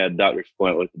understand you had a doctor's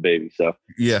appointment with the baby. So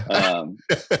yeah,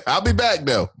 I'll be back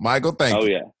though, Michael. Thank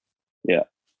you. Oh yeah.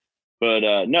 But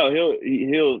no,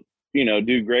 he'll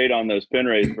do great on those pen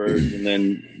raised birds, and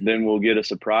then we'll get a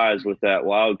surprise with that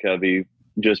wild covey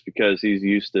just because he's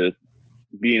used to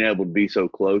being able to be so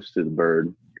close to the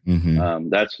bird. Mm-hmm.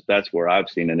 That's where I've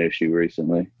seen an issue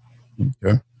recently.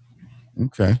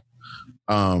 Okay.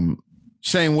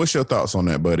 Shane, what's your thoughts on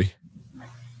that, buddy?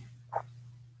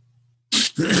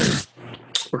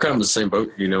 We're kind of in the same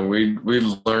boat. We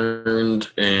learned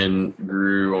and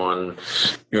grew on,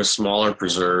 smaller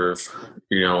preserve,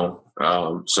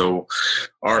 so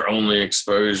our only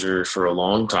exposure for a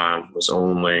long time was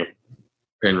only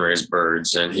pen raised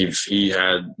birds. And he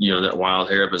had, that wild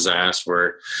hair up his ass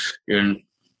where,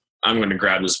 I'm going to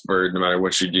grab this bird no matter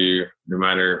what you do, no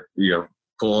matter,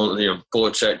 pull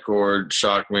a check cord,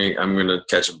 shock me, I'm going to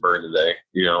catch a bird today,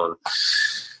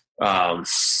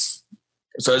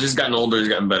 so as he's gotten older, he's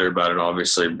gotten better about it,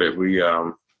 obviously. But we,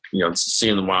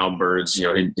 seeing the wild birds,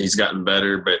 he's gotten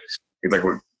better. But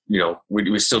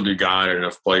we still do guide in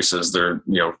enough places. They're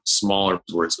smaller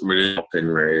where it's really pen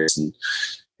raised, and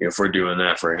if we're doing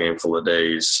that for a handful of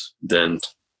days, then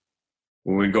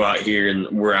when we go out here and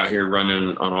we're out here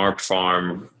running on our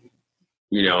farm,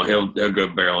 he'll go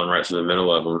barreling right through the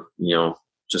middle of them.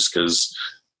 Just because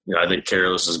I think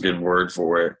careless is a good word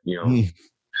for it.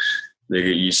 They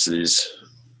get used to these.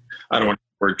 I don't want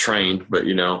the word trained, but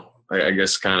I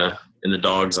guess kind of in the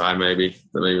dog's eye, maybe.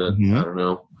 But maybe I don't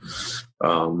know.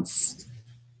 But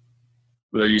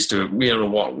they're used to it. We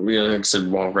walk. Like I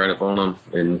said, walk right up on them,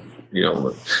 and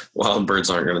wild birds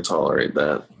aren't going to tolerate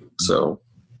that. So,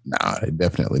 nah, they're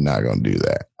definitely not going to do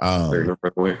that. They're going to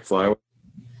run away, fly away.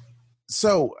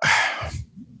 So,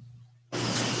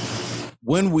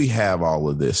 when we have all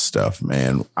of this stuff,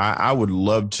 man, I would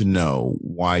love to know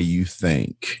why you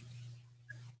think.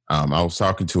 I was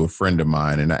talking to a friend of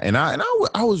mine, and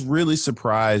I was really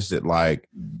surprised that, like,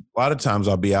 a lot of times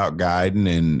I'll be out guiding,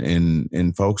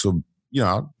 and folks will,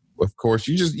 of course,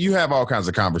 you have all kinds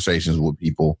of conversations with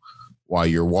people while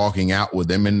you're walking out with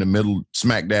them in the middle,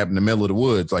 smack dab in the middle of the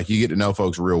woods. Like, you get to know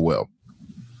folks real well,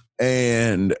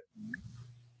 and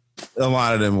a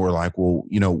lot of them were like, well,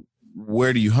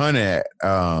 where do you hunt at,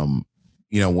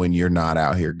 when you're not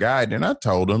out here guiding? And I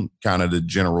told them kind of the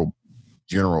general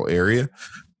area.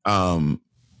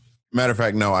 Matter of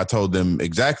fact, no, I told them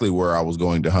exactly where I was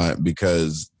going to hunt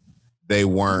because they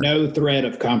weren't. No threat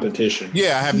of competition.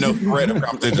 Yeah, I have no threat of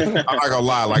competition. I'm not going to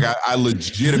lie. Like, I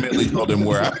legitimately told them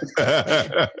where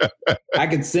I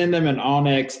could send them an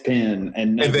Onyx pin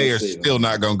and they are still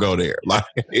not going to go there. Like,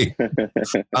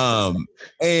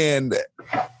 and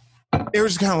they were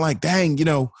just kind of like, dang,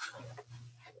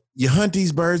 you hunt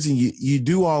these birds and you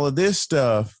do all of this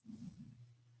stuff.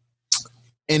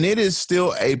 And it is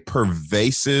still a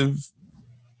pervasive,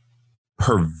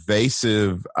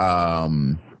 I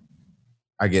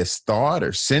guess, thought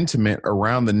or sentiment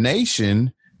around the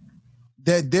nation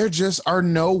that there just are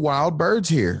no wild birds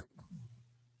here.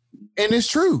 And it's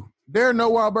true. There are no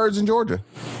wild birds in Georgia.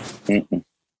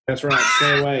 That's right.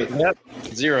 Stay away. Yep.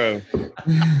 0.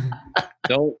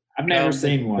 Don't. I've never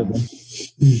seen one.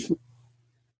 You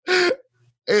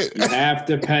have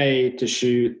to pay to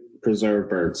shoot preserved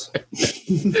birds.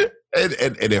 and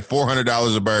at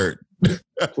 $400 a bird.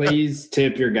 Please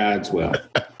tip your guides well.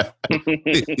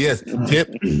 Yes, tip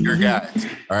your guides.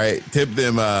 All right, tip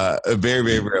them very,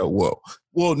 very, very well.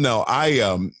 Well, no,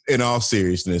 I in all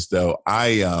seriousness though,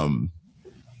 I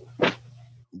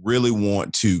really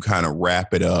want to kind of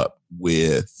wrap it up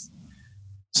with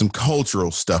some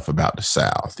cultural stuff about the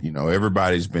South. You know,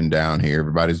 everybody's been down here.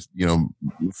 Everybody's, you know,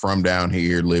 from down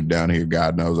here, lived down here,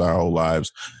 God knows, our whole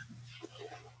lives.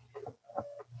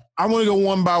 I want to go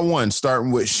one by one,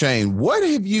 starting with Shane. What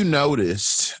have you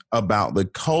noticed about the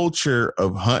culture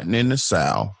of hunting in the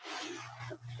South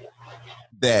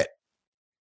that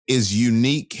is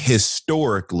unique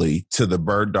historically to the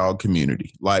bird dog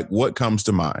community? Like, what comes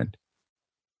to mind?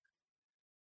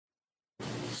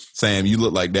 Sam, you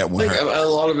look like that one. I think a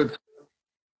lot of it.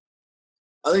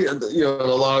 I think, you know,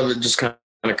 a lot of it just kind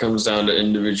of comes down to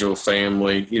individual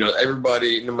family. You know,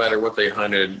 everybody, no matter what they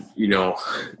hunted, you know,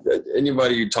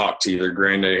 anybody you talk to, their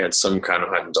granddaddy had some kind of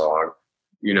hunting dog.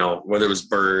 You know, whether it was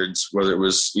birds, whether it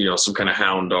was, you know, some kind of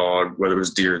hound dog, whether it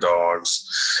was deer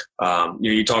dogs. You know,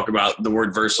 you talk about the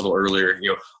word versatile earlier.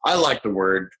 You know, I like the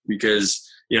word because,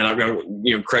 you know, I've got,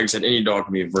 you know, Craig said any dog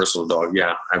can be a versatile dog.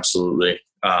 Yeah, absolutely.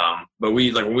 But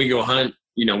when we go hunt,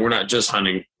 you know, we're not just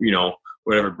hunting, you know,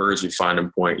 whatever birds we find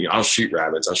in point. You know, I'll shoot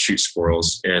rabbits, I'll shoot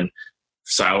squirrels, and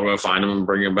Sal will go find them and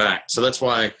bring them back. So that's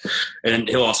why, and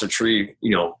he'll also tree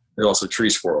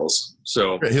squirrels.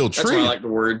 So that's why I like the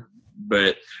word,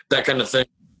 but that kind of thing.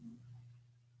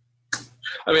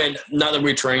 I mean, not that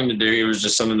we trained to do, it was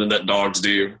just something that dogs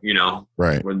do, you know,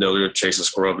 right? When they'll chase a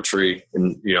squirrel up a tree,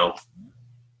 and, you know,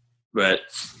 but,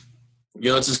 you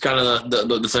know, it's just kind of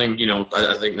the thing, you know,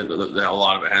 I think that a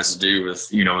lot of it has to do with,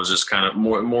 you know, it's just kind of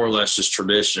more or less just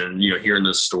tradition, you know, hearing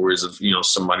the stories of, you know,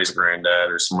 somebody's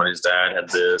granddad or somebody's dad had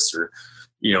this, or,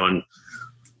 you know, and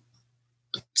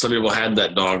some people had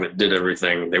that dog that did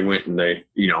everything. They went and they,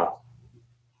 you know,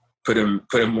 put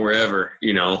him wherever,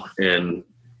 you know, and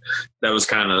that was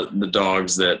kind of the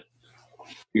dogs that,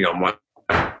 you know,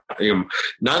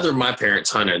 neither of my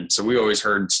parents hunted, so we always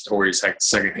heard stories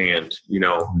secondhand, you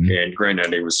know, and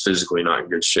granddaddy was physically not in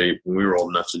good shape, and we were old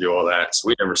enough to do all that, so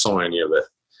we never saw any of it.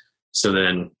 So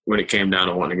then when it came down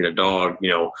to wanting to get a dog, you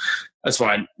know, that's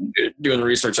why doing the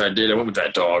research I did, I went with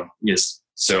that dog. Yes.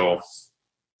 So,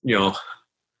 you know,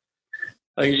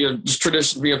 you know, just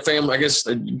tradition, being a family, I guess,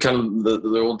 kind of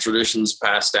the old traditions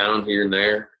passed down here and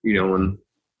there, you know, and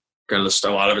kind of a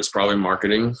lot of it's probably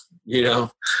marketing, you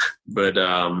know, but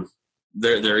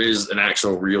there is an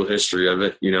actual real history of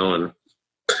it, you know, and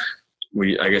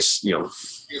I guess, you know,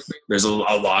 there's a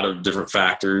lot of different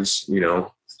factors, you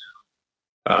know,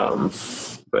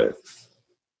 but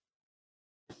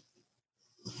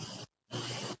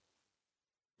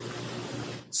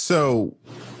so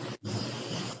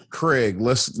Craig,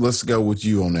 let's go with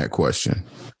you on that question.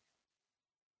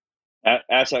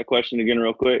 Ask that question again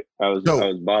real quick. I was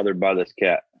bothered by this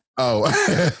cat. Oh,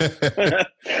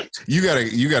 you got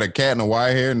a cat and a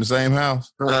wire hair in the same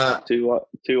house? Two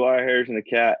wire hairs and a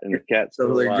cat, and the cat's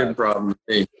still alive. A good problem.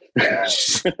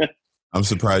 I'm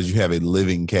surprised you have a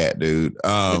living cat, dude.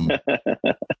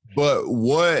 But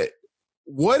what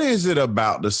is it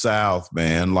about the South,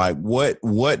 man? Like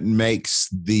what makes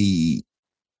the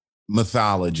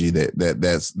mythology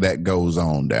that goes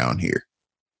on down here?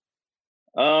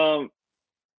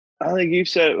 I think you've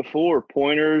said it before,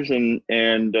 pointers and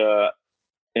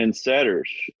setters.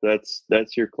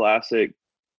 That's your classic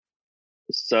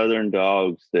Southern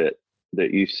dogs that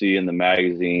you see in the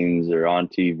magazines or on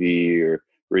TV or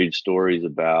read stories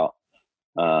about.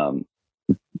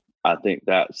 I think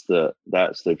that's the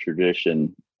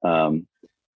tradition. And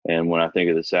when I think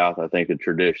of the South, I think of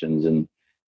traditions, and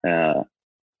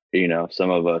you know, some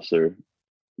of us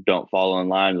don't fall in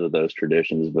line with those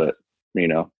traditions, but you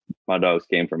know, my dogs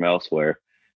came from elsewhere,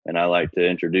 and I like to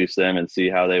introduce them and see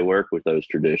how they work with those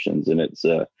traditions. And it's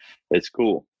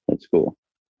cool. It's cool.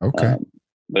 Okay.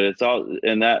 But it's all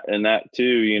in that too,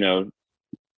 you know,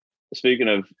 speaking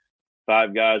of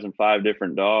 5 guys and 5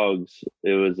 different dogs,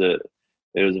 it was a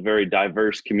very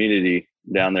diverse community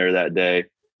down there that day.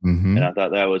 Mm-hmm. And I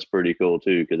thought that was pretty cool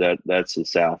too, because that's the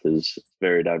South is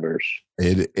very diverse.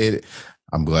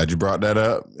 I'm glad you brought that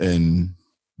up, and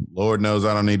Lord knows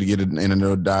I don't need to get in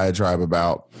a diatribe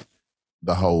about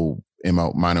the whole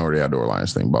minority outdoor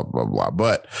alliance thing, blah, blah, blah.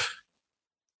 But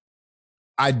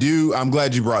I'm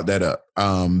glad you brought that up,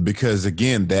 because,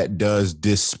 again, that does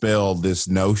dispel this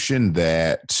notion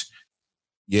that,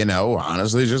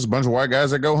 honestly, it's just a bunch of white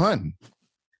guys that go hunting.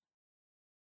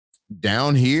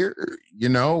 Down here,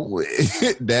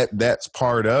 that's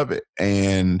part of it.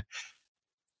 And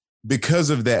because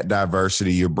of that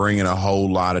diversity, you're bringing a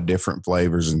whole lot of different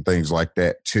flavors and things like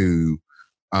that to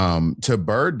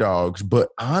bird dogs. But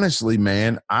honestly,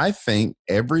 man, I think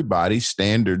everybody's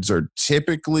standards are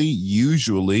typically,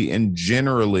 usually, and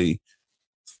generally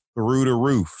through the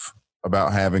roof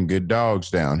about having good dogs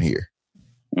down here.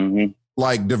 Mm-hmm.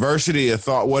 Like diversity of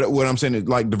thought. What I'm saying is,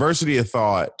 like, diversity of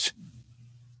thought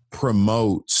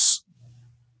promotes,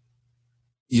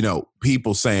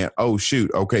 people saying, oh, shoot,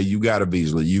 okay, you got a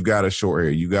Beasley, you got a short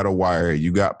hair, you got a wire hair,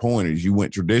 you got pointers, you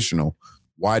went traditional.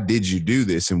 Why did you do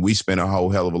this? And we spent a whole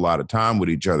hell of a lot of time with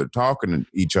each other, talking to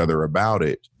each other about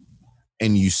it.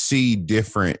 And you see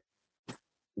different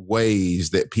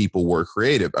ways that people were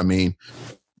creative. I mean,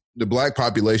 the black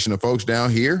population of folks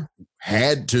down here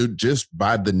had to, just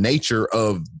by the nature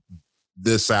of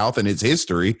the South and its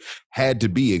history, had to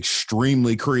be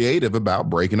extremely creative about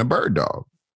breaking a bird dog.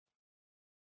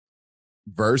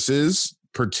 Versus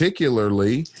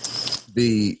particularly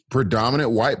the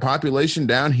predominant white population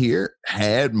down here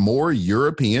had more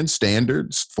European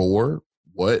standards for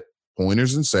what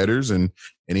pointers and setters and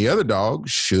any other dog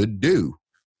should do.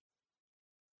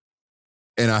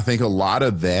 And I think a lot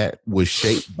of that was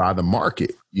shaped by the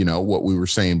market, what we were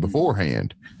saying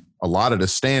beforehand. A lot of the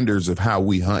standards of how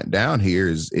we hunt down here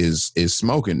is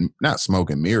not smoke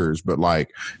and mirrors, but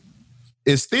like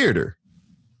it's theater.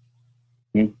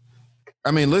 Mm-hmm. I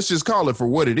mean, let's just call it for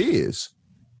what it is.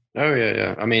 Oh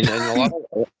yeah. I mean, and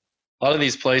a lot of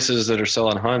these places that are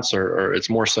selling hunts are it's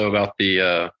more so about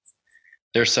they're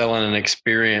selling an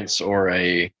experience or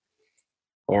a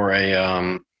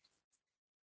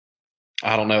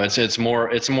I don't know. It's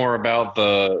more about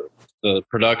the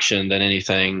production than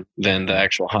anything than the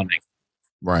actual hunting.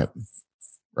 Right.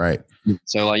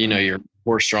 So like, your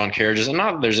horse-drawn carriages, and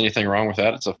not that there's anything wrong with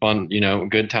that. It's a fun,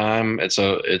 good time. It's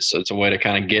a way to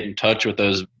kind of get in touch with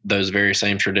those very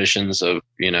same traditions of,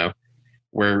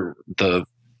 where the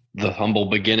humble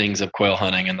beginnings of quail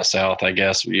hunting in the South, I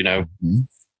guess, Mm-hmm.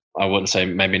 I wouldn't say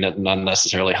maybe not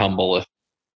necessarily humble if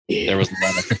there was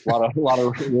a lot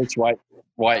of rich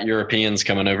white Europeans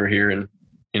coming over here and,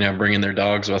 bringing their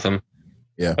dogs with them.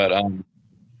 Yeah. But,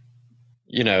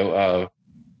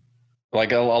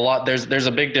 like a lot, there's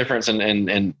a big difference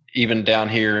in even down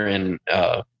here in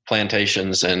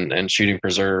plantations and shooting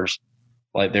preserves.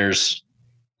 Like there's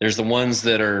the ones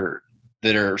that are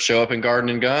show up in garden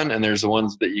and gun, and there's the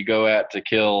ones that you go at to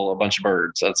kill a bunch of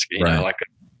birds. That's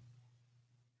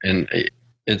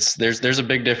there's a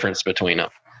big difference between them.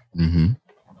 Mm-hmm.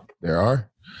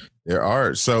 There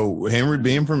are. So Henry,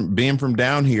 being from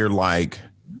down here, like,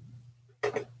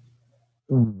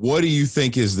 what do you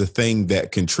think is the thing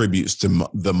that contributes to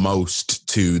the most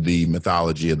to the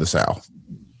mythology of the South?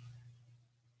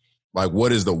 Like,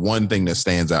 what is the one thing that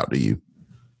stands out to you?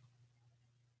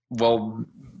 Well,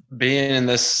 being in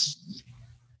this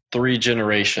 3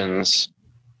 generations,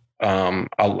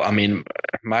 I mean,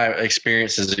 my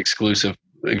experience is exclusive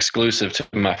to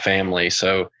my family.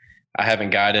 So I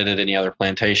haven't guided at any other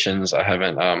plantations. I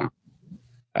haven't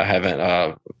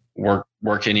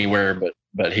worked anywhere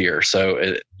but here. So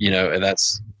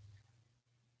that's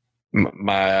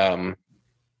my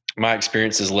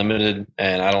experience is limited,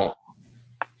 and I don't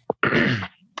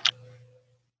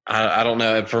I don't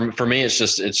know. For me, it's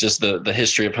just the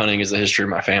history of hunting is the history of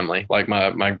my family. Like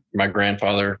my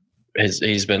grandfather,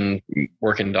 he's been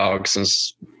working dogs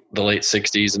since the late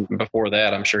 60s, and before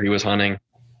that, I'm sure he was hunting.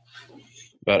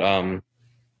 But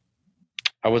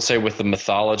I would say with the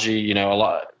mythology, a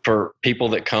lot for people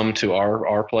that come to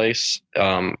our place,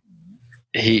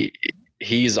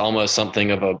 he's almost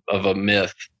something of a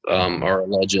myth or a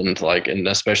legend. Like, and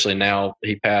especially now,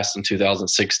 he passed in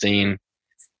 2016.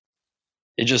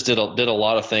 He just did a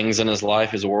lot of things in his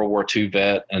life. He's a World War II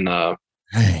vet, and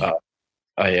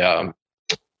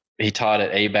he taught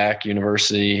at ABAC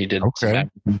University. He did some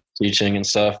teaching and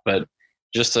stuff, but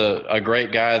just a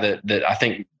great guy that I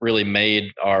think really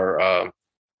made our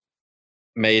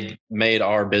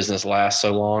business last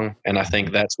so long. And I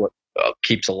think that's what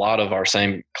keeps a lot of our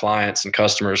same clients and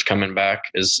customers coming back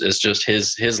is just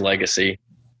his legacy.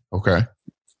 Okay.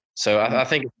 So I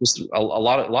think it's just a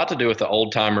lot to do with the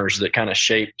old timers that kind of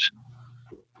shaped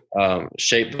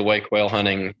the way quail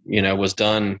hunting, was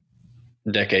done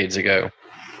decades ago.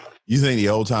 You think the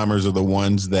old timers are the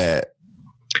ones that,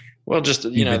 well, just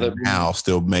now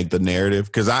still make the narrative?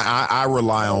 Because I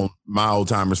rely on my old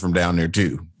timers from down there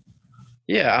too.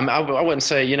 Yeah, I wouldn't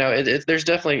say there's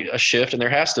definitely a shift, and there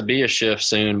has to be a shift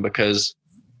soon, because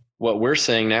what we're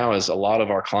seeing now is a lot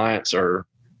of our clients are,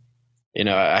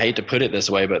 I hate to put it this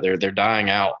way, but they're dying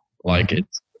out. Like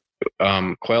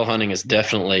quail hunting is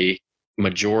definitely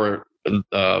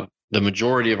the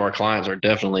majority of our clients are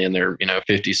definitely in their 50s,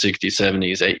 60s,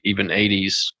 70s, even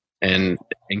 80s, and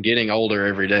getting older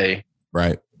every day.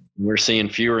 Right. We're seeing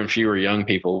fewer and fewer young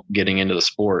people getting into the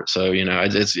sport. So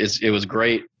it was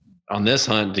great on this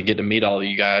hunt to get to meet all of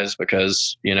you guys,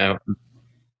 because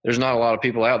there's not a lot of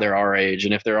people out there our age,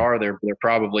 and if there are, they're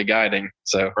probably guiding.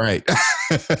 So right.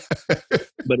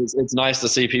 But it's nice to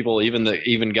see people even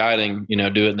guiding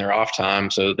do it in their off time.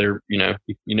 So they're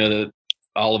that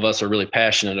all of us are really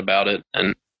passionate about it,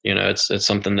 and it's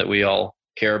something that we all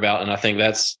care about. And I think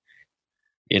that's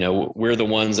we're the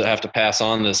ones that have to pass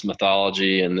on this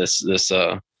mythology and this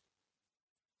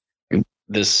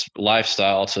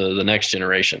lifestyle to the next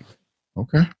generation.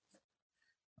 Okay.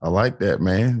 I like that,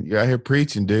 man. You out here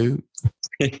preaching, dude.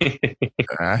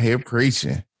 Out here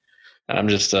preaching. I'm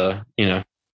just,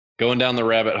 going down the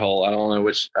rabbit hole. I don't know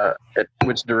which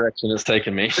direction it's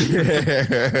taking me.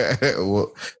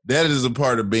 Well, that is a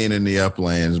part of being in the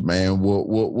uplands, man.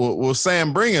 Well,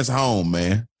 Sam, bring us home,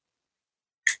 man.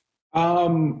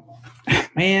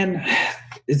 Man,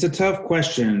 it's a tough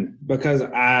question, because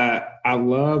I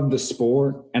love the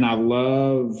sport, and I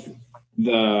love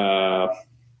the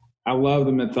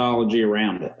mythology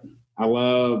around it. I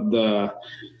love the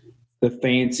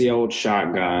fancy old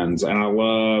shotguns, and I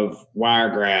love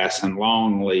wiregrass and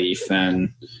longleaf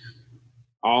and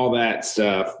all that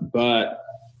stuff. But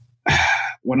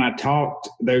when I talked,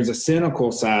 there's a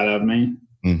cynical side of me.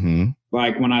 Mm-hmm.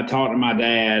 Like when I talked to my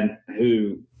dad,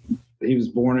 he was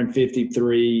born in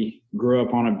 1953, grew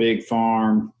up on a big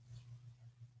farm.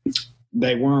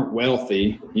 They weren't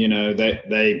wealthy,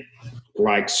 they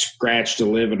like scratched a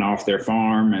living off their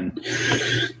farm, and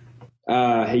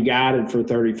he guided for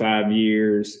 35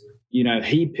 years.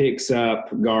 He picks up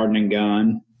garden and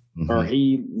gun, or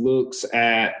he looks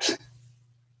at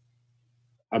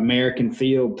American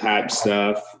field type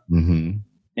stuff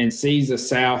and sees a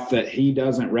South that he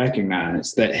doesn't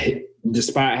recognize, that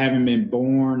despite having been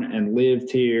born and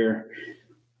lived here,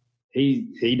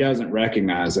 he doesn't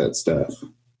recognize that stuff.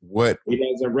 What? He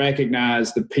doesn't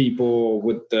recognize the people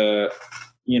with the,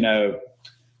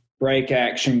 break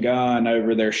action gun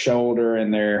over their shoulder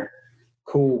and their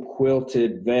cool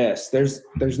quilted vest. There's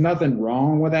nothing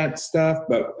wrong with that stuff,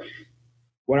 but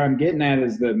what I'm getting at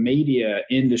is the media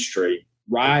industry.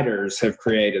 Writers have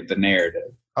created the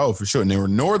narrative. Oh, for sure. And they were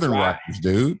northern writers,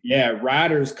 dude. Yeah,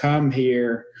 writers come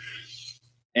here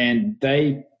and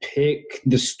they pick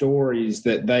the stories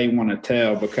that they want to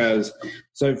tell, because,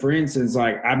 so for instance,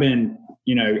 like I've been,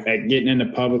 at getting into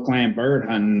public land bird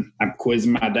hunting, I'm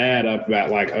quizzing my dad up about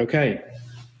like, okay,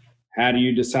 how do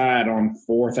you decide on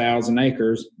 4,000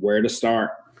 acres where to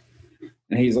start?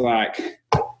 And he's like,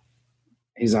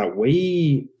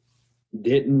 we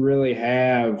didn't really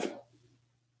have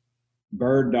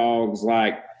bird dogs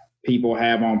like people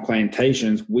have on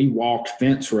plantations. We walked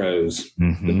fence rows.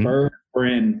 The birds were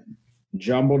in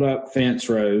jumbled up fence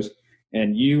rows,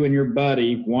 and you and your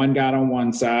buddy, one got on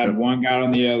one side, one got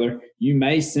on the other. You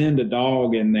may send a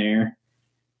dog in there,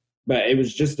 but it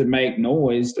was just to make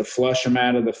noise, to flush them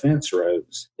out of the fence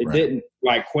rows. It didn't,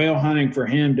 like quail hunting for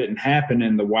him didn't happen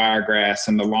in the wiregrass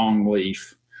and the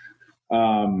longleaf.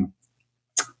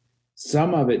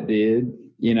 Some of it did,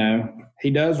 He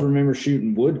does remember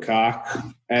shooting woodcock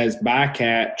as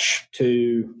bycatch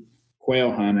to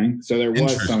quail hunting. So there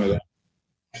was some of that.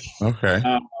 Okay.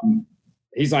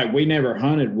 He's like, we never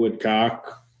hunted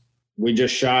woodcock. We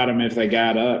just shot them if they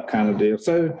got up, kind of deal.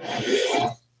 So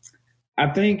I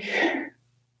think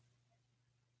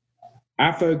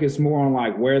I focus more on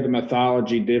like where the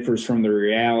mythology differs from the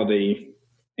reality.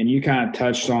 And you kind of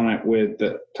touched on it with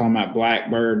talking about black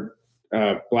bird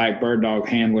dog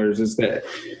handlers, is that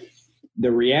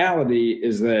the reality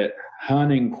is that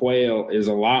hunting quail is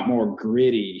a lot more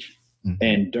gritty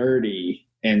and dirty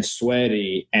and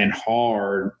sweaty and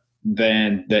hard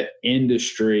than the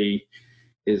industry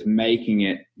is making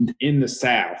it in the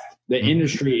South, the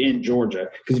industry in Georgia.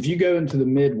 Because if you go into the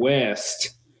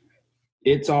Midwest,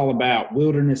 it's all about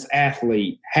wilderness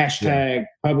athlete, hashtag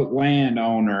public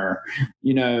landowner.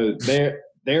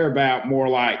 They're about more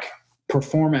like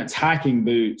performance hiking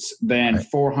boots than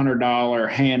 $400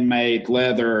 handmade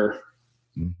leather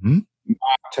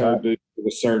toe boots with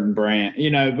a certain brand,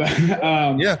 but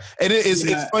yeah, and it's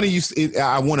funny.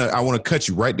 I want to cut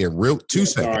you right there, real 2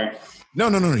 seconds. Sorry. No,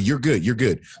 you're good. You're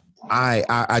good.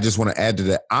 I just want to add to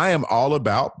that. I am all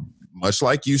about, much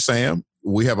like you, Sam.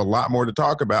 We have a lot more to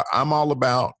talk about. I'm all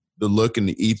about the look and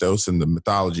the ethos and the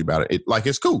mythology about it.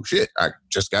 It's cool shit. I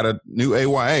just got a new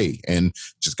AYA and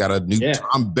just got a new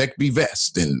Tom Beckby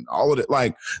vest and all of it.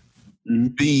 Like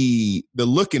the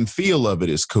look and feel of it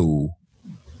is cool,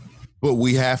 but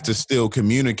we have to still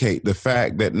communicate the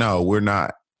fact that no, we're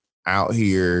not out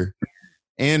here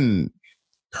in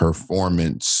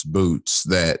performance boots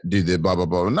that do the blah blah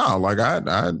blah. No, like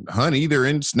I hunt either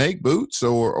in snake boots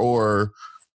or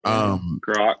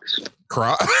Crocs.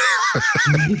 I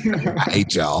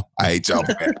hate y'all. Man.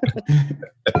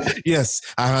 Yes,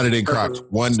 I hunted in Crocs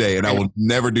one day, and I will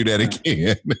never do that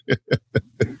again.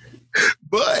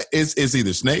 But it's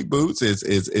either snake boots,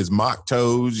 it's mock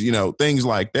toes, things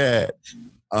like that.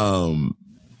 And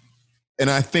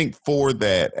I think for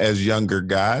that, as younger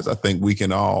guys, I think we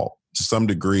can all, to some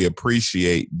degree,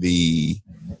 appreciate the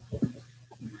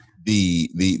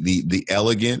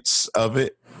elegance of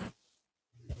it.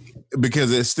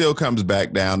 Because it still comes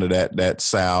back down to that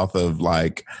South of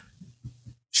like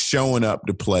showing up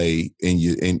to play in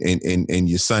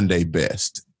your Sunday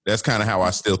best. That's kind of how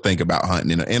I still think about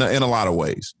hunting in a lot of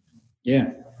ways. Yeah.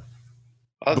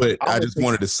 But I just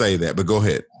wanted to say that. But go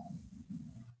ahead.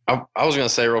 I was going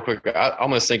to say real quick, I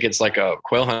almost think it's like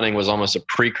quail hunting was almost a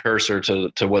precursor to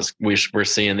what we're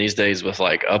seeing these days with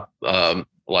like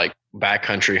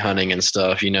backcountry hunting and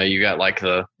stuff. You got like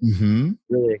the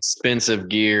really expensive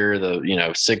gear, the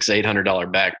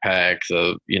 $600-800 backpack,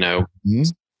 the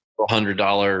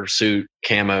 $100 suit,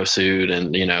 camo suit,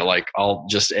 and like all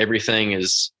just everything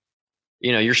is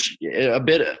you're a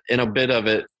bit of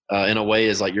it in a way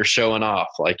is like you're showing off,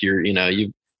 like you're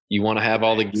you want to have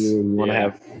all the gear, you want to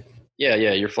have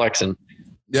you're flexing,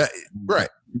 right.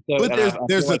 So, but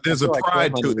there's a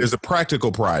pride to it. There's a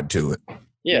practical pride to it.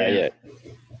 Yeah.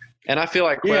 And I feel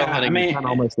like quail hunting is kind of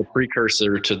almost a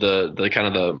precursor to the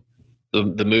kind of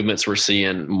the movements we're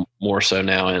seeing more so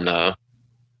now in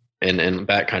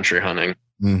backcountry hunting.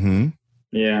 Mm-hmm.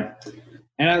 Yeah,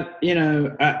 and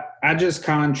I just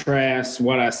contrast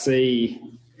what I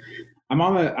see.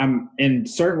 I'm in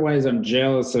certain ways I'm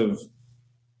jealous of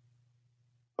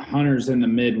hunters in the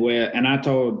Midwest, and I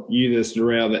told you this,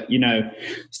 Darrell, that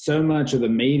so much of the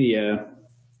media,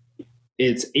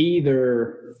 it's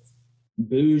either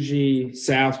bougie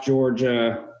South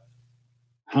Georgia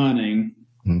hunting,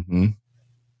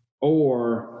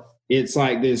 or it's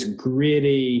like this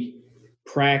gritty,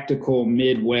 practical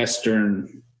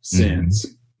Midwestern sense.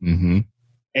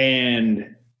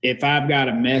 And if I've got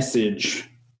a message,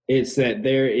 it's that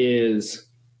there is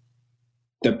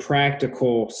the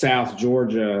practical South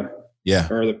Georgia,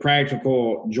 or the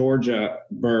practical Georgia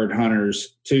bird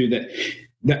hunters too.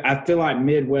 That I feel like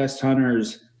Midwest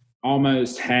hunters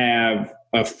almost have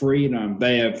a freedom.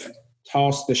 They have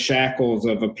tossed the shackles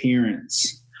of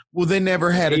appearance. Well, they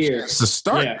never had a chance to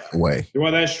start that way.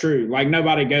 Well, that's true. Like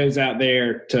nobody goes out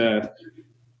there to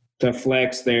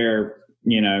flex their,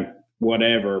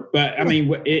 whatever. But I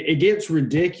mean, it gets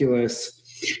ridiculous.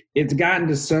 It's gotten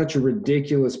to such a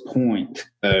ridiculous point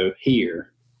though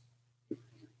here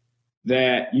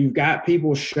that you've got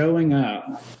people showing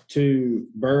up to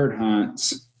bird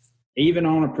hunts, even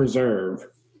on a preserve,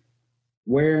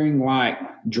 wearing like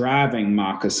driving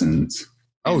moccasins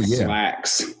and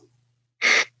slacks.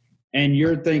 And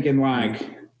you're thinking like,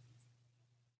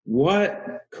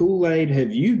 what Kool-Aid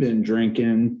have you been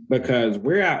drinking? Because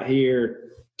we're out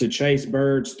here to chase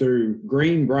birds through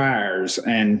green briars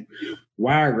and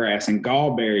wiregrass and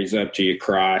gallberries up to your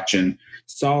crotch and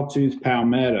sawtooth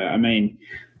palmetto. I mean,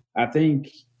 I think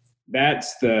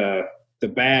that's the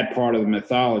bad part of the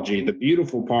mythology. The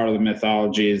beautiful part of the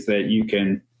mythology is that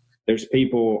there's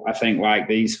people, I think, like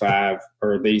these 5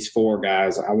 or these 4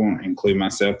 guys, I won't include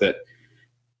myself, that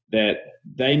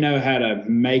they know how to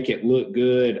make it look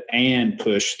good and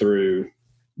push through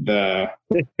the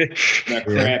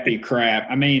crappy crap.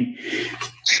 I mean,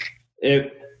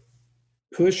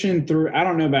 pushing through, I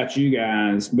don't know about you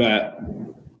guys, but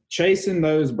chasing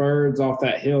those birds off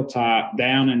that hilltop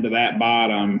down into that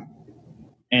bottom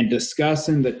and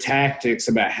discussing the tactics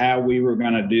about how we were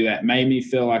going to do that made me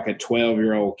feel like a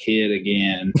 12-year-old kid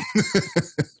again.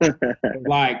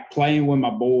 Like playing with my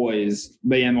boys,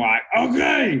 being like,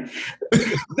 okay.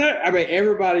 I mean,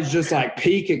 everybody's just like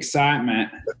peak excitement.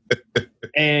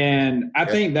 And I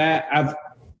think that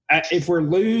if we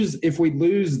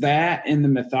lose that in the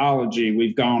mythology,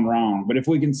 we've gone wrong. But if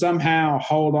we can somehow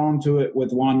hold on to it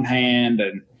with one hand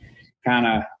and kind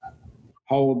of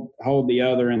hold the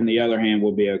other in the other hand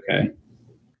will be okay.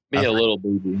 Be a little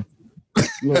booby.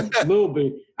 little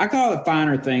bit. I call it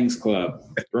Finer Things Club,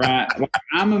 right? Like,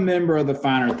 I'm a member of the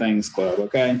Finer Things Club,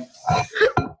 okay?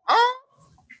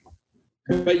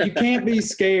 But you can't be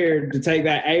scared to take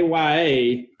that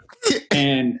AYA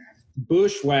and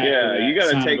bushwhack. Yeah, you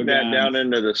got to take that down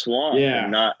into the swamp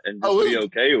and just be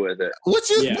okay with it. What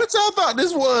y'all thought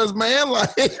this was, man?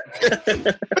 Like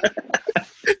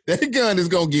that gun is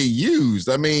gonna get used.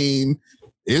 I mean,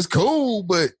 it's cool,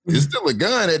 but it's still a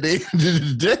gun at the end of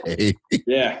the day.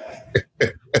 Yeah,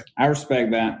 I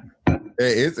respect that.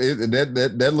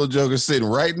 That little joker's sitting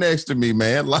right next to me,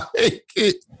 man. Like,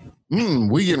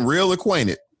 we getting real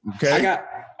acquainted. Okay,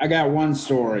 I got one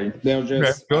story. They'll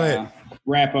just go ahead.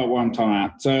 Wrap up what I'm talking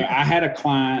about. So I had a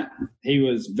client. He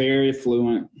was very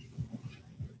affluent.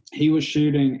 He was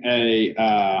shooting a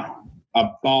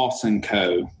Boss &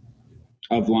 Co.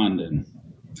 of London.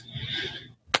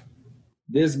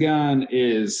 This gun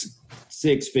is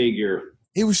 6-figure.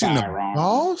 He was shooting a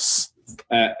Boss?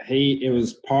 It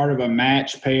was part of a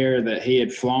match pair that he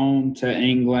had flown to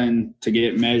England to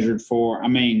get measured for. I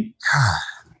mean,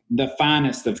 the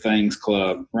finest of things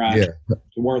club, right? Yeah.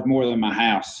 It's worth more than my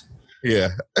house. Yeah.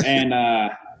 And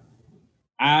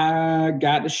I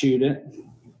got to shoot it.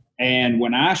 And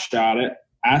when I shot it,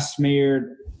 I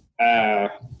smeared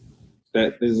that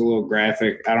is a little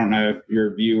graphic. I don't know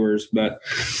your viewers, but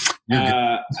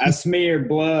I smeared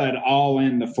blood all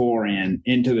in the forend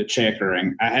into the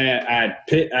checkering. I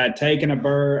had taken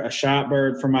a shot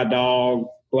bird from my dog,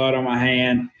 blood on my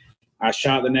hand. I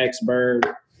shot the next bird.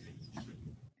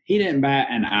 He didn't bat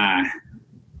an eye.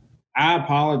 I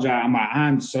apologize.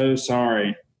 I'm so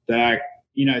sorry that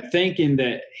thinking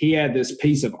that he had this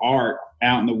piece of art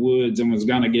out in the woods and was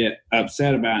going to get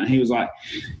upset about it. And he was like,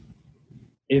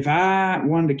 if I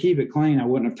wanted to keep it clean, I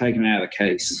wouldn't have taken it out of the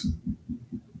case.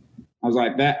 I was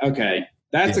like,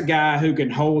 that's a guy who can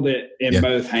hold it in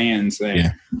both hands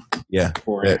there. Yeah.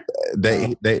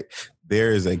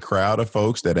 There is a crowd of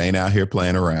folks that ain't out here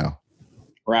playing around.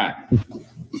 Right.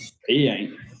 He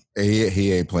ain't.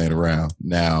 He ain't playing around.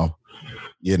 Now,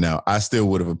 I still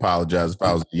would have apologized if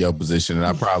I was in your position, and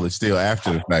I probably still,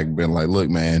 after the fact, been like, look,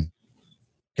 man,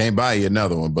 can't buy you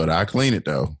another one, but I clean it,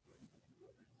 though.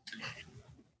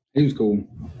 He was cool.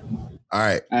 All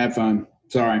right. I had fun.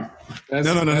 Sorry.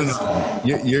 No.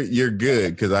 You're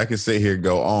good, because I can sit here and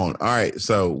go on. All right,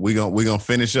 so we're gonna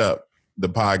finish up the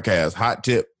podcast. Hot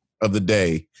tip of the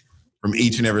day from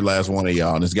each and every last one of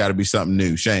y'all, and it's got to be something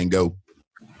new. Shane, go.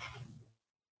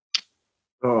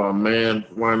 Oh, man.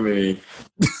 Why me?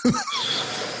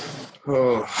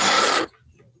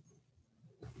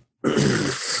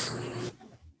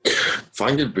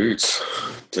 Find good boots.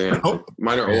 Damn.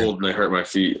 Mine are old and they hurt my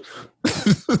feet.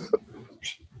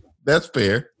 That's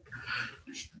fair.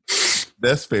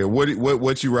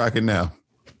 What you rocking now?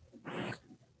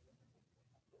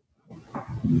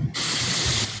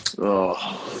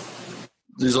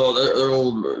 They're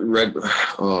old red.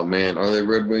 Oh man, are they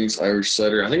Red Wings Irish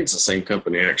Setter? I think it's the same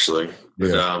company actually.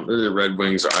 But they're the Red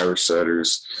Wings or Irish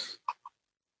Setters.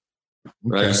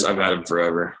 Okay. I've had them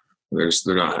forever. They're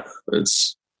not.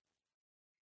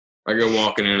 I go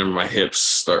walking in and my hips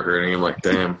start hurting. I'm like,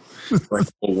 damn, like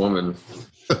a old woman.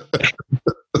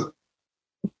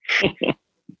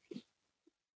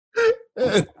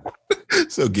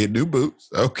 So get new boots,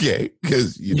 okay?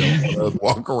 Because you don't want to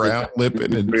walk around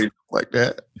limping and stuff like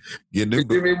that. Get new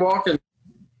boots. Me walking,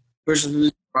 pushing through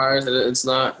the fires, and it's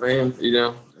not, man.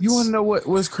 You want to know what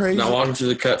was crazy? Not walking through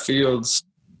the cut fields.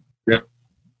 Yeah,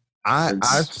 I'm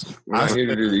not here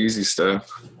to do the easy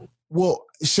stuff. Well,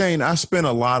 Shane, I spent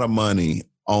a lot of money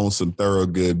on some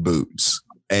Thorogood boots,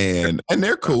 and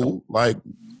they're cool. Like,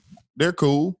 they're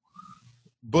cool,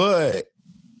 but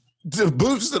the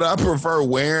boots that I prefer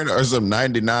wearing are some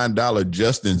 $99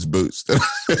 Justin's boots.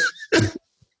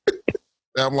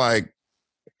 I'm like,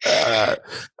 I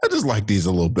just like these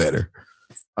a little better.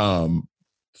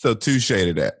 So touche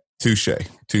to that. Touche.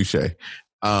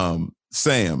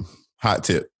 Sam, hot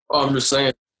tip. Oh, I'm just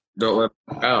saying, don't let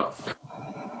them out.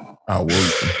 Oh,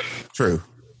 well, true.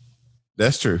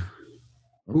 That's true.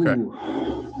 Okay.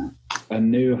 Ooh, a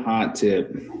new hot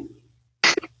tip.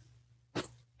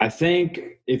 I think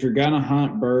if you're going to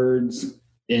hunt birds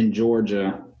in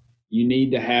Georgia, you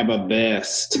need to have a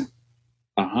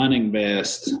hunting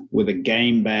vest with a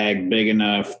game bag big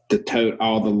enough to tote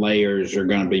all the layers you're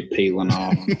going to be peeling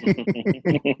off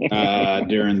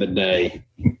during the day.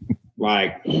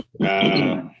 Like,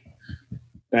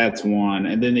 that's one.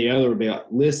 And then the other would be like,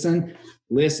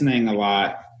 listening a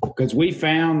lot. Because we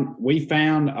found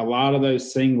a lot of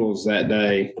those singles that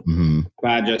day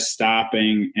by just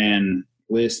stopping and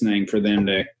listening for them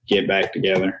to get back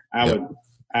together.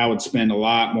 I would spend a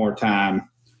lot more time.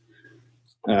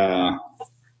 I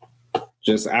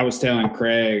was telling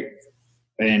Craig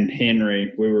and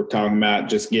Henry, we were talking about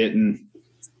just getting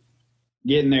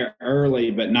there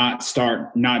early, but not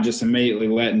just immediately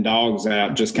letting dogs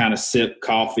out, just kind of sip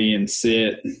coffee and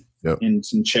sit in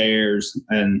some chairs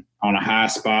and on a high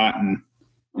spot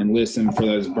and listen for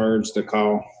those birds to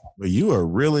call. But you are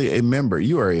really a member.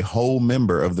 You are a whole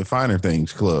member of the Finer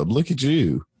Things Club. Look at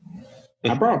you.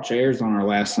 I brought chairs on our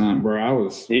last hunt, bro. I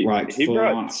was he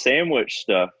brought sandwich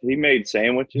stuff. He made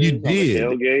sandwiches. You did.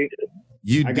 On the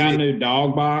tailgate. I got a new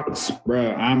dog box,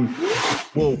 bro.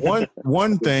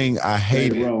 One thing I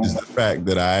hated is the fact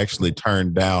that I actually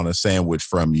turned down a sandwich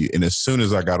from you, and as soon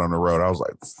as I got on the road, I was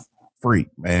like, "Freak,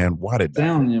 man! Why did I?"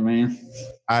 Telling you, man.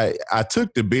 I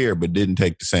took the beer, but didn't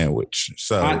take the sandwich.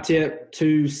 So hot tip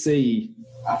 2C.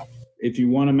 If you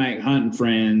want to make hunting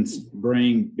friends,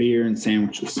 bring beer and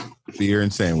sandwiches. Beer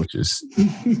and sandwiches.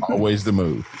 Always the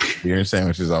move. Beer and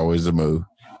sandwiches, always the move.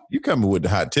 You coming with the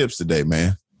hot tips today,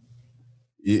 man.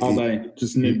 All day.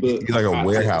 Just a new book. You're like a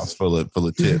warehouse full of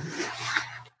tips.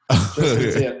 Just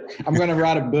the tip. I'm going to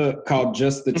write a book called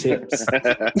Just the Tips.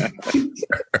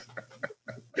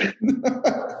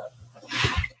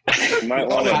 You might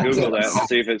want to Google that and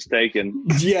see if it's taken.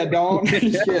 Yeah, don't.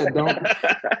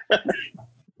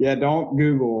 Yeah, don't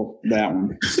Google that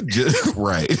one.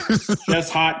 Right.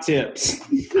 Just hot tips.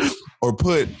 Or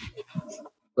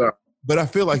but I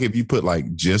feel like if you put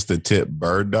like just a tip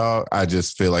bird dog, I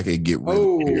just feel like it get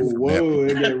really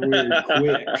weird. It get weird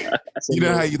quick. You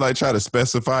know how you like try to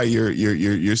specify your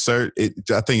cert?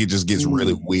 I think it just gets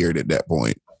really weird at that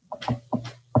point.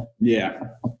 Yeah.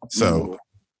 So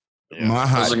my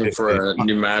I was looking for a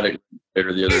pneumatic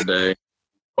later the other day.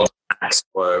 Max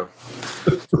Flow.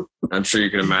 I'm sure you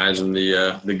can imagine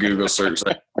the Google search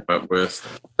I came up with.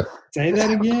 Say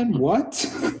that again. What?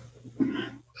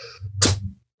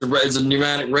 It's a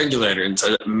pneumatic regulator, and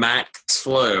so Max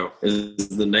Flow is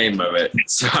the name of it.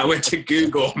 So I went to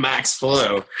Google Max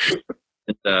Flow.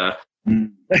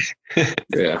 And,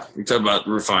 yeah, you talk about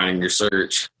refining your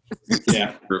search.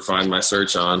 Yeah, refine my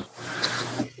search on.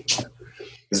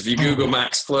 If you Google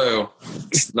Max Flow,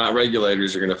 it's not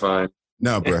regulators you're gonna find.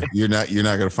 No, bro, you're not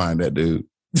gonna find that, dude.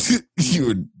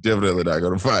 You are definitely not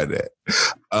gonna find that.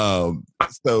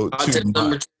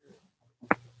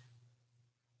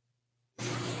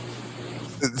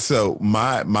 So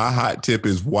my hot tip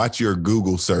is watch your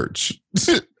Google search.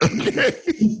 Okay.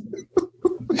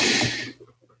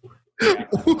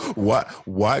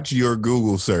 Watch your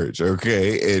Google search,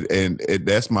 okay? And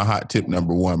that's my hot tip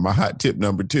number one. My hot tip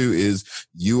number two is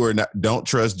don't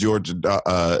trust Georgia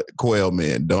quail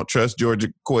men. Don't trust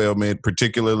Georgia quail men,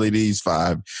 particularly these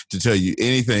 5, to tell you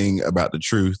anything about the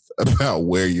truth about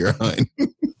where you're hunting.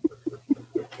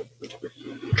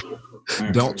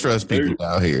 Don't trust people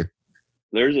out here.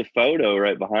 There's a photo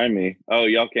right behind me. Oh,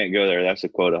 y'all can't go there. That's a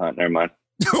quota hunt. Never mind.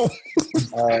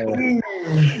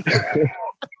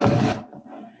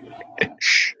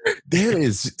 There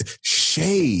is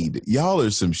shade. Y'all are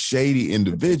some shady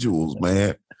individuals,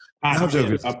 man.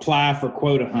 Apply for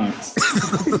quota hunts.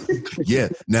 Yeah.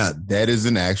 Now that is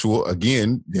an actual,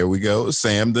 again, there we go.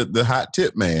 Sam, the hot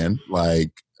tip man,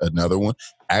 like another one.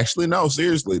 Actually, no,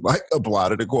 seriously, like apply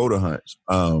to the quota hunts.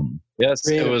 Yes.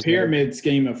 It was a pyramid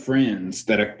scheme of friends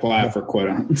that apply for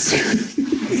quota hunts.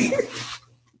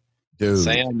 Dude.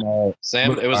 Sam,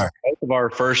 it was both of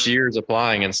our first years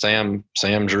applying, and Sam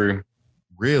drew.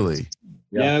 Really?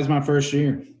 Yeah, that was my first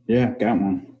year. Yeah, got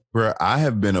one. Bro, I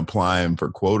have been applying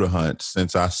for quota hunts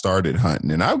since I started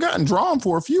hunting, and I've gotten drawn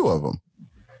for a few of them.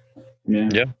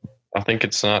 Yeah. I think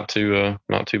it's not too bad.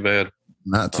 Not too bad.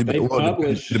 Well,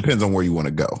 it depends on where you want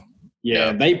to go.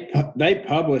 Yeah, they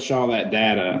publish all that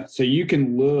data, so you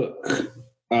can look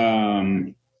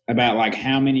about like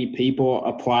how many people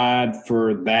applied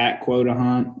for that quota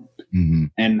hunt,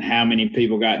 and how many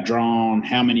people got drawn,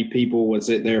 how many people was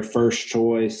it their first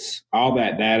choice. All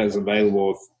that data is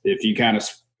available if you kind of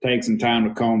take some time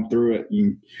to comb through it.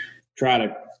 You try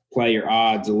to play your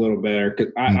odds a little better,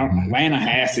 because Atlanta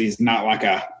is not like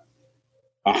a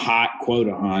hot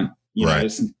quota hunt. You know,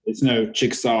 it's no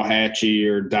Chickasaw Hatchie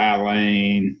or Die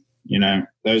Lane. You know,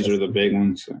 those are the big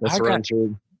ones.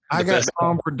 I got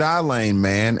drawn for Die Lane,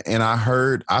 man, and I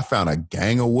found a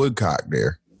gang of woodcock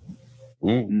there.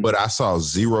 But I saw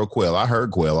zero quail. I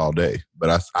heard quail all day, but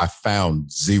I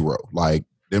found zero. Like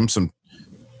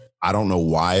I don't know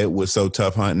why it was so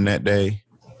tough hunting that day.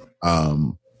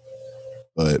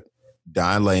 But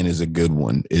Dine Lane is a good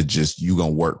one. It's just you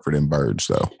gonna work for them birds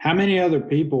though. How many other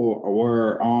people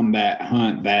were on that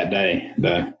hunt that day?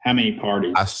 How many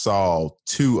parties? I saw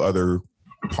 2 other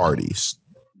parties,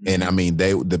 and I mean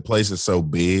the place is so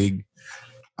big.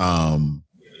 I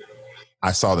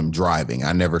saw them driving.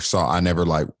 I never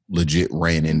like legit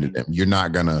ran into them. You are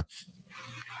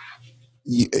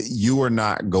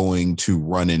not going to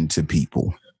run into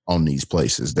people on these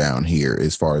places down here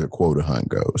as far as a quota hunt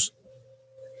goes.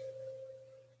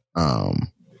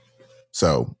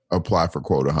 So apply for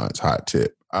quota hunts. Hot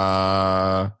tip.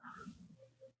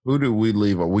 Who did we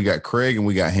leave? We got Craig and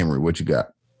we got Henry. What you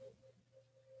got?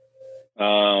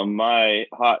 My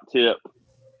hot tip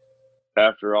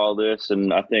after all this,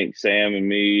 and I think Sam and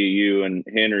me, you and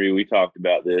Henry, we talked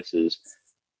about this, is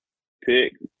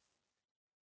pick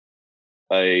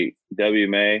a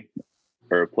WMA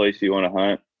or a place you want to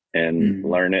hunt and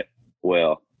learn it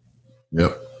well.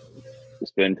 Yep.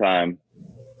 Spend time.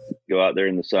 Go out there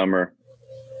in the summer,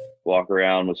 walk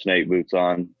around with snake boots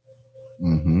on,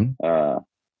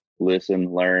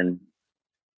 listen, learn,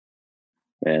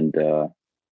 and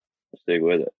stick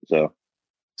with it. So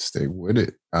stick with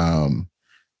it. And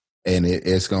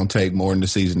it's going to take more than the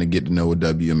season to get to know a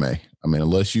WMA. I mean,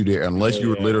 unless you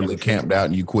were literally camped out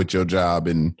and you quit your job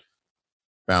and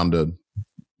found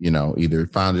either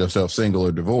found yourself single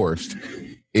or divorced,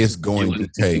 it's going to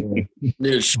take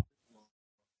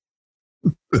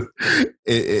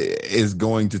it's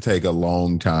going to take a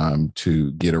long time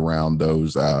to get around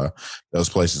those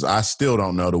places. I still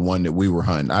don't know the one that we were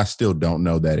hunting. I still don't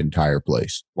know that entire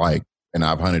place. And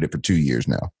I've hunted it for 2 years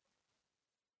now.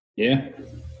 Yeah.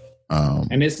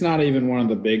 And it's not even one of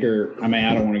the bigger, I mean,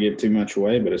 I don't want to give too much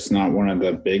away, but it's not one of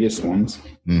the biggest ones.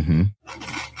 Mm-hmm.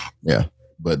 Yeah.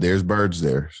 But there's birds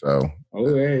there. So.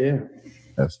 Oh, yeah.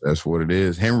 That's what it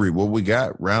is. Henry, what we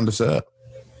got? Round us up.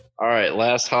 All right.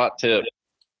 Last hot tip.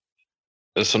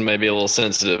 This one may be a little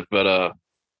sensitive, but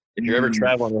if you're ever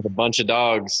traveling with a bunch of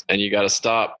dogs and you got to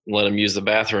stop and let them use the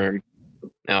bathroom.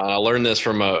 Now, I learned this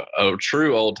from a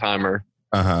true old timer.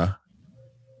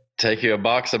 Take you a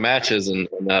box of matches and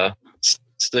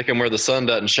stick them where the sun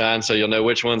doesn't shine, so you'll know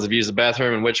which ones have used the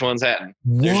bathroom and which ones hadn't.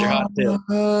 There's your hot tip.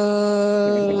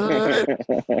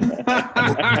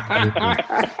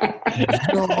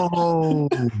 No.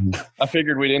 I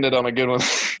figured we'd end it on a good one.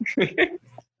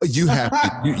 You have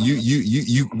to.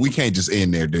 You. We can't just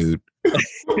end there, dude.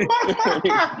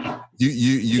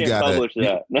 You gotta publish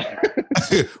that.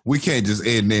 We can't just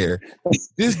end there.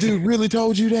 This dude really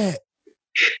told you that.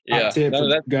 Yeah, tip for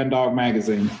Gun Dog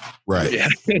Magazine. Right. Yeah.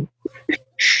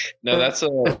 No, that's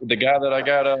the guy that I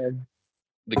got.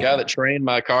 The guy that trained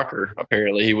my cocker.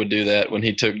 Apparently, he would do that when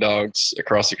he took dogs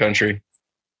across the country.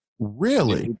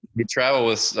 Really? He'd travel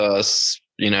with 6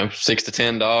 to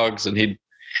 10 dogs, and he'd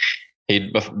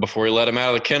before he let them out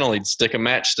of the kennel, he'd stick a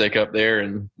matchstick up there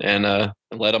and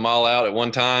let them all out at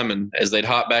one time. And as they'd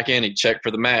hop back in, he'd check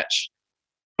for the match.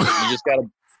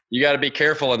 You got to be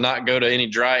careful and not go to any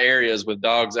dry areas with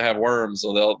dogs that have worms,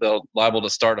 or they'll liable to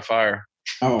start a fire.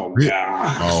 Oh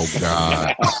God! Oh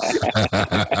God!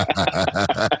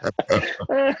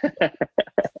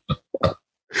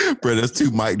 Bro, that's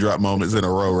 2 mic drop moments in a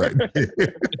row right there.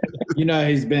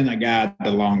 He's been a guy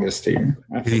the longest here.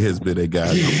 He has been a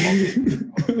guy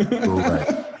the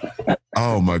longest. Right.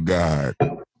 Oh my God.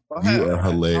 You are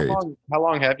hilarious. How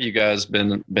long have you guys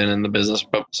been in the business?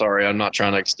 Oh, sorry, I'm not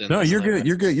trying to extend. No, you're good.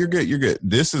 You're good.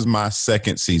 This is my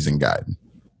 2nd season guiding.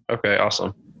 Okay,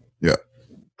 awesome. Yeah.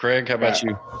 Craig, how about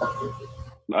you?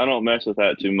 I don't mess with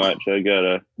that too much. I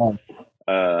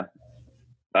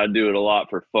do it a lot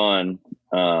for fun,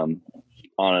 on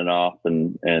and off,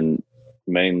 and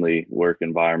mainly work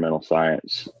environmental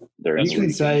science. You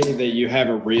can say that you have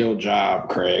a real job,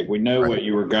 Craig. We know what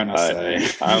you were gonna say.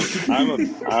 I'm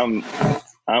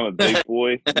a big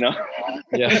boy. No.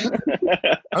 Yeah.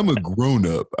 I'm a grown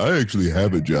up. I actually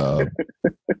have a job.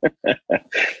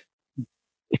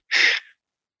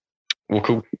 Well,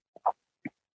 cool.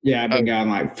 Yeah, I've been gone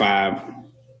like 5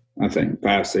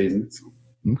 seasons.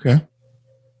 Okay.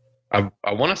 I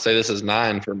want to say this is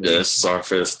 9 for me. Yeah, this is our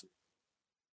 5th.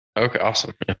 Okay,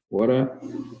 awesome. What up?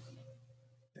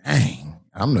 Dang,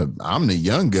 I'm the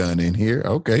young gun in here.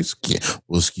 Okay,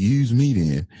 well, excuse me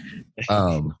then.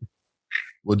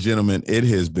 Well, gentlemen, it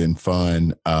has been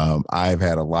fun. I've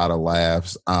had a lot of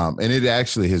laughs, and it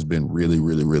actually has been really,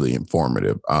 really, really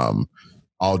informative.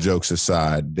 All jokes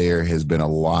aside, there has been a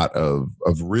lot of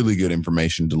really good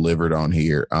information delivered on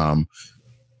here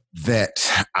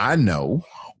that I know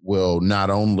will not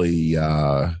only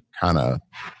kind of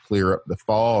clear up the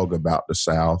fog about the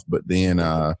South, but then,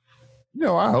 I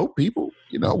hope people,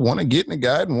 want to get in the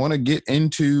guide and want to get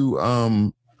into,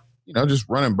 just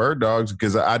running bird dogs,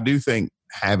 because I do think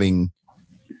having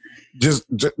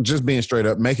just being straight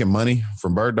up making money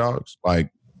from bird dogs, like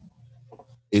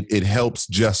it helps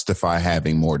justify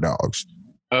having more dogs.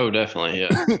 Oh, definitely.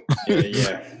 Yeah.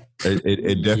 Yeah.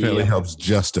 It definitely helps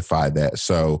justify that.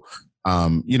 So,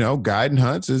 guiding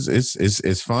hunts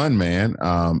is fun, man.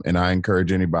 And I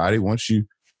encourage anybody, once you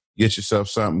get yourself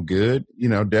something good,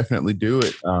 definitely do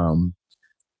it.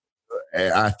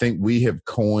 I think we have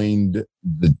coined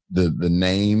the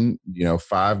name,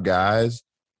 Five Guys,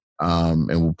 and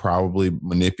we'll probably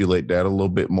manipulate that a little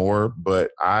bit more.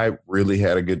 But I really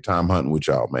had a good time hunting with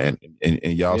y'all, man, and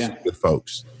y'all some good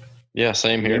folks. Yeah,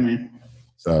 same here. Yeah,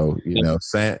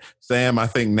 so Sam, I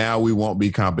think now we won't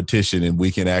be competition, and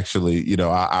we can actually,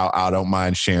 I don't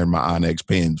mind sharing my Onyx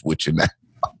pins with you now.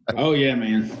 Oh yeah,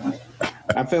 man.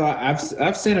 I feel like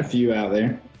I've sent a few out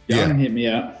there. Y'all can hit me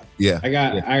up. Yeah, I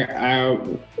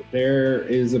there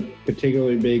is a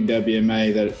particularly big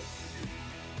WMA that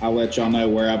I'll let y'all know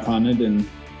where I've hunted and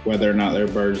whether or not there are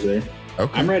birds there.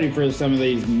 Okay. I'm ready for some of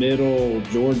these middle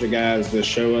Georgia guys to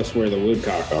show us where the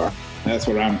woodcock are. That's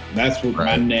what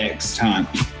my next hunt.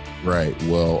 Right.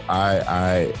 Well,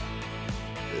 I'll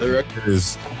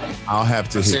have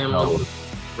to hit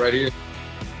right here.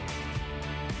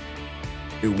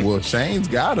 Well, Shane's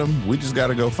got them. We just got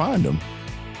to go find them.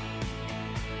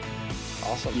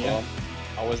 Awesome. Yeah. Well,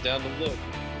 I was down to look.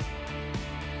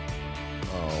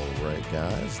 All right,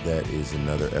 guys. That is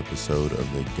another episode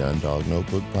of the Gun Dog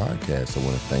Notebook Podcast. I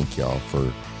want to thank y'all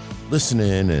for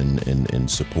listening and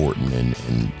supporting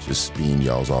and just being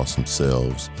y'all's awesome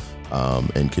selves,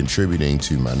 and contributing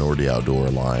to Minority Outdoor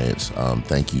Alliance.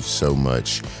 Thank you so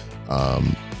much.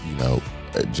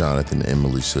 Jonathan,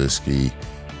 Emily Siski,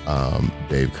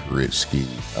 Dave Koritsky,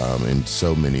 and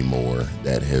so many more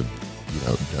that have,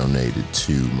 donated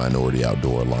to Minority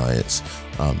Outdoor Alliance.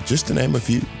 Just to name a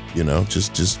few,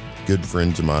 just good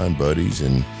friends of mine, buddies,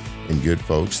 and good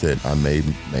folks that I may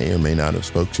or may not have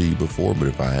spoke to you before, but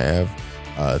if I have,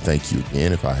 thank you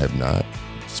again. If I have not,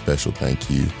 special thank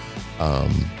you.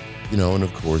 And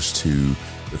of course to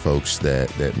the folks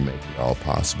that make it all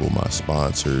possible, my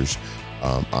sponsors,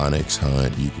 Onyx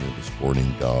Hunt, the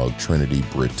Sporting Dog, Trinity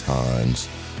Britons,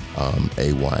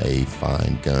 AYA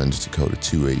Fine Guns, Dakota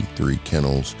 283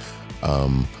 Kennels,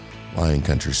 Lion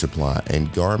Country Supply, and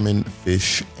Garmin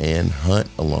Fish and Hunt,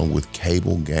 along with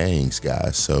Cable Gangs,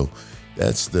 guys. So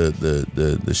that's the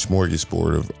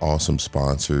smorgasbord of awesome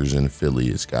sponsors and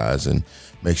affiliates, guys. And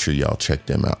make sure y'all check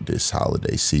them out this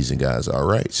holiday season, guys. All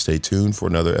right, stay tuned for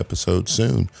another episode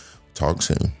soon. Talk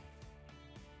soon.